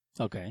logic.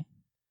 Okay.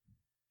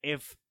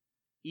 If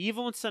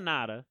Evil and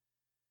Sonata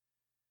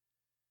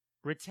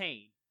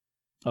retain,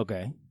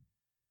 Okay.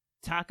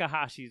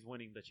 Takahashi's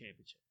winning the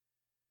championship.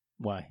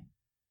 Why?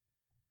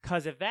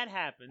 Because if that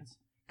happens,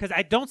 because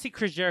I don't see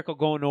Chris Jericho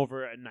going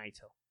over at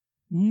Naito.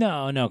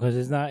 No, because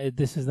it's not.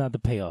 This is not the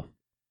payoff.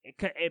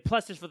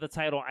 Plus, it's for the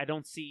title. I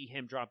don't see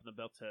him dropping the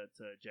belt to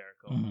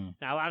Jericho. Mm-hmm.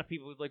 Now, a lot of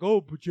people are like, "Oh,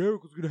 but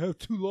Jericho's gonna have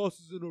 2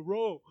 losses in a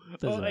row."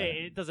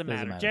 It doesn't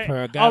matter.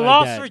 For a a guy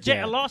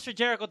loss for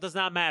Jericho does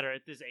not matter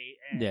at this age.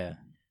 Yeah.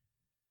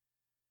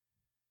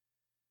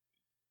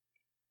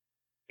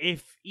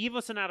 If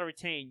Evil Sonata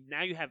retain,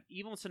 now you have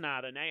Evil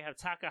Sonata, now you have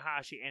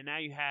Takahashi, and now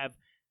you have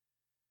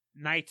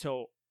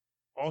Naito,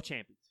 all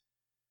champions.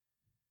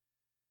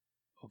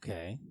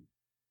 Okay.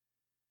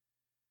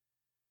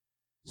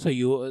 So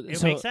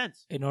it makes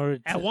sense. In order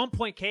to, at one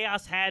point,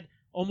 Chaos had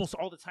almost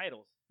all the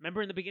titles.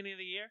 Remember in the beginning of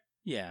the year?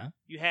 Yeah.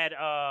 You had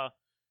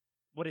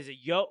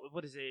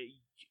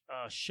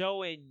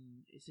Show and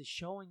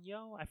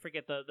Yo? I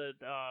forget the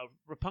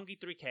Roppongi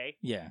 3K.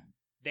 Yeah.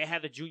 They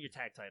had the junior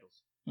tag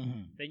titles.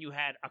 Mm-hmm. Then you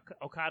had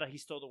Okada. He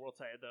stole the world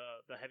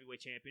the heavyweight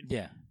champion.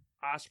 Yeah.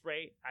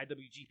 Ospreay,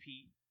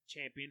 IWGP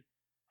champion.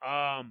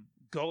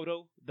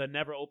 Goto, the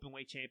never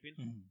openweight champion.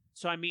 Mm-hmm.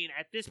 So I mean,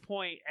 at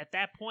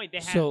that point, they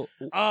had. So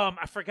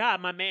I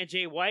forgot my man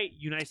Jay White,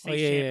 United States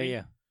champion.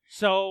 Yeah.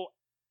 So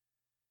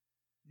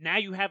now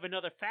you have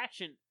another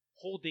faction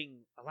holding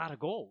a lot of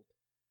gold.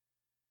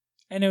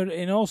 And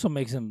it also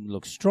makes them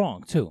look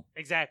strong too.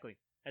 Exactly,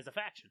 as a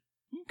faction.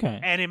 Okay.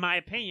 And in my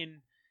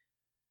opinion,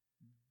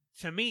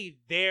 to me,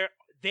 they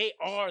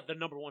are the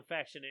number one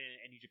faction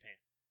in New Japan.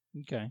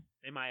 Okay.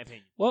 In my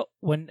opinion. Well,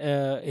 when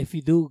if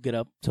you do get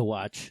up to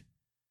watch,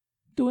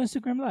 do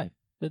Instagram Live.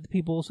 Let the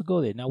people also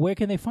go there. Now, where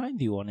can they find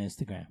you on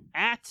Instagram?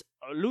 At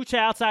Lucha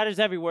Outsiders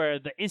everywhere.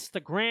 The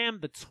Instagram,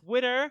 the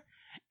Twitter,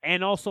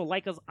 and also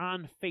like us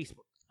on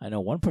Facebook. I know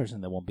one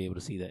person that won't be able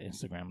to see that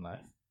Instagram Live.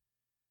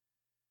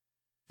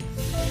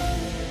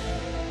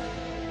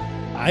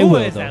 I Who will,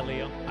 is though. that,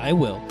 Leo? I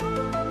will.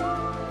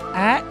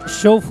 At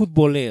Show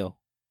Futboleo,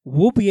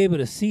 we'll be able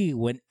to see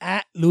when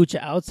at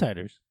Lucha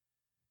Outsiders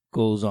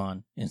goes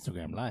on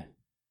Instagram Live.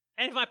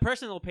 And if my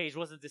personal page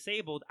wasn't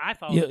disabled, I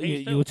followed the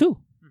page too. You too.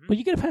 Mm-hmm. But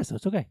you get a pass, so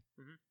it's okay.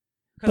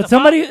 Mm-hmm. But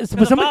somebody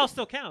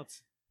still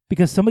counts.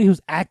 Because somebody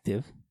who's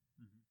active,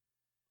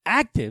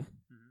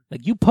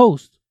 like you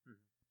post,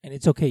 and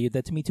it's okay. You did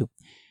that to me too.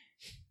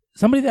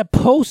 Somebody that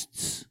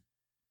posts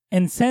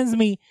and sends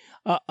me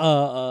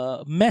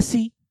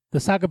Messi,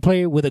 the soccer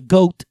player with a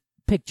goat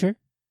picture.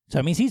 So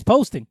that means he's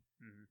posting.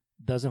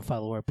 Doesn't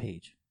follow our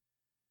page.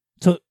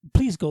 So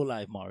please go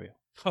live, Mario.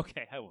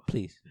 Okay, I will.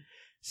 Please.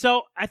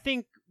 So I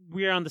think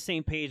we're on the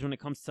same page when it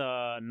comes to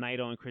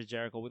Naito and Chris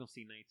Jericho. We don't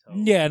see Naito.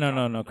 Yeah,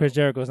 no. Chris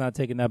Jericho's not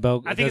taking that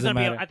belt. I think it's doesn't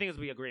gonna matter. I think it's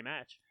gonna be a great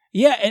match.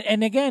 Yeah,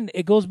 and again,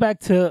 it goes back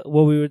to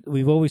what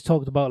we've always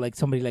talked about, like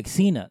somebody like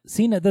Cena.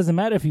 Cena, it doesn't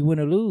matter if you win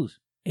or lose.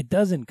 It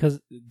doesn't,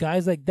 because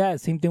guys like that,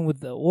 same thing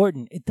with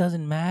Orton, it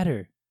doesn't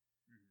matter.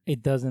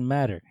 It doesn't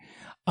matter.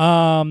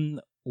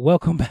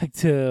 Welcome back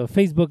to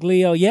Facebook,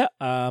 Leo. Yeah,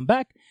 I'm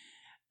back.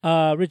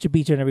 Richard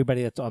Beecher and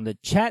everybody that's on the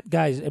chat.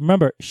 Guys,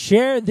 remember,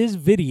 share this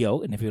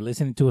video, and if you're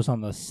listening to us on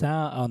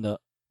the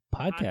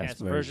podcast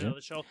version of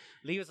the show,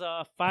 leave us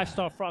a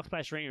 5-star Frog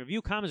Splash rating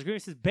review, comments,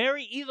 grievances,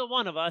 bury either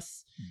one of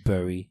us.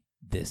 Bury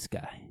this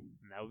guy.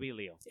 And that would be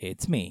Leo.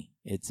 It's me.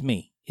 It's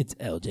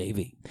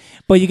LJV.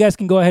 But you guys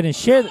can go ahead and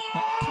share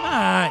come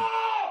on.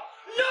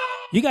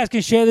 You guys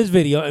can share this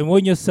video and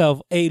win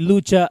yourself a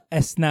Lucha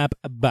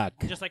snapback.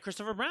 Just like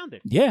Christopher Brown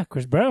did. Yeah,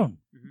 Chris Brown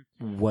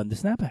won the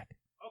snapback.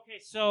 Okay,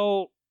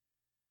 so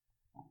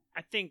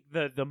I think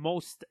the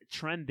most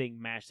trending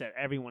match that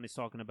everyone is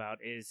talking about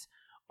is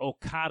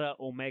Okada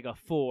Omega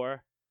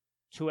 4,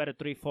 2 out of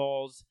 3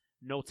 falls,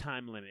 no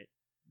time limit,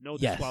 no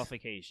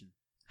disqualification.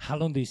 How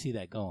long do you see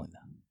that going,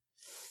 though?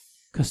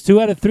 Because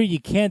 2 out of 3, you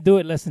can't do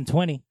it less than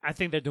 20. I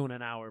think they're doing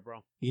an hour,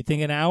 bro. You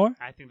think an hour?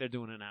 I think they're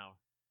doing an hour.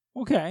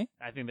 Okay.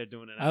 I think they're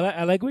doing an hour.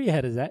 I like where your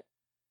head is at.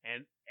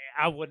 And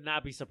I would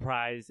not be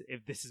surprised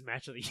if this is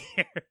match of the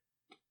year.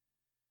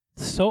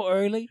 So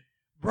early?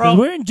 Bro.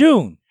 We're in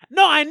June.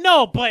 No, I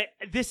know, but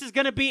this is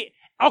going to be...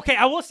 Okay,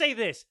 I will say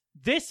this.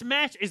 This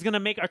match is going to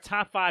make our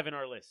top 5 in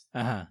our list.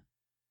 Uh-huh.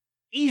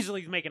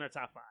 Easily making our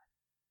top 5.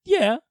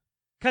 Yeah.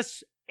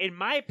 Because, in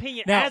my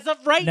opinion, now, as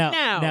of right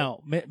now,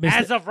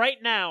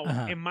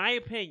 uh-huh. in my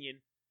opinion,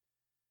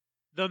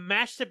 the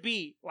match to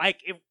beat, like,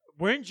 if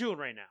we're in June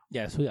right now.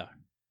 Yes, we are.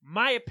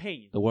 My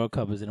opinion. The World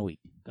Cup is in a week.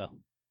 Go.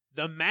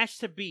 The match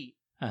to beat,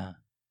 uh-huh.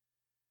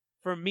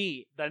 for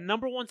me, the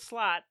number 1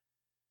 slot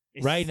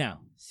is right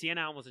now. Cien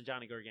Almas and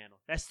Johnny Gargano.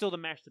 That's still the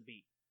match to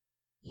beat.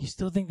 You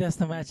still think that's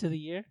the match of the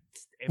year?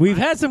 We've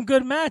had some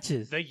good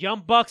matches. The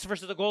Young Bucks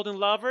versus the Golden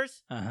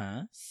Lovers.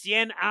 Uh-huh.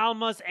 Cien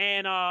Almas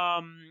and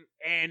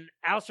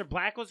Aleister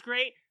Black was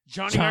great.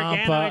 Johnny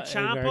Gargano and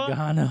Ciampa.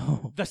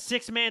 Gargano. The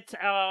 6-man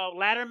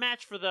ladder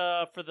match for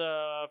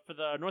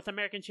the North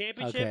American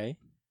Championship. Okay.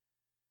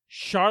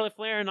 Charlotte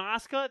Flair and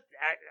Asuka.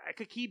 I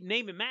could keep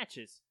naming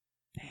matches.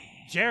 Damn.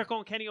 Jericho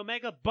and Kenny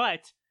Omega,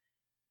 but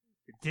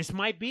this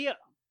might be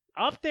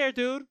up there,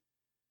 dude.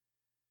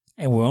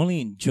 And we're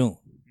only in June.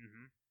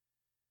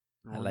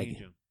 Mm-hmm. I like it.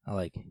 I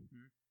like it.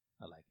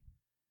 Mm-hmm. I like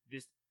it.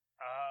 This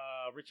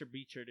Richard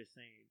Beecher is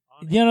saying.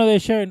 You know, they're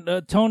sharing.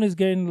 Tone is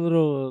getting a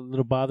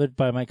little bothered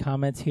by my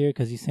comments here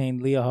because he's saying,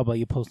 Leo, how about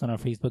you post on our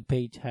Facebook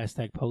page,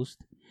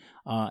 #post,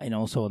 and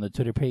also on the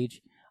Twitter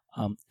page.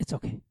 It's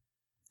okay.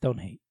 Don't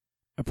hate.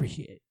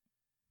 Appreciate it.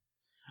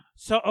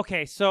 So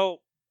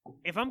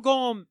if I'm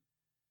going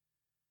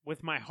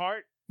with my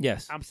heart,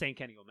 yes, I'm saying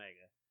Kenny Omega.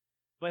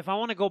 But if I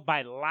want to go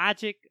by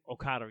logic,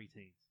 Okada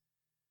retains.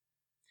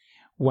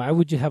 Why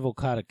would you have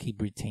Okada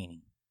keep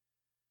retaining?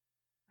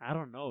 I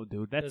don't know,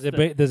 dude. Does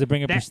it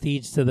bring a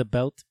prestige to the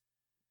belt?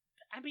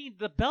 I mean,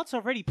 the belt's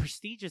already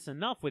prestigious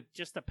enough with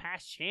just the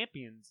past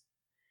champions.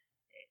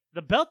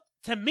 The belt,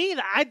 to me,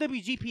 the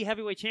IWGP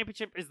Heavyweight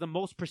Championship is the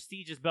most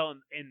prestigious belt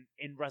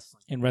in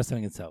wrestling. In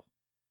wrestling itself.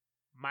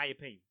 My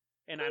opinion.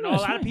 And I know a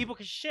lot of people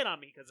can shit on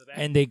me because of that.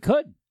 And they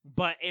could.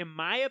 But in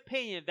my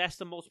opinion, that's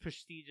the most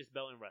prestigious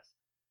belt in wrestling.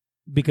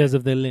 Because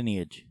of the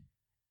lineage.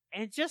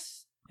 And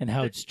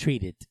how it's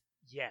treated.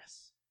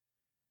 Yes.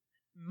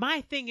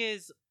 My thing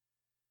is,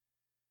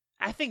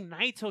 I think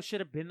Naito should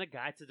have been the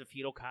guy to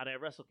defeat Okada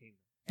at Wrestle Kingdom.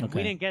 And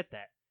we didn't get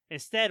that.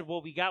 Instead,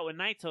 what we got with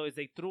Naito is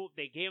they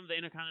gave him the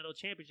Intercontinental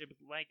Championship.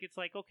 It's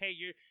like, okay,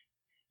 you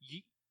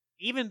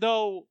even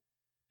though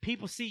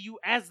people see you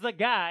as the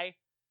guy,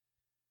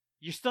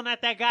 you're still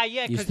not that guy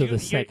yet. You're still the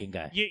second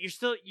guy.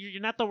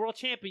 You're not the world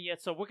champion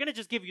yet, so we're gonna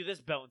just give you this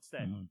belt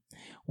instead. Mm-hmm.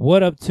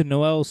 What up to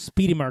Noel,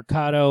 Speedy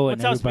Mercado, and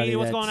everybody? What's up, Speedy?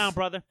 What's going on,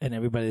 brother? And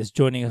everybody that's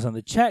joining us on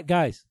the chat,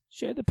 guys.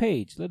 Share the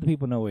page. Let the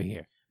people know we're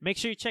here. Make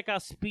sure you check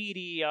out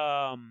Speedy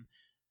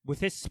with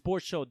his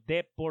sports show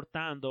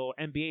Deportando,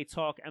 NBA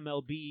Talk,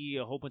 MLB,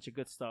 a whole bunch of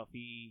good stuff.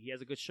 He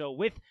has a good show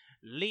with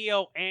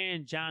Leo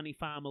and Johnny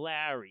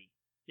Familari.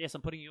 Yes,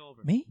 I'm putting you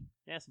over. Me?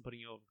 Yes, I'm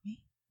putting you over.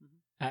 Me?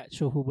 At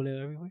Show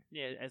Jubileo everywhere?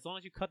 Yeah, as long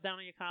as you cut down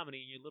on your comedy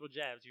and your little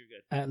jabs, you're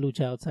good. At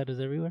Lucha Outsiders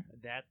everywhere?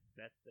 That's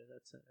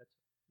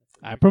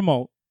I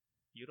promote.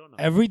 You don't know.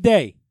 Every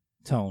day,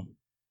 Tone.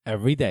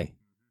 Every day.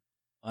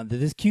 Under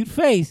this cute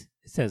face,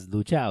 it says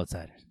Lucha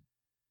Outsiders.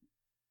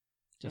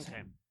 Just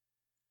okay.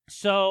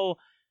 So,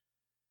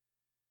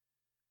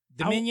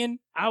 Dominion?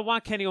 I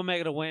want Kenny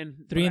Omega to win.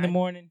 3 in the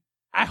morning?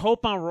 I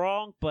hope I'm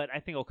wrong, but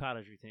I think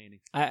Okada's retaining.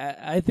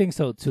 I think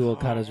so, too.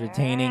 Okada's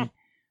retaining.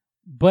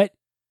 But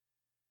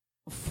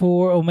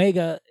for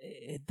Omega,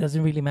 it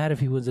doesn't really matter if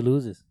he wins or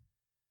loses.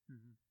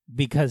 Mm-hmm.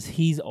 Because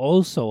he's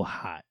also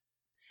hot.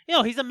 You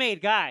know, he's a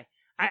made guy.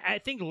 I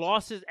think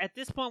losses, at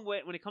this point,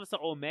 when it comes to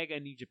Omega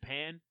and New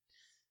Japan,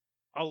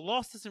 a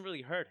loss doesn't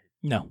really hurt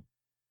him.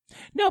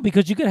 No,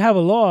 because you could have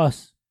a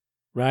loss,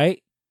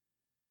 right?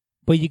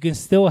 But you can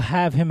still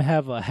have him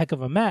have a heck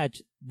of a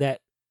match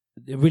that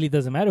it really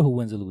doesn't matter who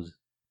wins or loses.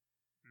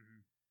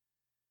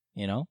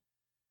 you know?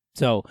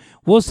 So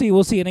we'll see.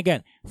 And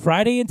again,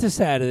 Friday into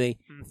Saturday,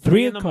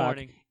 3 in the o'clock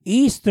morning.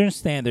 Eastern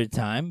Standard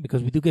Time,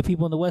 because we do get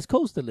people on the West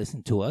Coast that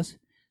listen to us.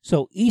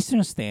 So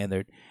Eastern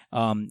Standard.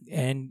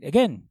 And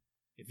again,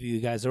 if you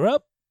guys are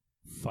up,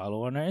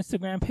 follow on our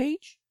Instagram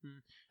page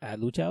at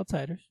Lucha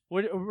Outsiders.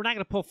 We're not going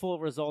to put full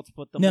results,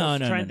 but the No,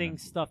 most no, trending no.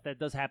 stuff that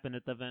does happen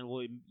at the event,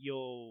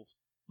 you'll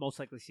most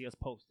likely see us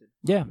posted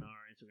Yeah. on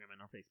our Instagram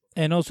and our Facebook.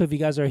 And also, if you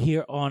guys are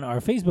here on our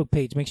Facebook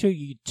page, make sure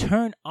you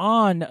turn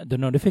on the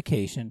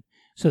notification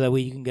so that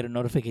way you can get a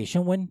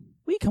notification when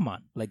we come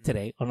on, like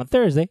today on a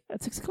Thursday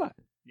at 6 o'clock.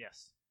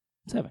 Yes.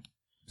 7.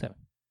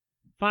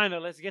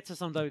 Finally, let's get to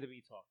some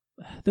WWE talk.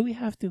 Do we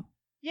have to?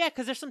 Yeah,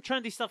 because there's some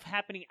trendy stuff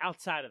happening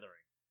outside of the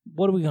ring.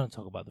 What are we going to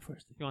talk about the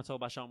first? You want to talk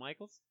about Shawn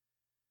Michaels?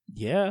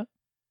 Yeah.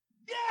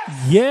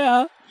 Yes!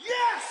 Yeah.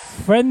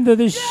 Yes! Friend of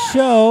the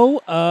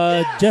show,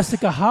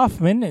 Jessica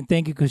Hoffman, and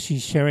thank you because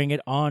she's sharing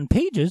it on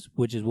pages,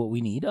 which is what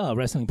we need,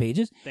 wrestling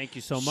pages. Thank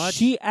you so much.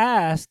 She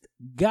asked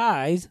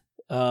guys,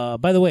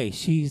 by the way,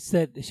 she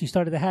said she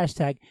started the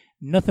hashtag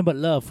nothing but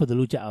love for the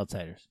Lucha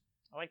Outsiders.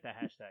 I like that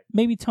hashtag.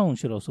 Maybe Tone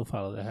should also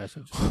follow that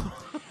hashtag.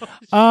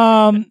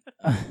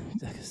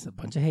 It's a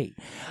bunch of hate.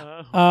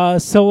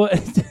 So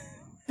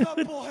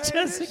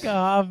Jessica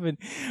Hoffman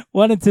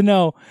wanted to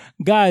know,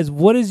 guys,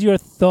 what is your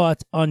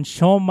thoughts on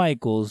Shawn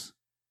Michaels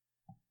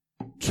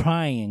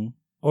trying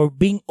or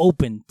being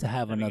open to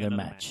have another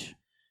match?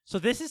 So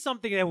this is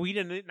something that we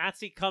did not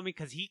see coming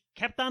because he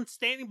kept on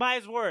standing by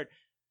his word.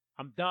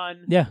 I'm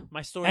done. Yeah.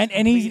 My story.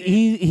 And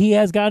he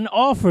has gotten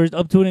offers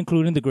up to and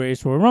including the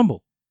Greatest Royal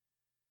Rumble.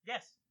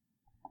 Yes.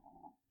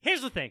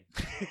 Here's the thing.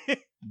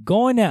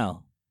 Going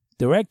now,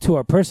 direct to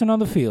our person on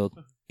the field,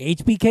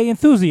 HBK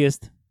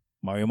enthusiast,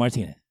 Mario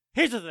Martinez.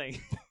 Here's the thing.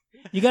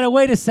 You gotta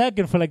wait a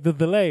second for like the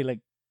delay. Like,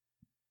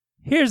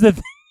 here's the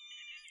thing.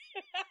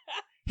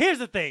 Here's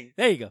the thing.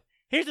 There you go.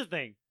 Here's the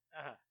thing.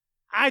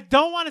 I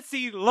don't want to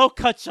see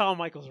low-cut Shawn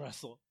Michaels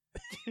wrestle.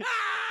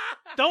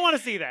 Don't want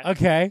to see that.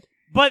 Okay.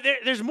 But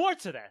there's more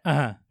to that.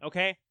 Uh-huh.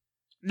 Okay?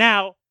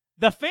 Now,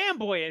 the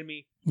fanboy in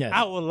me, Yes.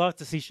 I would love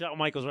to see Shawn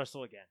Michaels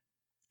wrestle again.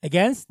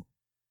 Against?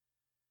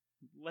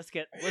 Let's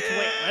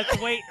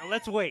wait.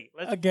 Let's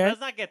Okay. Let's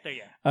not get there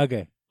yet.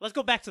 Okay. Let's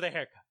go back to the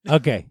haircut.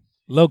 Okay.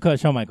 Low cut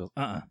Shawn Michaels.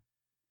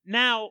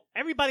 Now,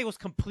 everybody was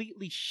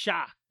completely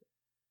shocked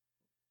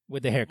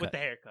With the haircut. with the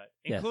haircut,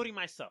 Yes. including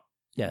myself.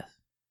 Yes.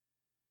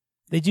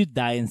 Did you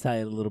die inside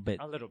a little bit?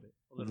 A little bit.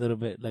 A little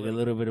bit. Like a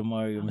little bit of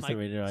Mario, I'm Mr. like,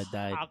 Rated R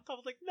died. I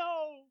was like,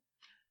 no.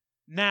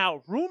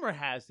 Now, rumor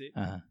has it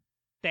Uh-huh.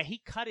 that he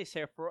cut his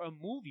hair for a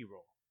movie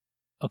role.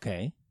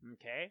 Okay.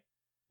 Okay?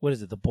 What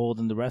is it? The Bold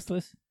and the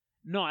Restless?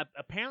 No,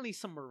 apparently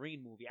some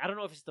Marine movie. I don't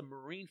know if it's the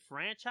Marine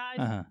franchise,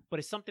 Uh-huh. but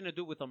it's something to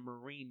do with a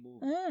Marine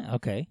movie.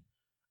 Okay.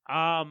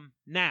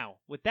 Now,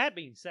 with that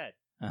being said,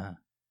 Uh-huh.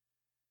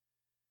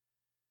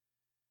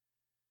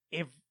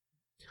 if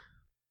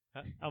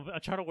I'm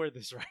trying to word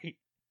this right,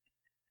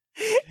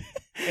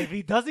 if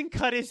he doesn't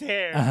cut his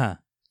hair Uh-huh.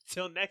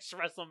 till next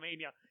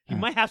WrestleMania, he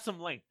might have some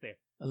length there.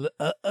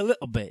 A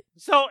little bit.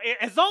 So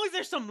as long as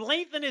there's some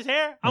length in his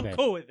hair, I'm Okay.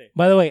 cool with it.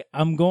 By the way,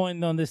 I'm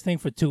going on this thing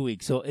for 2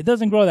 weeks, so it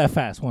doesn't grow that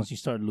fast once you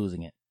start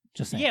losing it.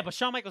 Just saying. Yeah, but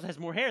Shawn Michaels has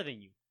more hair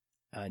than you.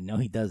 No,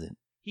 he doesn't.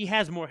 He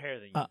has more hair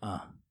than you.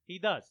 He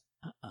does.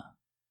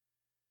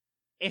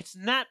 It's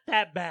not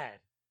that bad.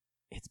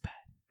 It's bad.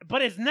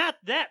 But it's not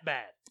that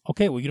bad.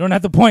 Okay, well, you don't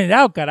have to point it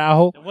out,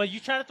 carajo. Well, you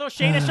try to throw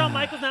shade at Shawn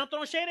Michaels, now I'm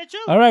throwing shade at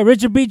you. All right,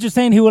 Richard Beach is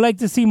saying he would like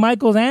to see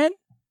Michaels and...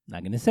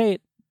 Not going to say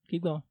it.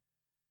 Keep going.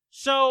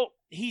 So,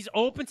 he's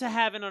open to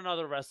having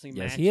another wrestling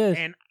Yes, match. he is.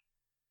 And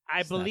I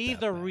It's not believe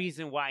that the bad.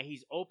 reason why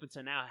he's open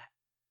to now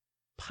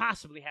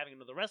possibly having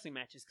another wrestling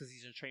match is because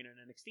he's a trainer in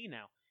NXT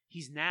now.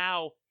 He's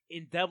now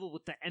endeavored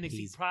with the NXT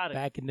He's product.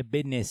 back in the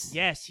business.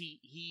 Yes,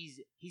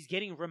 he's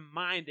getting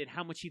reminded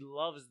how much he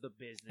loves the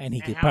business. And he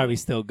could how- probably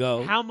still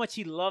go. How much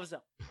he loves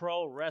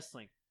pro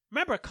wrestling.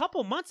 Remember, a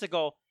couple months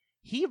ago,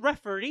 he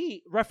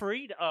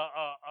refereed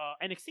a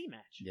NXT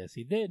match. Yes,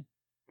 he did.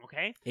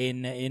 Okay?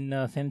 In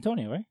San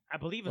Antonio, right? I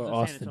believe it Or was in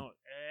Austin. San Antonio.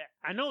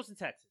 I know it's in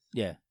Texas.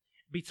 Yeah.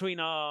 Between,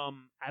 I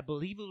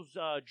believe it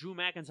was Drew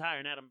McIntyre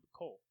and Adam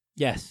Cole.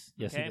 Yes.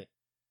 Yes, Okay. he did.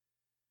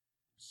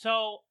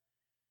 So,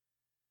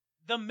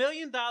 the $1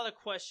 million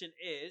question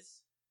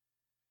is,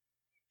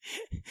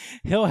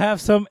 He'll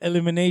have some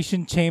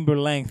Elimination Chamber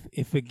length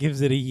if it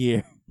gives it a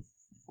year.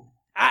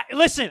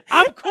 listen,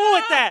 I'm cool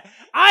with that.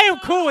 I am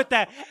cool with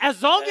that.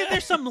 As long as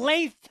there's some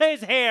length to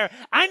his hair,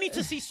 I need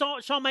to see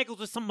Shawn Michaels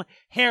with some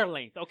hair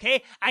length,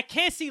 okay? I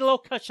can't see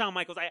low-cut Shawn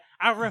Michaels.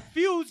 I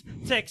refuse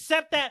to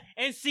accept that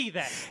and see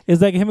that.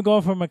 It's like him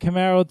going from a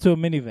Camaro to a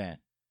minivan.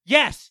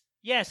 Yes,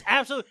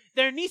 absolutely.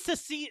 I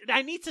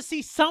need to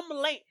see some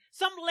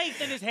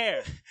length in his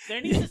hair.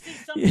 There needs to see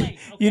some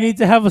length. Okay? You need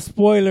to have a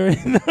spoiler in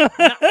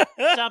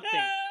Something.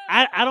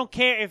 I don't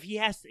care if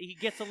he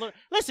gets a little.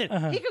 Listen,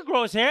 Uh-huh. he could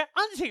grow his hair.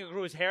 Undertaker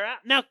grew his hair out.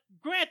 Now,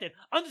 granted,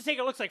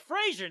 Undertaker looks like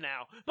Frazier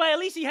now, but at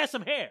least he has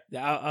some hair.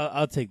 Yeah,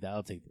 I'll take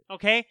that.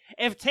 Okay,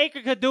 if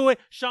Taker could do it,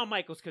 Shawn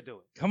Michaels could do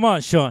it. Come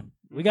on, Sean.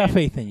 We got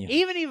faith in you.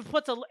 Even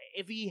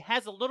if he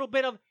has a little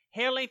bit of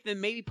hair length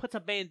and maybe puts a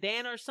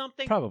bandana or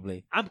something,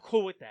 Probably. I'm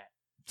cool with that.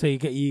 So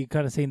you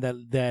kind of saying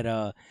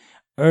that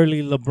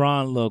early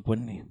LeBron look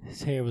when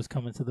his hair was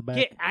coming to the back.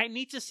 Yeah, I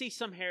need to see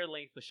some hair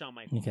length with Shawn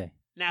Michaels. Okay.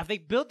 Now, if they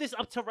build this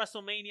up to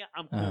WrestleMania,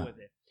 I'm cool with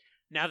it.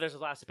 Now, there's a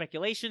lot of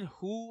speculation.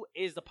 Who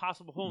is the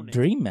possible opponent?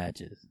 Dream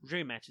matches.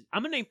 Dream matches.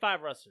 I'm going to name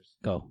 5 wrestlers.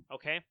 Go.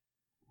 Okay?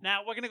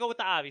 Now, we're going to go with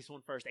the obvious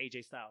one first,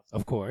 AJ Styles.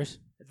 Of course.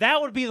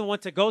 That would be the one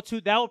to go to.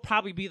 That would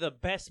probably be the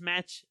best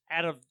match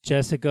out of...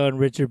 Jessica and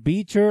Richard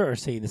Beecher are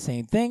saying the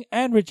same thing.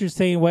 And Richard's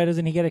saying, why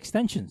doesn't he get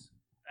extensions?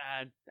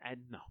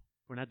 No,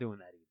 we're not doing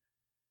that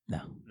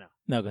either.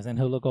 No, because then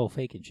he'll look all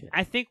fake and shit.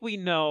 I think we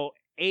know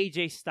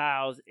AJ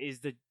Styles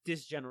is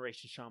this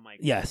generation Shawn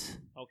Michaels. Yes.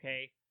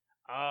 Okay?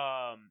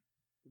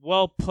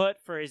 Well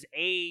put for his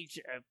age.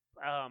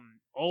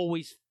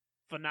 Always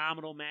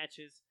phenomenal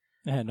matches.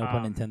 No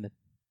pun intended.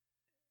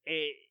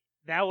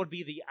 That would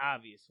be the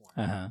obvious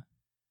one. Uh-huh.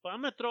 But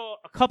I'm going to throw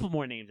a couple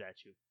more names at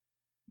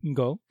you.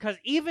 Go. Because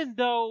even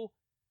though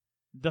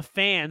the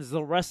fans,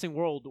 the wrestling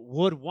world,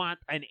 would want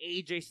an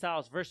AJ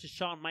Styles versus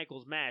Shawn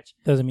Michaels match,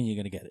 Doesn't mean you're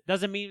going to get it.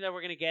 doesn't mean that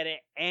we're going to get it.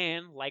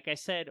 And like I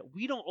said,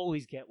 we don't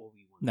always get what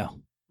we want.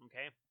 No.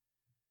 Okay?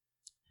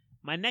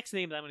 My next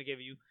name that I'm going to give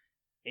you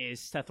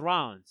is Seth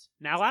Rollins.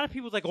 Now, a lot of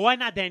people are like, why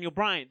not Daniel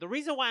Bryan? The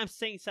reason why I'm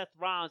saying Seth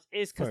Rollins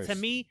is because to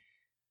me,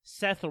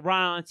 Seth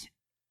Rollins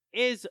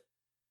is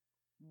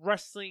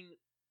wrestling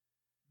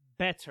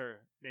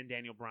better than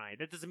Daniel Bryan.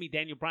 That doesn't mean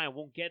Daniel Bryan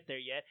won't get there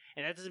yet,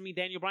 and that doesn't mean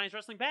Daniel Bryan's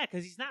wrestling bad,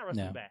 because he's not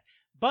wrestling bad.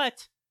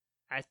 But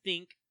I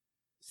think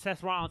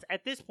Seth Rollins,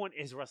 at this point,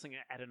 is wrestling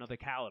at another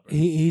caliber.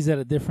 He's at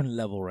a different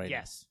level right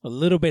now. A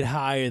little bit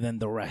higher than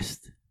the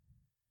rest.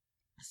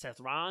 Seth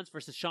Rollins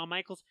versus Shawn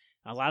Michaels,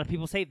 a lot of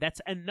people say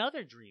that's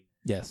another dream.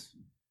 Yes.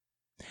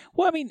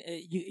 Well, I mean,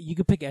 you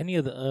could pick any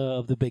of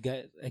the big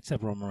guys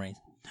except Roman Reigns,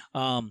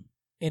 and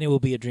it will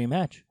be a dream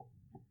match.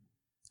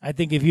 I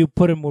think if you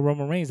put him with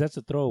Roman Reigns, that's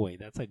a throwaway.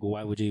 That's like,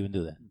 why would you even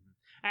do that?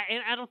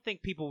 And I don't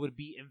think people would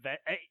be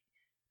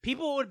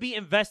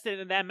invested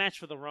in that match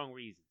for the wrong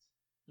reasons.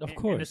 Of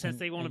course, in the sense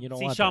they want to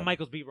see want Shawn that.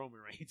 Michaels beat Roman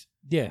Reigns.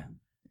 Yeah.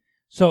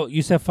 So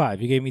you said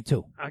 5. You gave me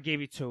 2. I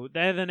gave you 2.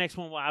 Then the next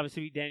one will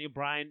obviously be Daniel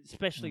Bryan.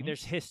 Especially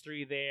there's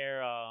history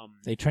there.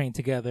 They trained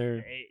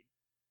together.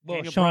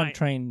 Daniel Shawn Bryan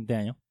trained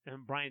Daniel.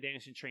 and Bryan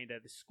Danielson trained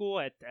at the school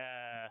at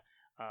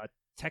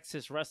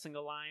Texas Wrestling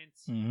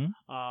Alliance.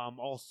 Mm-hmm.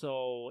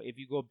 Also, if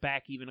you go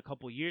back even a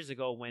couple years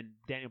ago when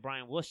Daniel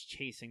Bryan was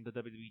chasing the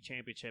WWE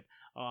Championship,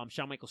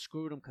 Shawn Michaels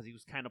screwed him because he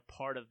was kind of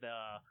part of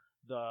the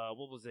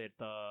what was it?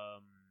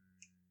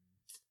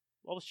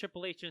 What was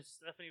Triple H and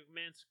Stephanie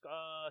McMahon's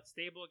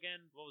stable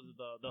again? What was it?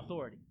 The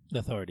Authority. The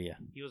Authority, yeah.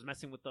 He was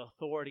messing with the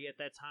Authority at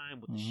that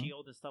time with the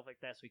Shield and stuff like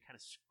that, so he kind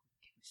of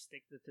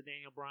sticked it to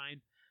Daniel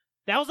Bryan.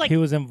 That was like he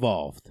was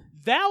involved.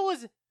 That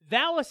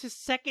was his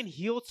second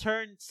heel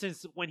turn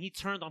since when he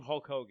turned on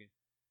Hulk Hogan.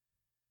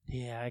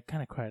 Yeah, I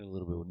kind of cried a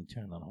little bit when he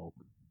turned on Hulk.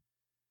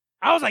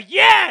 I was like,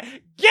 yeah,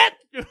 get.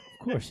 Of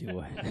course you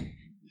would.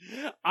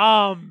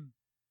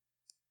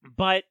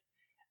 But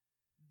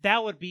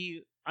that would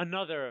be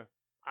another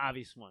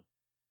obvious one.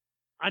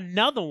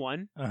 Another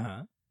one.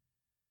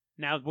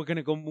 Now we're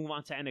gonna move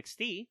on to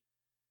NXT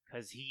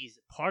because he's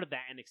part of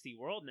that NXT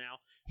world now.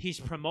 He's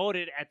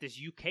promoted at this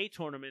UK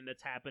tournament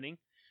that's happening,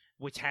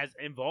 which has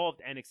involved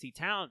NXT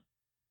talent,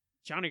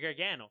 Johnny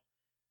Gargano.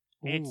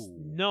 Ooh. It's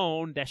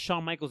known that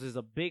Shawn Michaels is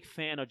a big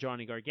fan of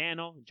Johnny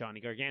Gargano. Johnny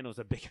Gargano is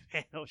a big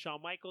fan of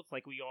Shawn Michaels,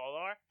 like we all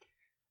are.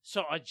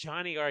 So a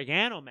Johnny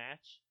Gargano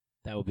match.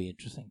 That would be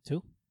interesting,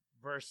 too.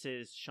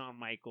 Versus Shawn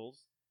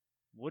Michaels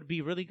would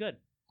be really good.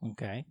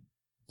 Okay.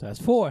 So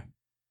that's 4.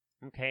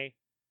 Okay.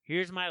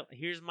 Here's my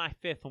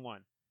 5th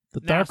one.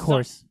 The dark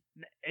horse.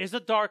 It's a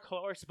dark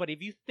horse, but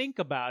if you think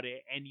about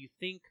it and you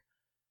think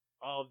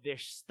of their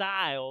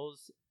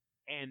styles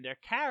and their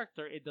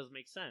character, it does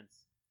make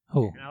sense.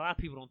 Who? And a lot of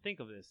people don't think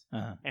of this.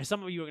 And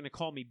some of you are going to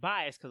call me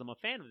biased because I'm a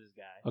fan of this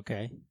guy.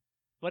 Okay.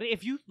 But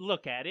if you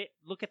look at it,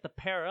 look at the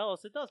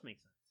parallels, it does make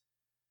sense.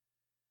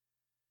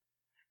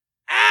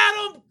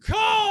 Adam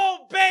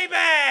Cole,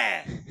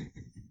 baby!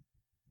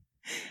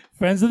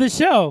 Friends of the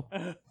show.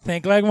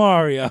 Think like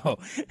Mario.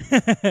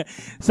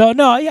 So,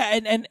 no, yeah,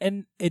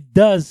 and it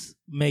does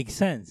make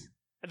sense.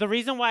 The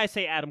reason why I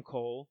say Adam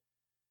Cole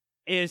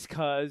is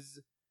because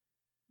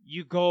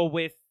you go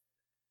with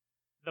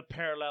the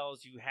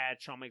parallels. You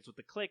had Shawn Michaels with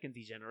the Click and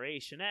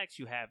D-Generation X.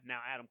 You have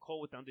now Adam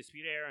Cole with the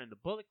Undisputed Era and the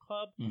Bullet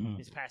Club.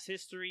 His past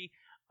history.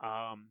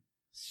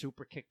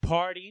 Super Kick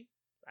Party.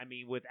 I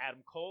mean, with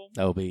Adam Cole.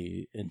 That would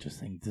be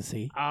interesting to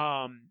see.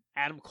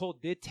 Adam Cole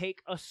did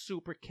take a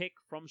super kick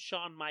from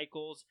Shawn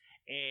Michaels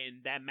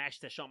in that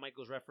match that Shawn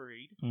Michaels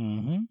refereed.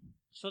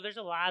 So there's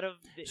a lot of...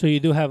 So you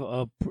do have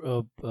a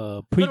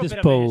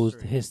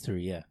predisposed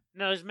history, yeah.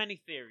 No, there's many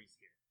theories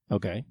here.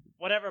 Okay.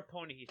 Whatever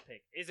opponent he's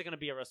picked, is it going to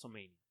be a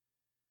WrestleMania?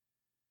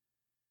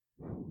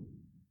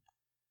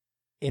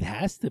 It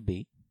has to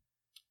be.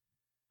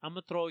 I'm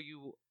going to throw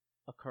you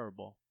a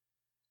curveball.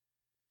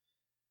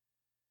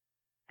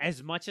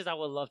 As much as I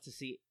would love to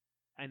see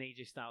an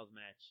AJ Styles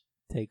match.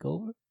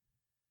 Takeover?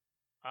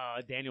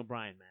 Daniel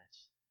Bryan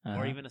match,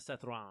 or even a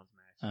Seth Rollins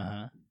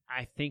match.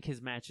 I think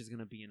his match is going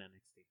to be in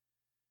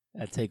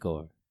NXT. A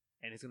takeover.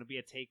 And it's going to be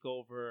a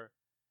takeover,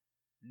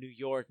 New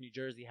York, New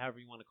Jersey, however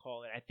you want to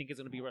call it. I think it's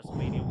going to be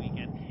WrestleMania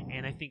weekend,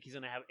 and I think he's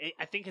going to have.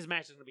 I think his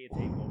match is going to be a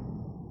takeover.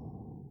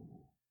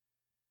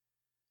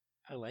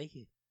 I like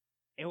it.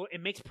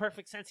 It makes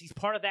perfect sense. He's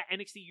part of that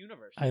NXT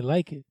universe. I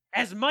like it.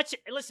 As much,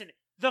 listen,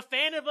 the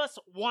fan of us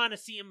want to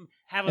see him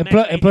have a And,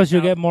 match. and plus, you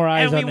get more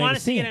eyes and on we want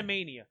to see NXT. it at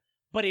Mania.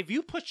 But if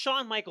you put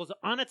Shawn Michaels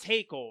on a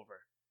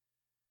takeover,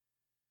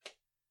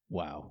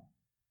 Wow.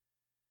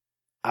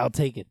 I'll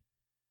take it.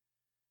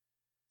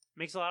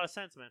 makes a lot of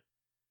sense, man.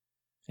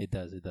 It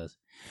does. It does.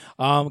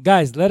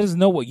 Guys, let us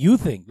know what you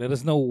think. Let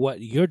us know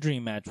what your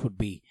dream match would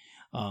be.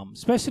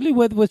 Especially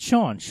with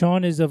Shawn.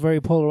 Shawn is a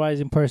very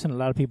polarizing person. A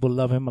lot of people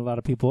love him. A lot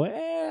of people,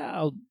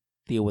 I'll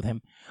deal with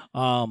him.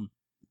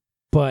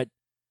 But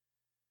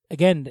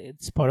again,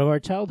 it's part of our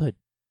childhood.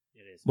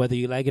 It is. Whether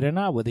you like it or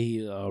not, whether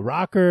he's a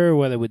rocker,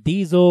 whether with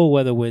Diesel,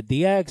 whether with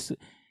DX,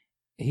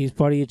 he's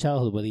part of your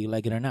childhood, whether you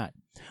like it or not.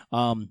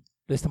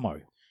 Listen,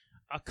 Mario.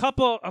 A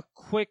couple of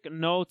quick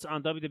notes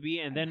on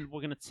WWE, and then we're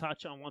going to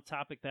touch on one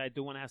topic that I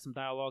do want to have some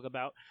dialogue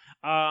about.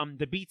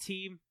 The B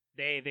Team,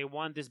 they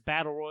won this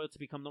Battle Royal to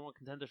become number one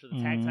contenders for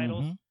the tag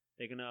titles.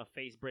 They're going to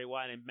face Bray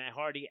Wyatt and Matt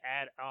Hardy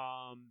at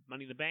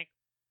Money in the Bank.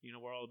 You know,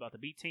 we're all about the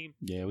B Team.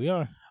 Yeah, we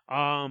are.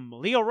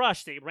 Leo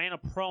Rush, they ran a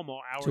promo.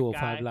 Our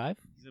 205 guy, Live.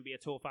 He's going to be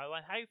at 205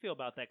 Live. How do you feel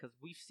about that? Because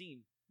we've seen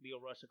Leo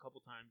Rush a couple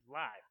times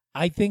live.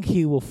 I think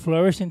he will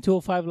flourish in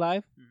 205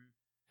 Live.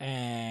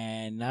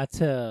 And not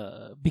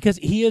to, because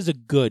he is a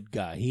good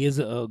guy. He is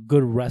a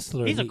good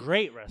wrestler. He's a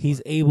great wrestler.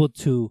 He's able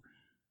to.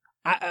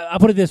 I'll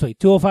put it this way: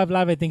 205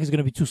 Live, I think, is going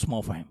to be too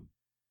small for him.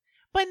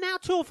 But now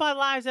 205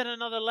 Live's at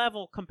another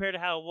level compared to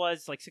how it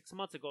was like 6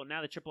 months ago.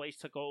 Now that Triple H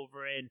took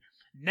over, and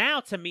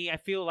now to me, I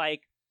feel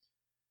like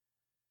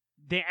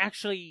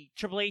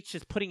Triple H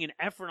is putting an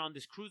effort on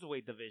this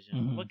cruiserweight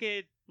division. Look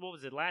at, what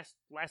was it, last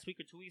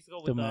week or 2 weeks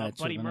ago with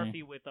Buddy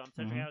Murphy with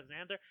Cedric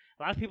Alexander.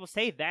 A lot of people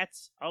say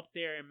that's up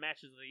there in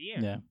matches of the year.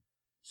 Yeah.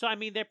 So I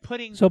mean, they're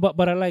putting. So,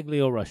 but I like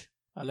Leo Rush.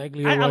 I like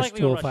Leo Rush. Like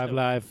Leo 205 Rush,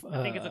 Live.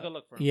 I think it's a good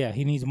look for him. Yeah,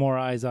 he needs more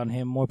eyes on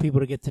him, more people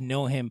to get to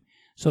know him,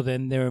 so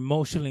then they're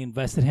emotionally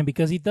invested in him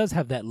because he does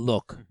have that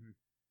look.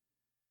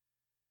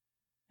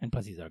 And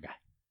plus, he's our guy.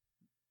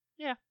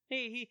 Yeah,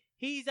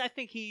 he's. I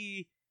think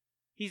he's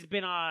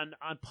been on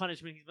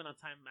punishment. He's been on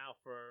timeout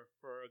for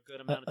a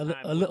good amount of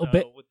time. A little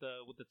bit with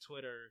the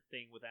Twitter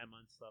thing with Emma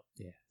and stuff.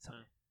 Yeah.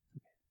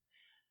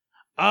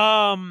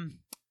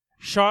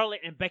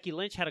 Charlotte and Becky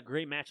Lynch had a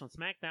great match on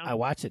SmackDown. I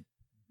watch it.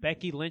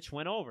 Becky Lynch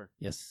went over.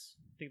 Yes.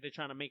 I think they're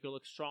trying to make her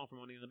look strong for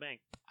Money in the Bank.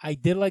 I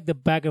did like the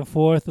back and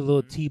forth, the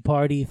little tea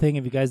party thing.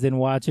 If you guys didn't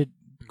watch it,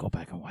 go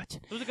back and watch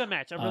it. It was a good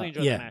match. I really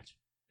enjoyed the match.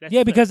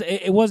 Because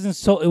it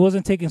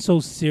wasn't taken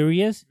so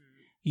serious.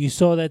 You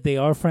saw that they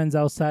are friends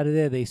outside of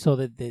there. They saw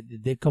that they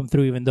did come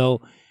through, even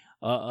though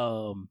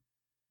the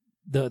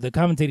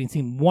commentating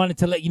team wanted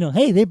to let you know,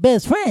 hey, they're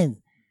best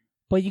friends.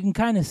 But you can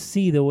kind of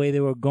see the way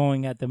they were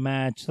going at the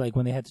match. Like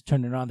when they had to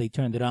turn it on, they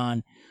turned it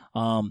on.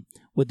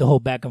 With the whole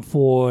back and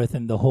forth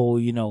and the whole,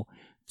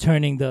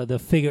 turning the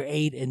figure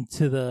 8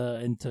 into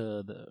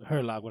the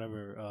her lock,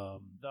 whatever.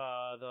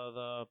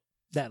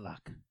 That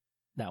lock,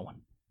 that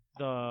one.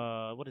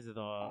 What is it?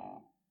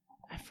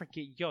 I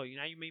forget. Now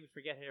you made me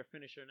forget her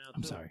finisher now.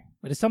 I'm sorry,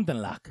 but it's something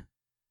lock.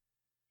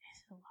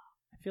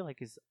 I feel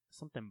like it's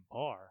something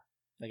bar,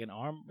 like an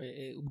arm,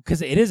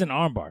 because it is an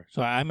arm bar.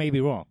 So I may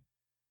be wrong.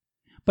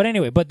 But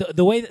anyway,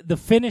 the way the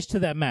finish to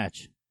that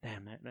match.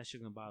 Damn, that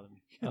shit's gonna bother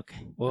me.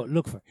 Okay, well,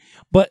 look for it.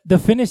 But the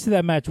finish to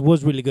that match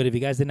was really good. If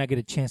you guys did not get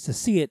a chance to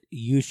see it,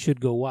 you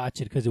should go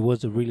watch it because it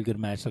was a really good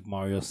match. Like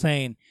Mario's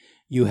saying,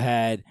 you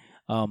had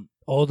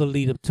all the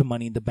lead up to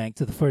Money in the Bank,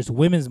 to the first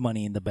women's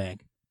Money in the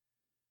Bank.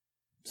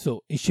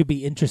 So it should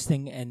be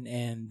interesting.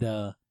 And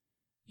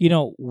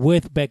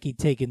with Becky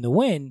taking the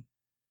win,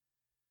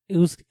 it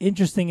was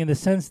interesting in the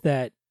sense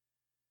that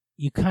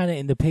you kind of,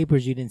 in the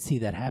papers, you didn't see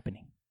that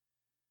happening.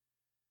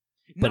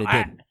 But it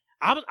did.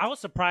 I was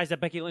surprised that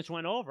Becky Lynch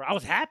went over. I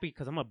was happy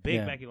because I'm a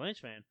big Becky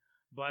Lynch fan.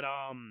 But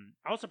I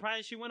was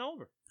surprised she went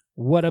over.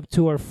 What up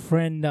to our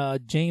friend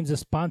James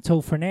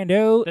Espanto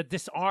Fernando? The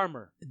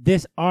Disarmer.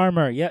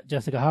 Disarmer. Yeah,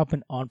 Jessica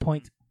Hoffman on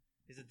point.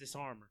 He's a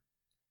Disarmer.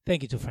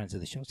 Thank you to friends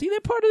of the show. See, they're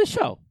part of the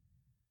show.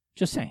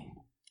 Just saying.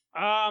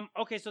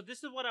 Okay, so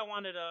this is what I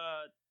wanted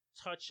to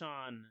touch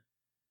on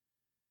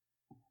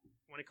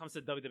when it comes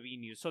to WWE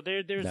news. So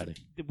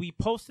we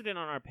posted it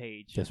on our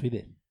page. Yes, we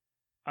did.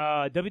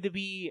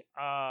 WWE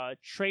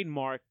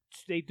trademark.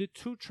 They did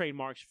 2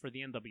 trademarks for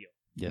the NWO.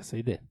 Yes,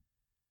 they did.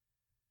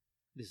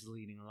 This is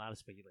leading a lot of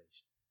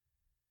speculation.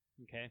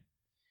 Okay,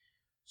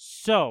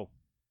 so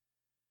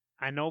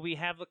I know we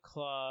have the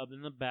club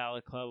and the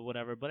Ballot Club, or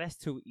whatever, but that's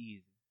too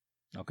easy.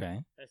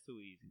 Okay, that's too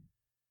easy.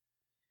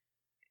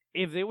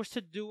 If they was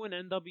to do an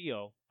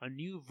NWO, a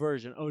new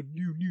version, a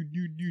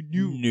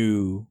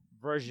new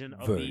version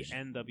of the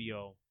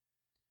NWO,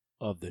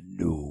 of the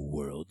New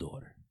World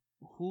Order.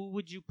 Who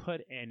would you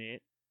put in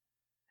it?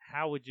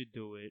 How would you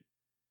do it?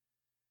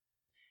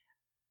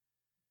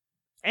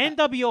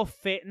 NWO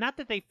not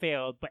that they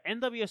failed, but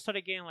NWO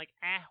started getting like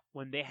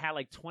when they had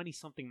like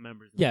 20-something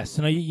members. Yes,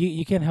 so no,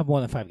 you can't have more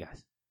than 5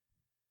 guys.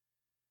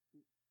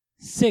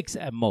 6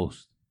 at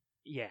most.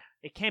 Yeah,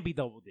 it can't be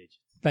double digits.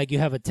 Like you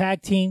have a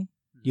tag team,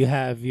 you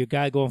have your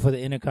guy going for the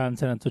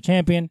Intercontinental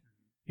Champion,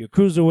 your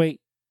cruiserweight,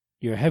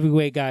 your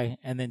heavyweight guy,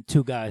 and then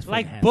 2 guys for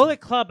Like enhancement.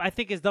 Bullet Club, I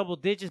think is double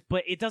digits,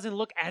 but it doesn't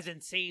look as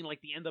insane like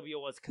the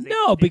NWO was.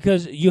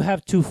 Because you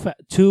have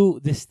two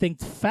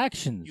distinct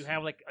factions. You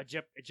have like a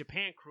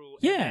Japan crew.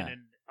 Yeah.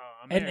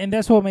 And And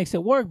that's what makes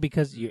it work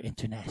because you're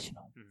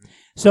international. Mhm.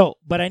 So,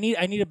 but I need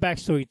a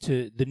backstory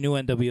to the new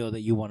NWO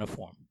that you want to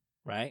form,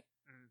 right?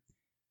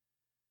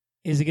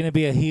 Is it going to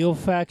be a heel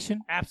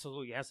faction?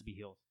 Absolutely, it has to be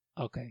heels.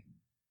 Okay.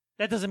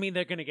 That doesn't mean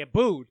they're going to get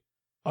booed.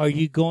 Are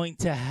you going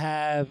to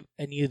have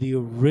any of the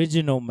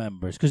original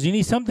members? Because you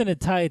need something to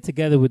tie it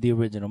together with the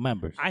original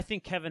members. I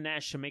think Kevin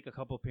Nash should make a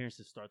couple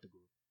appearances to start the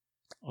group.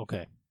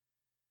 Okay.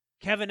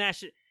 Kevin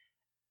Nash,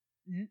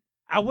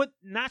 I would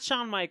not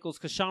Shawn Michaels,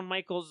 because Shawn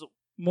Michaels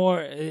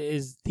More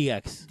is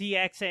DX.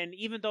 DX, and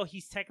even though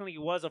he's technically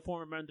was a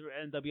former member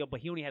of NWO,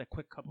 but he only had a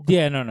quick couple.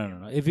 Yeah,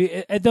 no. If you,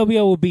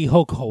 NWO would be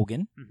Hulk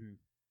Hogan. Mm-hmm.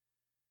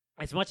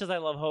 As much as I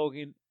love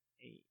Hogan,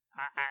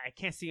 I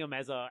can't see him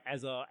as a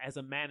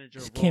manager.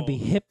 Just can't be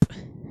hip.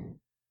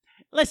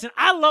 Listen.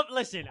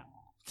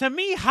 To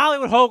me,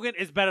 Hollywood Hogan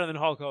is better than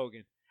Hulk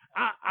Hogan.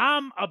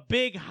 I'm a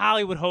big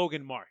Hollywood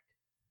Hogan mark.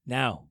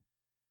 Now,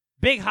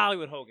 Big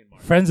Hollywood Hogan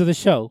mark. friends of the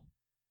show.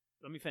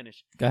 Let me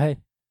finish. Go ahead.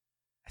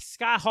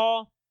 Scott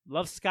Hall,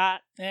 love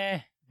Scott,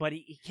 but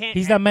he can't.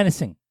 He's not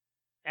menacing.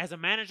 As a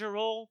manager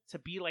role to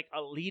be like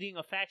leading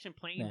a faction,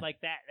 playing Yeah.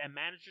 like that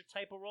manager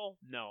type of role.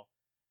 No,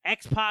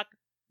 X-Pac,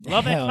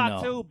 love Hell X-Pac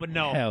no. too, but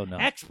no. Hell no.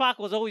 X-Pac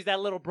was always that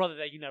little brother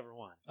that you never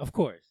want. Of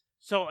course.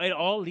 So it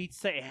all leads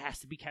to it has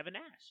to be Kevin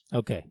Nash.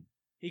 Okay.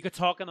 He could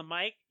talk on the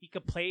mic. He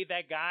could play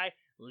that guy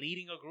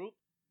leading a group.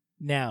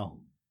 Now,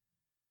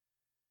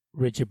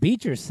 Richard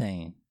Beecher's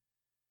saying,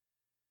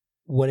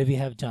 what if you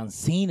have John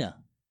Cena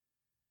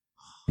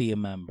be a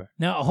member?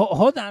 Now,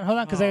 hold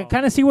on, because I Oh.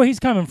 kind of see where he's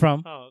coming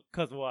from. Oh,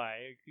 because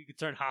why? You could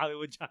turn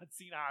Hollywood John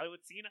Cena, Hollywood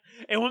Cena.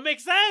 It would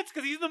make sense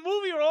because he's the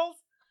movie roles.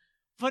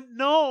 But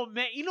no,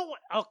 man. You know what?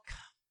 Oh,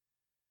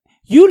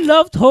 You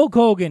loved Hulk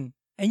Hogan,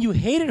 and you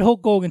hated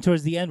Hulk Hogan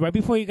towards the end, right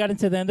before you got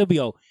into the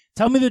NWO.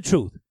 Tell me the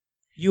truth.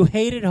 You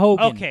hated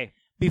Hogan okay.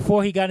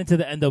 before he got into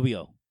the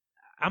NWO.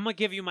 I'm going to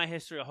give you my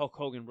history of Hulk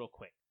Hogan real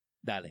quick.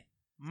 Dale.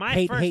 My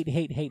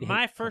Hate.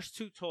 My first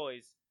two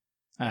toys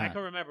that I Uh-huh.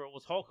 can remember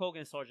was Hulk Hogan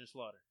and Sergeant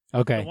Slaughter.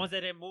 Okay. The ones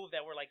that didn't move,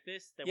 that were like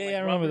this. That Yeah, were yeah,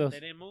 like I remember rubber, those. They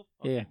didn't move?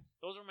 Yeah.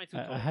 Those were my two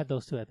I toys. had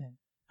those too, I think.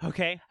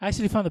 Okay. I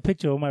actually found a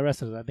picture of my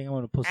wrestlers. I think I'm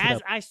going to post it As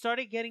up. I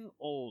started getting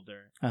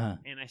older Uh-huh.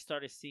 and I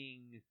started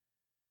seeing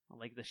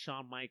like the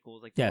Shawn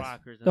Michaels, like Yes. the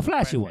Rockers, and The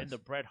flashy Bret, ones. and the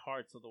Bret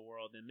Harts of the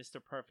world, and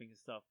Mr. Perfect and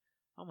stuff,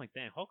 I'm like,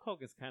 damn, Hulk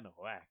Hogan's kind of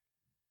whack.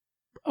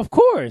 Of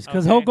course,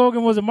 because Okay. Hulk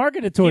Hogan wasn't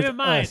marketed towards Keep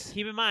us.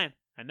 in mind,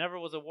 I never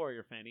was a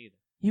Warrior fan either.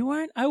 You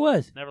weren't? I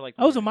was. Never liked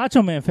I was a Warrior.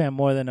 Macho Man fan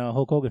more than a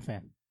Hulk Hogan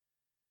fan.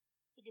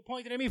 What you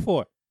pointing at me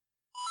for?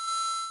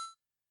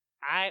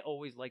 I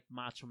always liked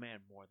Macho Man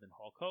more than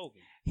Hulk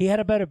Hogan, He had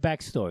a better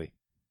backstory.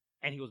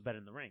 and he was better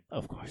in the ring.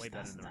 Of course. Way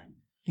better that's in the not- ring.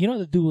 You know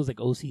the dude was like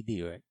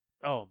OCD, right?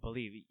 Oh,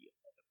 believe it.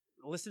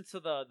 Listen to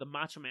the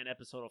Macho Man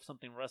episode of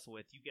Something to Wrestle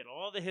With. You get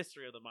all the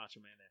history of the Macho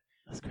Man there.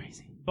 That's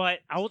crazy. But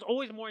I was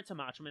always more into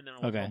Macho Man than I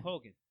was Okay. Hulk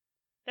Hogan.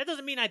 That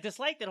doesn't mean I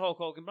disliked Hulk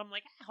Hogan, but I'm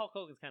like, Hulk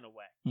Hogan's kind of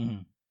whack.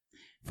 Mm-hmm.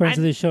 Friends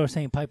of I- this show are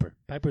saying Piper.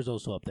 Piper's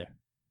also up there.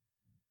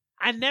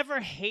 I never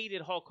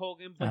hated Hulk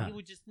Hogan, but Uh-huh. he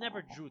would just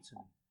never drew to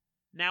me.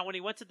 Now, when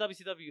he went to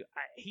WCW,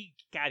 he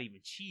got even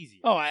cheesier.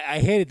 Oh, I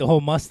hated the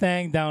whole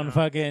Mustang down No.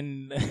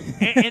 fucking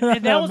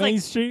and that was Main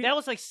like Street. that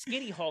was like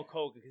skinny Hulk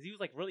Hogan because he was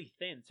like really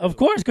thin. Too. Of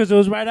course, because it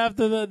was right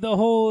after the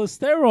whole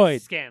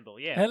steroid. Scandal,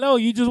 yeah. Hello,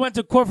 you just went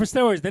to court for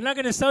steroids. They're not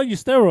going to sell you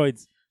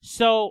steroids.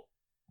 So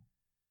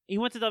he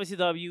went to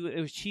WCW. It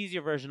was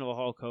cheesier version of a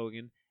Hulk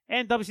Hogan,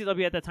 and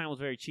WCW at that time was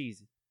very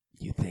cheesy.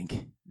 You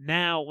think?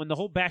 Now, when the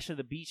whole Bash of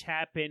the Beach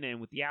happened, and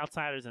with the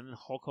Outsiders, and then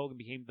Hulk Hogan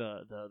became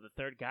the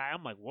third guy,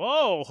 I'm like,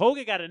 whoa,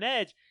 Hogan got an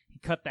edge. He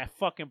cut that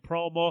fucking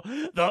promo.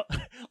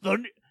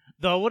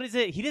 The what is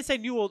it? He didn't say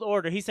New World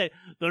Order. He said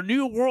the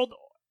New World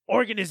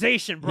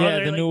Organization, brother. Yeah,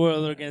 the Like, New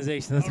World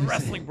Organization. That's a what he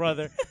wrestling said.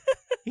 brother.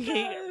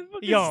 Fucking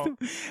Yo,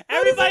 stupid. How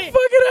everybody, does that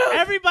fuck it up?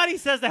 everybody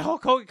says that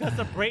Hulk Hogan cuts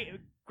the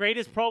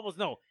greatest promos.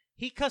 No,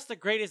 he cuts the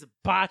greatest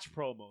botch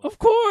promos. Of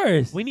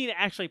course. We need to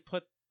actually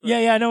put.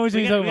 Yeah, I know what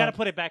We you're gotta, talking we gotta about.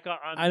 put it back on.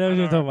 I know what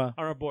you're our, talking about.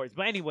 on our boards.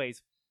 But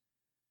anyways,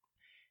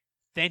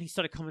 then he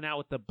started coming out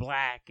with the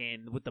black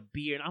and with the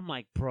beard. I'm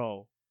like,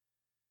 bro,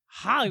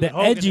 Hollywood The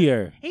Hogan.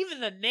 edgier. Even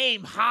the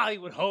name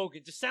Hollywood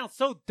Hogan just sounds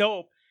so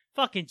dope.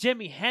 Fucking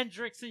Jimi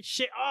Hendrix and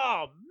shit.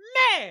 Oh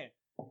man,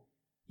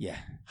 Yeah.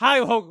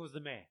 Hollywood Hogan was the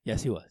man.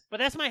 Yes, he was. But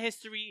that's my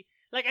history.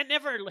 Like I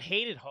never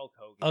hated Hulk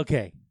Hogan.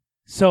 Okay.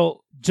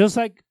 So, just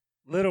like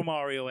Little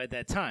Mario at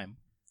that time,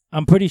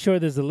 I'm pretty sure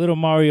there's a Little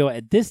Mario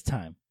at this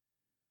time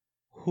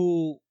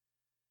who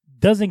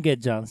doesn't get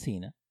John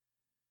Cena.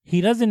 He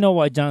doesn't know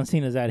why John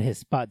Cena's at his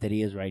spot that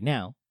he is right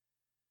now.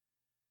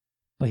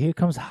 But here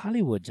comes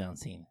Hollywood John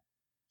Cena.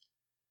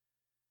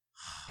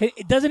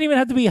 It doesn't even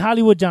have to be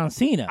Hollywood John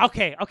Cena.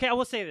 Okay, I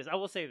will say this.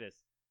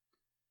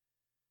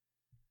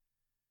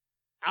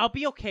 I'll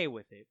be okay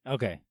with it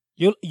Okay.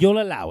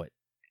 You'll allow it.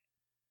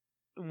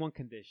 in one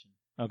condition.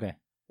 Okay.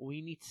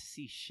 We need to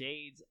see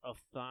shades of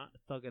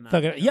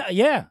Thugger.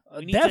 Yeah,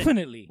 We need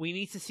definitely. We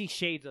need to see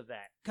shades of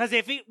that. Because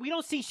if we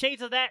don't see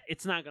shades of that,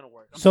 it's not going to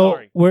work. I'm So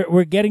sorry.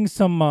 we're getting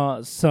some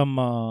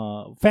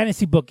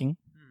fantasy booking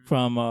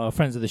from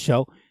friends of the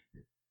show.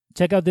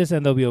 Check out this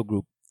NWO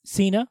group: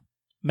 Cena,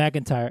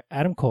 McIntyre,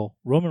 Adam Cole,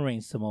 Roman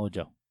Reigns, Samoa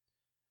Joe.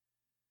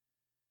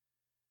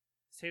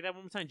 Say that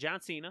one more time. John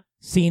Cena.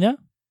 Cena,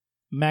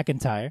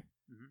 McIntyre,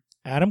 Mhm.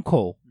 Adam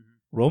Cole, Mhm.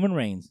 Roman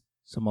Reigns,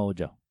 Samoa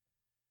Joe.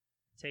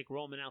 Take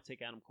Roman out.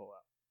 Take Adam Cole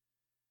out.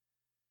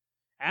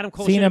 Adam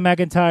Cole. Cena, should've-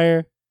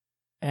 McIntyre,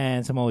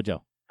 and Samoa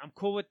Joe. I'm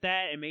cool with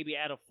that, and maybe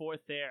add a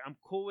fourth there. I'm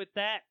cool with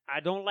that. I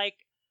don't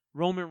like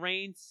Roman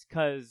Reigns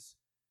because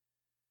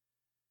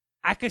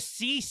I could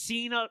see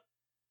Cena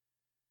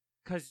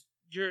because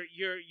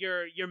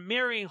you're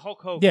mirroring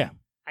Hulk Hogan. Yeah.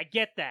 I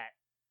get that.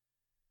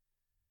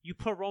 You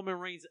put Roman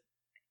Reigns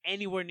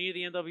anywhere near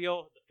the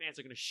NWO, the fans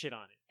are gonna shit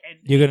on it, and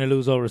You're going to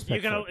lose all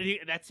respect. you're for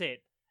gonna. That's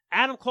it.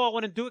 Adam Cole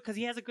wouldn't do it because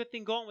he has a good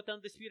thing going with the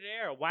Undisputed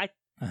Era. Why? it.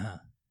 Uh-huh.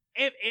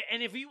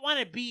 If you want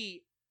to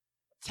be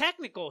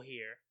technical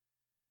here,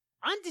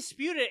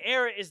 Undisputed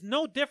Era is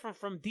no different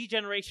from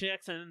D-Generation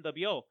X and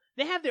NWO.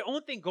 They have their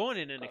own thing going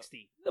in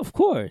NXT. Of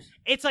course.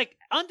 It's like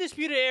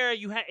Undisputed Era.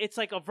 It's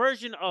like a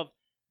version of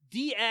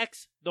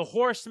DX, the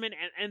Horsemen,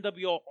 and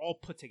NWO all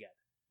put together.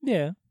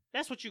 Yeah.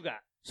 That's what you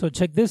got. So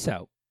check this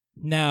out.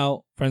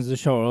 Now, friends of the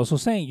show are also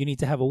saying you need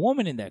to have a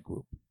woman in that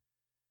group.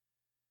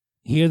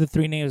 Here are the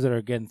three names that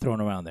are getting thrown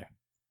around there: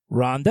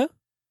 Ronda,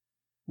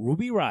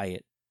 Ruby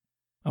Riott,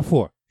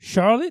 4,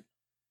 Charlotte,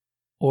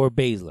 or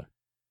Baszler.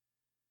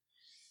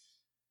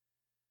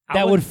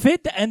 That would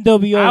fit the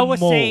NWO I would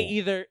mold. say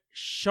either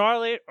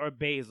Charlotte or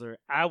Baszler.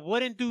 I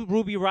wouldn't do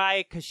Ruby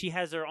Riott because she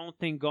has her own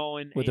thing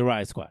going with the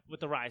Riot Squad. With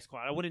the Riot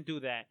Squad, I wouldn't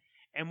do that.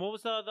 And what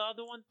was the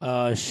other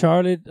one?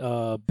 Charlotte,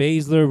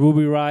 Baszler,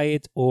 Ruby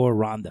Riott, or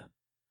Ronda.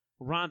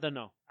 Ronda,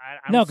 no.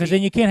 I No, don't because see-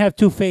 then you can't have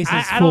two faces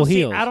I full don't see.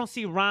 heels. I don't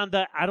see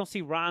Ronda. I don't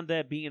see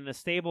Ronda being in the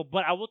stable.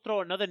 But I will throw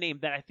another name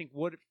that I think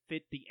would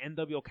fit the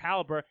NWO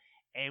caliber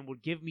and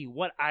would give me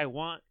what I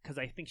want because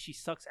I think she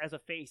sucks as a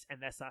face, and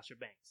that's Sasha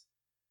Banks.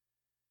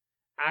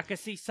 I could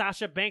see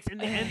Sasha Banks in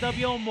the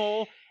NWO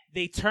mold.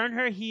 They turn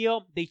her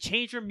heel. They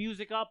change her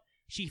music up.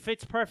 She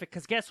fits perfect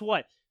because guess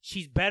what?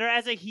 She's better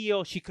as a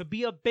heel. She could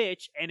be a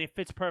bitch, and it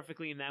fits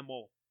perfectly in that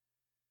mold.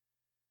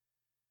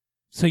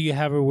 So you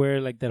have her wear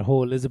like that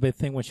whole Elizabeth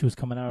thing when she was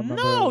coming out.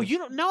 Remember? No, you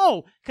don't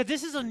know because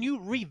this is a new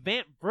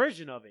revamped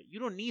version of it. You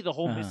don't need the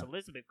whole Miss Uh-huh.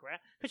 Elizabeth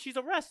crap because she's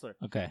a wrestler.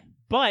 Okay.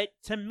 But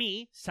to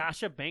me,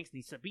 Sasha Banks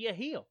needs to be a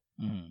heel.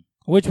 Mhm.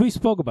 Which we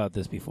spoke about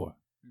this before.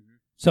 Mhm.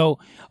 So,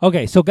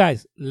 okay. So,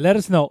 guys, let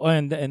us know.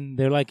 And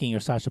they're liking your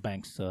Sasha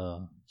Banks.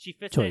 She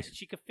fits Choice. that.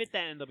 She could fit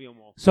that NWO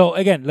mold. So,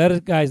 again, let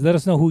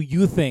us know who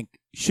you think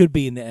should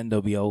be in the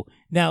NWO.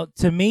 Now,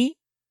 to me,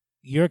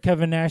 your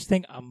Kevin Nash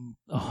thing, I'm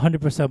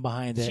 100%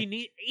 behind it.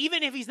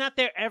 Even if he's not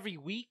there every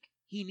week,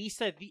 he needs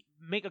to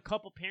make a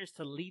couple appearances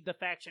to lead the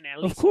faction. At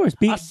Of least course.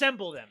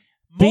 assemble them,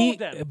 mold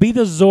them. Be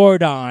the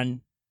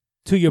Zordon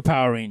to your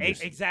Power Rangers.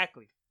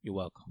 Exactly. You're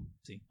welcome.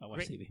 See, I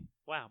watch Great. TV.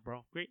 Wow,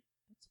 bro, great.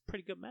 That's a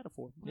pretty good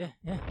metaphor. Wow.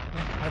 Yeah.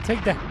 I'll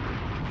take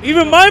that.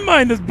 Even my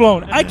mind is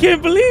blown. I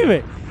can't believe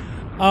it.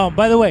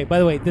 By the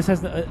way, this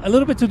has a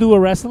little bit to do with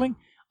wrestling.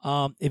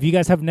 If you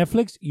guys have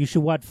Netflix, you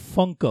should watch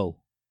Funko.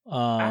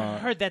 I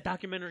heard that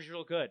documentary is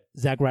real good.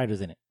 Zack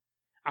Ryder's in it.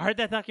 I heard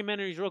that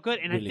documentary is real good,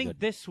 and Really I think good.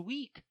 this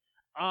week,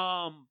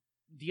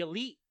 the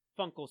Elite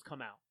Funkos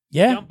come out.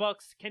 Yeah. Young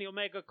Bucks, Kenny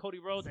Omega, Cody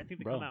Rhodes. I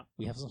think they come out.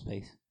 We have some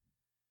space.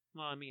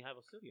 Well, I mean, I have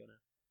a studio now.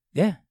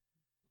 Yeah.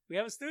 We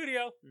have a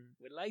studio Mhm.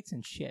 with lights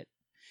and shit.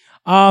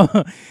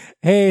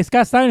 Hey,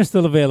 Scott Steiner's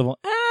still available.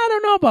 I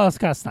don't know about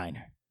Scott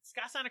Steiner.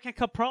 Scott Steiner can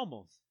cut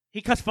promos.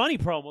 He cuts funny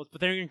promos,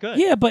 but they're good.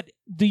 Yeah, but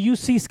do you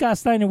see Scott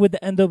Steiner with the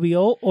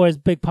NWO or as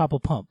Big Papa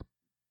Pump?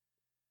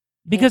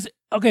 Because,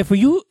 okay, for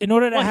you, in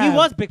order to Well, have... he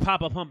was Big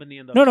Papa Pump in the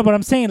NWO. No, but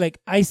I'm saying, like,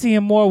 I see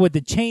him more with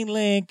the chain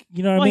link,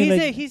 you know what Well, I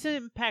mean? he's in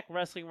Impact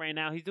Wrestling right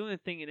now. He's doing a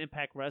thing in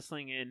Impact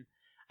Wrestling, and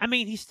I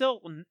mean, he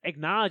still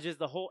acknowledges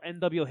the whole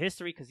NWO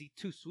history because he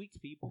too sweets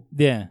people.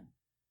 Yeah.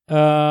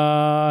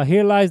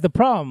 Here lies the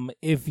problem.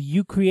 If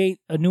you create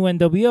a new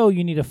NWO,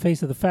 you need a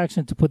face of the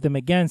faction to put them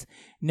against.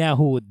 Now,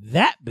 who would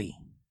that be?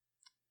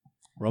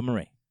 Roman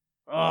Reigns.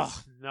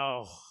 Oh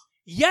no!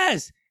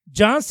 Yes,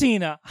 John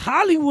Cena,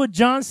 Hollywood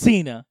John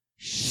Cena,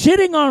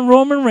 shitting on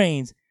Roman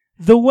Reigns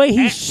the way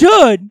he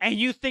should. And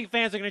you think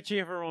fans are gonna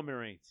cheer for Roman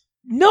Reigns?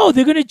 No,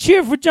 they're gonna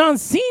cheer for John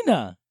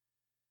Cena.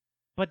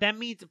 But that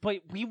means,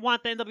 we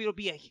want the NWO to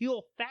be a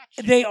heel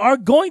faction. They are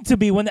going to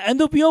be. When the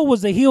NWO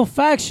was a heel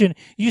faction,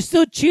 you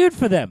still cheered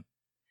for them.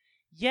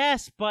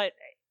 Yes, but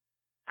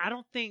I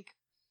don't think.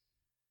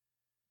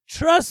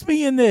 Trust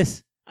me in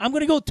this. I'm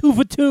gonna go 2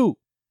 for 2.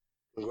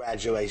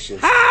 Congratulations.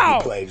 How?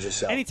 You played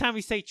yourself. Anytime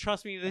we say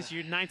trust me this,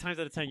 you're 9 times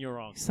out of 10 you're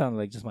wrong. You sound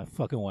like just my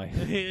fucking wife.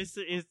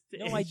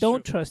 No, I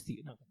don't trust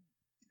you. No.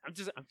 I'm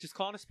just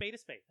calling a spade a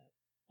spade.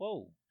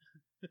 Whoa.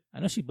 I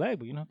know she black,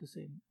 but you don't have to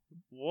say it.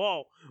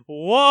 Whoa.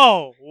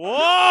 Whoa.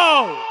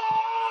 Whoa.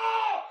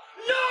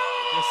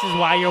 This is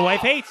why your wife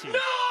hates you.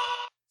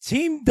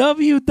 Team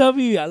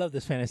WWE. I love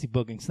this fantasy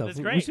booking stuff. That's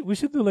great. We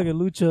should do like a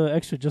Lucha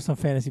extra just on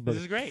fantasy This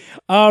booking. is great.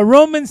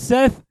 Roman,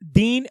 Seth,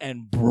 Dean,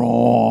 and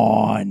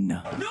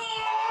Braun.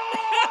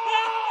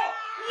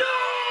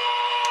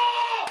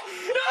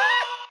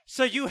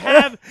 So you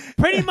have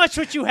pretty much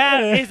what you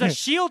have is a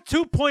Shield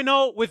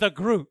 2.0 with a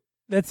Groot.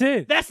 That's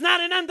it. That's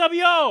not an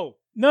NWO.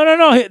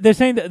 No. They're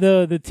saying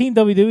the Team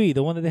WWE,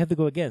 the one that they have to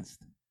go against.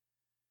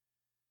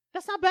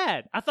 That's not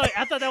bad. I thought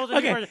that was a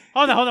Okay. new version.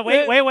 Hold on.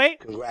 Wait.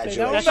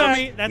 Congratulations. That's on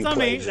me. That's You on me.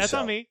 played That's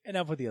yourself. on me. And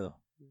now for the other.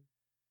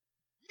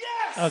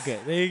 Yes. Okay,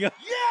 there you go.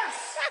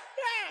 Yes.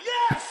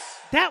 Yes.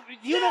 That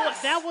you know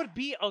what? That would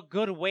be a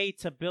good way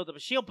to build up a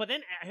Shield. But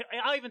then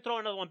I'll even throw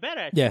another one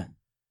better at you. Yeah,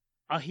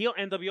 A heel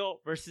NWO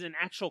versus an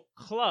actual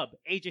club.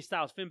 AJ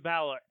Styles, Finn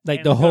Balor, Like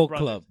and the Good whole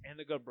Brothers, club. and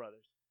the Good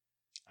Brothers.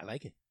 I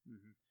like it.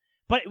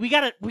 But we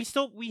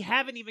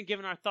haven't even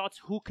given our thoughts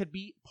who could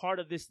be part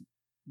of this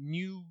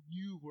new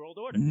world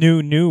order.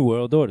 New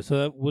World Order.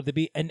 So would it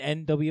be an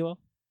NWO?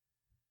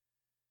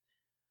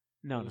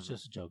 No, It was no.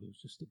 just a joke. It was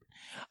just stupid.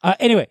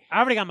 Anyway, I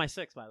already got my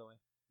 6, by the way.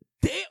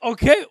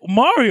 okay,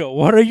 Mario,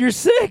 what are your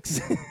 6?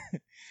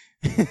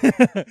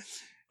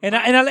 and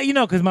I'll let you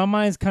know because my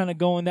mind's kind of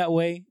going that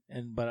way.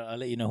 But I'll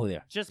let you know who they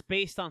are. Just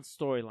based on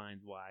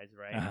storylines wise,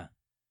 right? Uh-huh.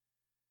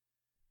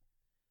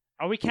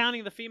 Are we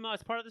counting the female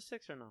as part of the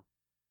 6 or no?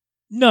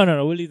 No.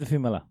 We'll leave the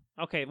female out.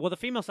 Okay, well the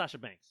female Sasha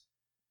Banks.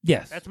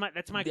 Yes, That's my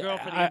girl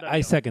for the NWO. I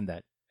second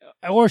that.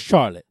 Or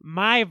Charlotte.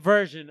 My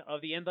version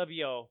of the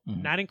NWO,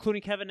 Mhm. not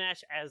including Kevin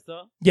Nash as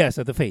the Yes,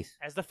 at the face.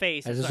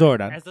 face, As a sorry,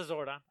 Zordon. As the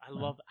Zordon. I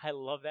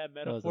love that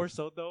metaphor. was-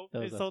 So dope. that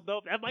was It's so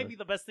dope. That might be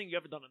the best thing you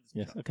ever done on this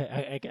Yes. show.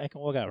 Okay, I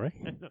can walk out, right?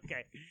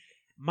 Okay.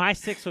 My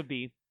 6 would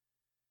be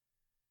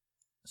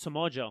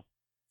Samoa Joe,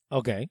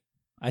 Okay,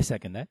 I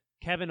second that.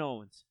 Kevin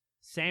Owens,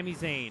 Sami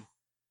Zayn,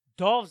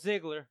 Dolph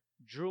Ziggler,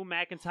 Drew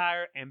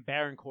McIntyre, and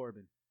Baron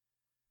Corbin.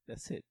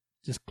 That's it.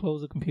 Just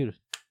close the computers.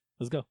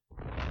 Let's go.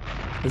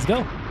 Let's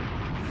go.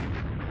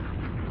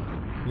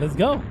 Let's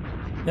go.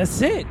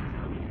 That's it.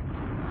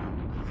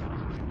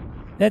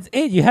 That's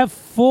it. You have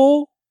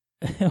full.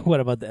 What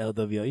about the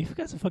LWO? You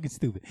guys are fucking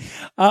stupid.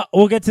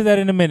 We'll get to that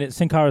in a minute.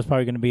 Sin Cara's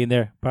probably going to be in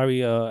there.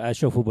 Probably at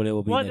Show Football it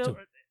will be in there too.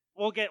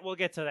 We'll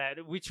get to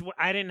that. Which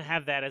I didn't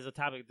have that as a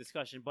topic of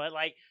discussion, but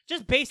like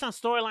just based on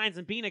storylines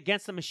and being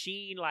against the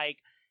machine, like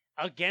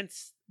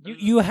against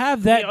You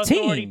have the that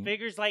authority team.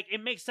 figures, like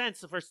it makes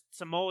sense for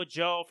Samoa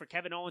Joe, for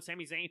Kevin Owens,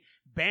 Sami Zayn,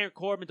 Baron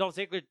Corbin, Dolph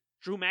Ziggler,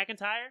 Drew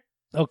McIntyre.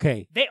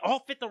 Okay. They all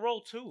fit the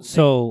role too.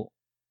 So,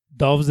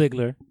 Dolph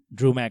Ziggler,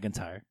 Drew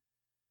McIntyre,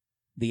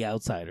 The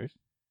Outsiders,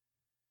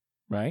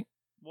 right?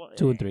 Well,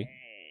 2 and 3.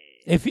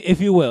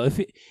 If you will,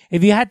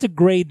 if you had to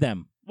grade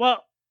them,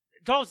 Well,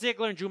 Dolph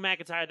Ziggler and Drew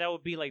McIntyre, that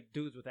would be like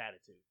dudes with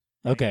attitude.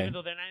 Like, okay. Even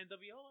though they're not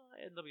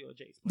NWO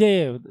Jays.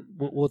 Yeah,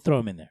 we'll throw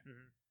them in there.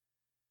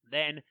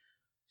 Then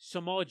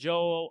Samoa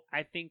Joe,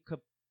 I think, could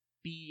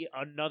be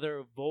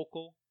another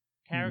vocal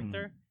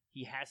character.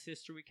 He has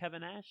history with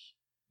Kevin Nash.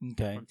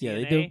 Okay. From Yeah,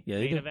 TNA, they do. Yeah,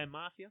 they Main do. Event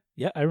Mafia.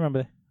 Yeah, I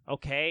remember that.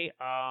 Okay.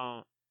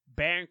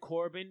 Baron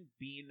Corbin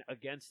being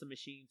against the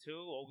machine too,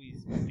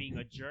 always being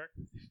a jerk.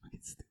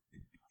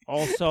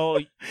 Also,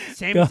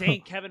 Sami Go.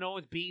 Zayn, Kevin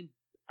Owens being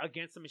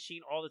against the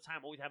machine all the time,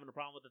 always having a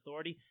problem with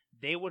authority.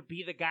 They would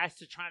be the guys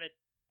to try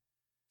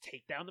to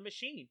take down the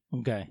machine,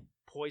 Okay.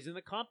 poison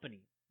the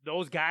company.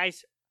 Those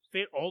guys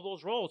fit all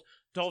those roles.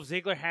 Dolph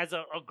Ziggler has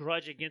a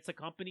grudge against the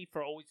company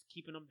for always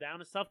keeping them down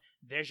and stuff.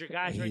 There's your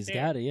guys right He's there.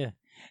 got it, yeah.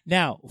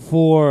 Now,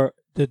 for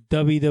the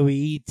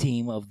WWE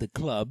team of the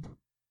club,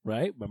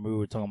 right? Remember we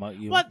were talking about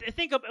you. Well,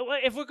 think of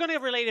if we're going to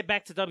relate it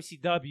back to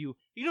WCW,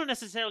 you don't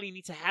necessarily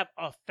need to have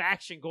a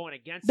faction going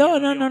against. No, the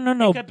no, NWO. no,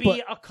 no, It could be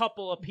but- a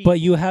couple of people. But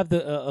you have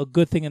a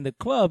good thing in the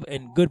club,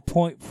 and good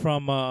point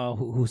from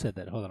who said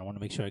that? Hold on, I want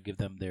to make sure I give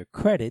them their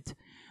credit.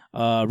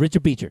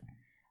 Richard Beecher,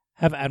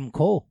 have Adam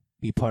Cole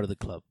be part of the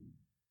club,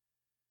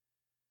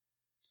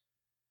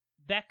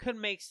 that could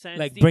make sense.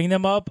 like The- bring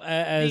them up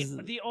as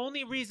the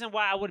only reason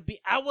why I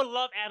would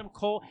love Adam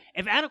Cole.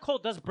 If Adam Cole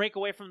does break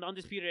away from the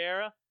Undisputed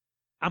Era,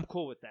 I'm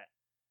cool with that.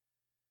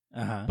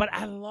 uh-huh. But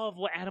I love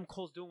what Adam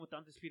Cole's doing with the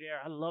Undisputed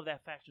Era. I love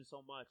that faction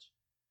so much.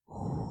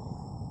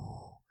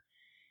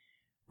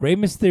 Rey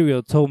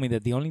Mysterio told me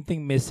that the only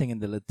thing missing in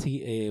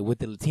the with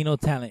the Latino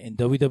talent in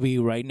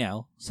WWE right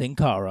now, Sin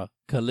Cara,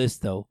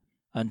 Kalisto,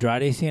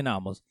 Andrade Cien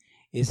Almas,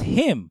 is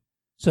him,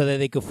 so that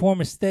they could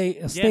form a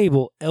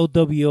stable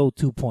LWO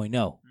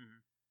 2.0.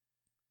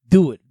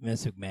 Do it,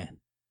 Vince McMahon.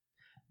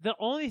 The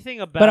only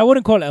thing about But I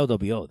wouldn't call it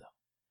LWO though.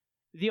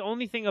 the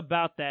only thing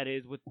about that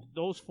is with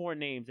those 4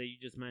 names that you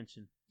just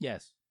mentioned,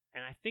 Yes,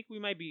 and I think we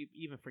might be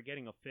even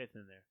forgetting a 5th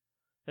in there.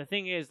 The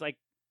thing is, like,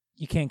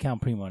 you can't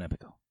count Primo and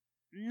Epico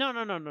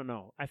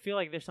no. I feel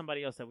like there's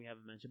somebody else that we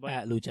haven't mentioned, but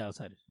at Lucha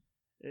Outsiders.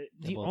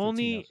 The both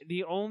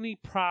only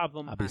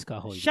problem.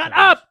 Abiscajo. Shut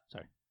up.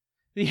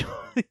 Sorry.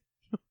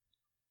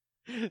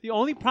 The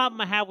only problem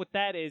I have with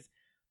that is,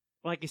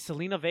 like, is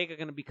Selena Vega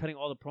going to be cutting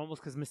all the promos?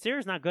 Because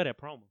Mysterio's not good at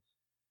promos.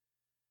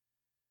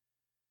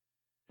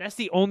 That's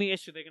the only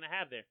issue they're going to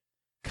have there.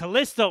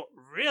 Kalisto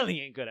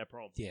really ain't good at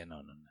promos. Yeah,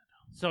 no.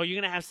 So you're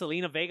going to have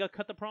Selena Vega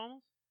cut the promos?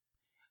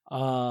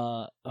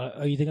 Are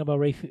you thinking about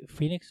Ray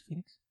Phoenix?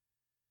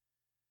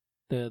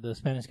 The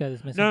Spanish guy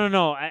that's missing?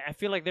 No. I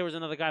feel like there was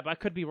another guy, but I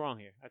could be wrong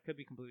here. I could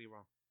be completely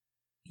wrong.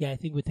 Yeah, I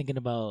think we're thinking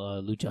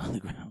about Lucha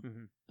Underground.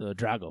 Mm-hmm. The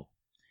Drago.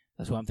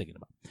 That's what I'm thinking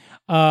about.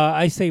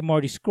 I say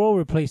Marty Scurll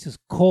replaces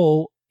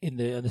Cole in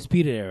the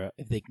Undisputed Era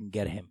if they can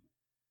get him.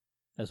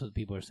 That's what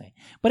people are saying.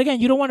 But again,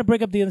 you don't want to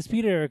break up the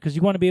Undisputed Era because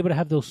you want to be able to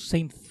have those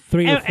same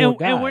 3 or 4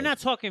 guys. And we're not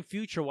talking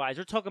future-wise.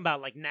 We're talking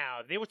about, like, now.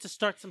 If they were to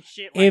start some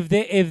shit like...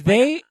 If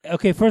they...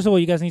 Okay, first of all,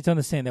 you guys need to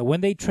understand that when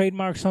they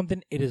trademark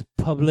something, it is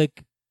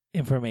public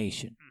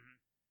information. Mm-hmm.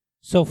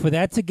 So for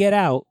that to get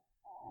out,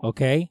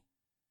 okay,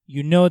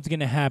 you know it's going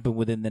to happen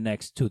within the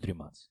next 2-3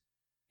 months.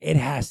 It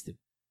has to.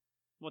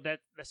 Well,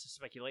 that's the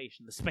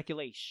speculation. The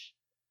speculation.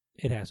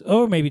 It has.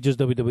 Or maybe just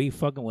WWE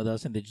fucking with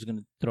us and they're just going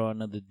to throw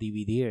another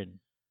DVD in.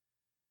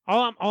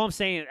 All I'm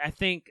saying, I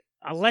think,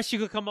 unless you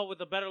could come up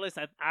with a better list,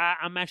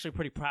 I'm actually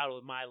pretty proud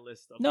with my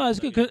list. No, it's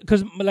good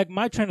because like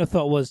my train of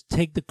thought was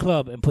take the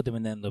club and put them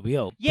in the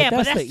NWO. Yeah,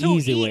 but that's the too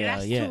easy way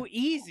out. That's too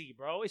easy,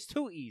 bro. It's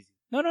too easy.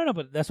 No,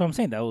 but that's what I'm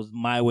saying. That was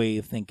my way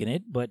of thinking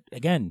it. But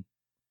again,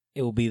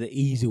 it will be the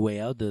easy way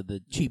out,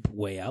 the cheap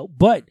way out.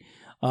 But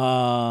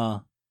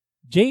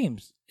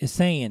James is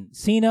saying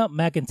Cena,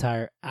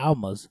 McIntyre,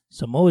 Almas,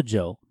 Samoa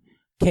Joe,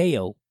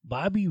 KO,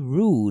 Bobby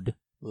Roode,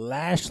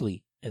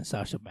 Lashley, and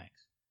Sasha Banks.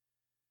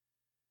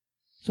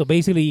 So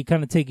basically, you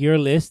kind of take your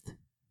list.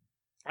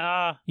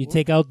 You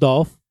take out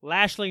Dolph.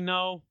 Lashley,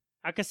 no.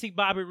 I can see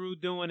Bobby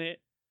Roode doing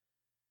it.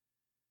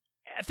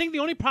 I think the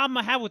only problem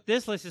I have with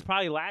this list is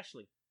probably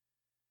Lashley.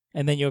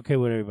 And then you're okay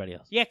with everybody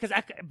else. Yeah, because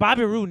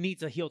Bobby Roode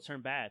needs a heel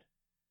turn bad.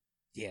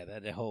 Yeah,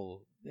 the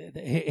whole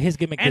his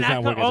gimmick and does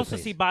not work. And I could also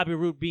see Bobby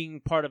Roode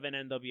being part of an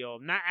NWO.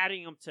 I'm not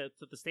adding him to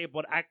the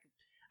stable, but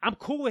I'm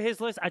cool with his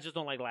list. I just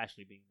don't like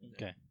Lashley being there.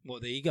 Okay. Well,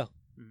 there you go.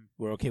 Mm-hmm.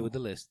 We're okay with the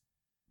list,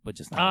 but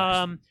just not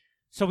Lashley.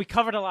 So we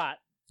covered a lot.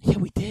 Yeah,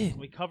 we did.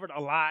 We covered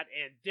a lot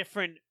in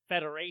different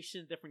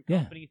federations, different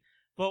companies. Yeah.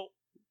 But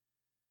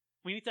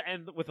we need to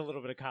end with a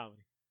little bit of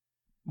comedy.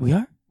 We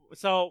are?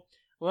 So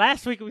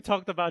last week we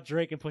talked about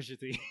Drake and Pusha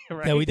T,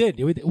 right? Yeah, we did.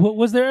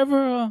 Was there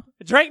ever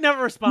Drake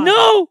never responded.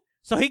 No!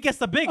 So he gets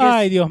the biggest.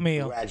 Ay, Dios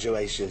mío.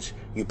 Congratulations.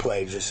 You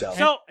played yourself.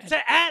 So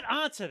to add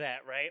on to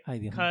that, right?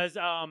 Because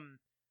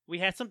we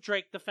had some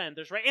Drake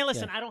defenders, right? And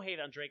listen, I don't hate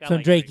on Drake. I some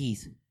like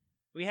Drakeys. Drake.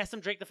 We had some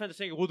Drake defenders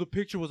saying, well, the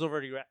picture was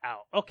already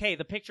out. Okay,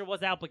 the picture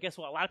was out, but guess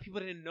what? A lot of people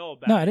didn't know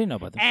about it. No, I didn't know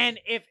about that.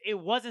 And if it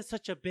wasn't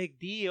such a big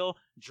deal,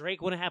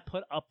 Drake wouldn't have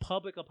put a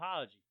public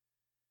apology.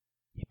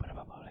 He put up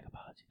a public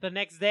apology. The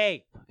next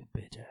day. Fucking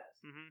bitch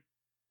ass.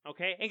 Mm-hmm.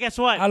 Okay, and guess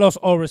what? I lost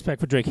all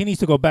respect for Drake. He needs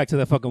to go back to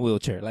that fucking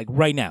wheelchair, like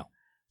right now.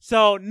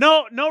 So,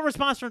 no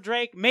response from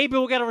Drake. Maybe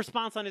we'll get a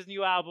response on his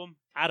new album.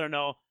 I don't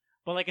know.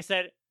 But like I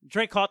said,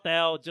 Drake caught the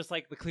L just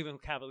like the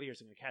Cleveland Cavaliers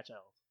are going to catch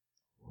L.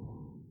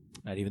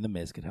 Not even the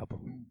Miz could help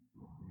him.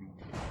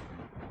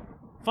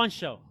 Fun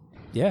show.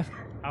 Yeah.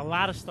 A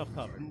lot of stuff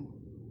covered.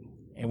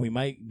 And we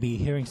might be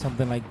hearing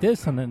something like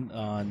this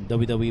on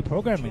WWE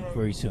programming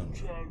very soon.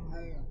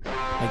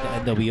 Like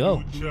the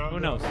NWO. Who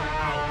knows?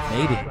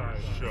 Maybe.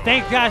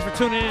 Thank you guys for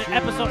tuning in.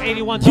 Episode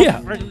 81.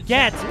 Don't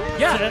forget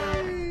to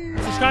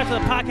subscribe to the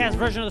podcast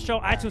version of the show,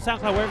 iTunes,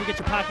 SoundCloud, wherever you get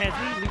your podcast.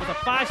 Leave us a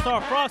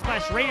 5-star Frog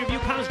Splash rating review,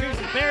 comments,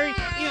 grievances, Barry,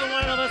 either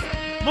one of us.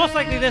 Most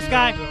likely this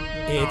guy.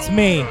 It's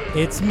me.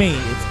 It's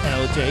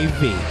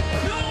LJV.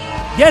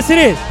 Yes, it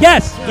is.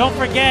 Yes. Don't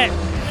forget,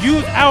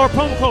 use our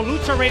promo code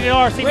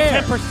LuchaRadioR. Save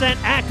 10%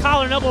 at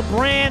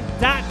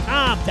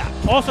collarandelbowbrand.com.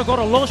 Also, go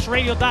to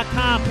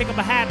LosRadio.com. Pick up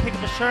a hat, pick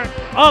up a shirt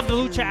of the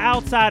Lucha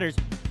Outsiders.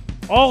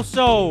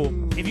 Also,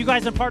 if you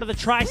guys are part of the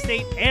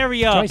Tri-State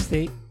area,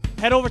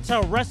 head over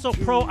to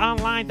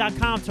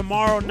WrestleProOnline.com.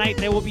 Tomorrow night,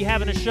 they will be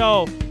having a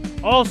show.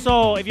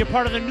 Also, if you're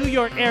part of the New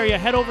York area,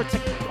 head over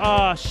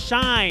to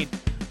Shine.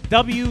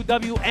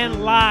 WWN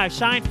Live,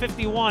 Shine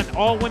 51.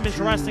 All women's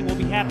wrestling will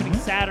be happening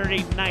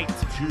Saturday night.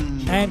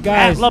 And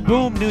guys, at La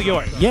Boom, New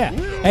York. Yeah.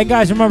 And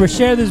guys, remember,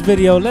 share this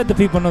video. Let the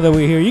people know that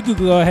we're here. You can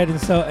go ahead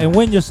and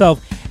win yourself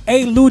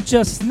a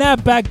Lucha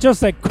snapback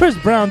just like Chris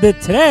Brown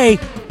did today.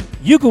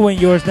 You can win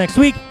yours next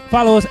week.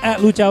 Follow us at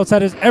Lucha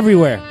Outsiders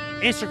everywhere.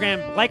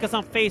 Instagram, like us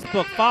on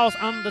Facebook, follow us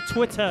on the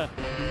Twitter.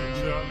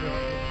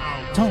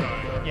 Tone.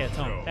 Yeah,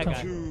 Tone. That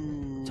guy.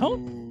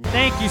 Tone?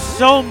 Thank you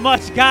so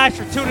much, guys,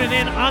 for tuning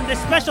in on this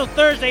special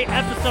Thursday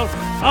episode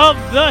of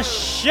the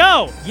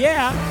show.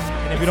 Yeah.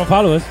 And if you don't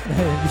follow us,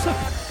 you suck.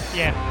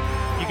 Yeah.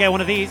 You get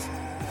one of these.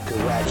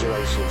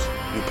 Congratulations.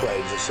 You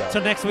played yourself.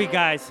 Till next week,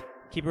 guys.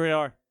 Keep it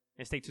real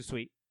and stay too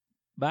sweet.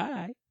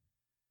 Bye.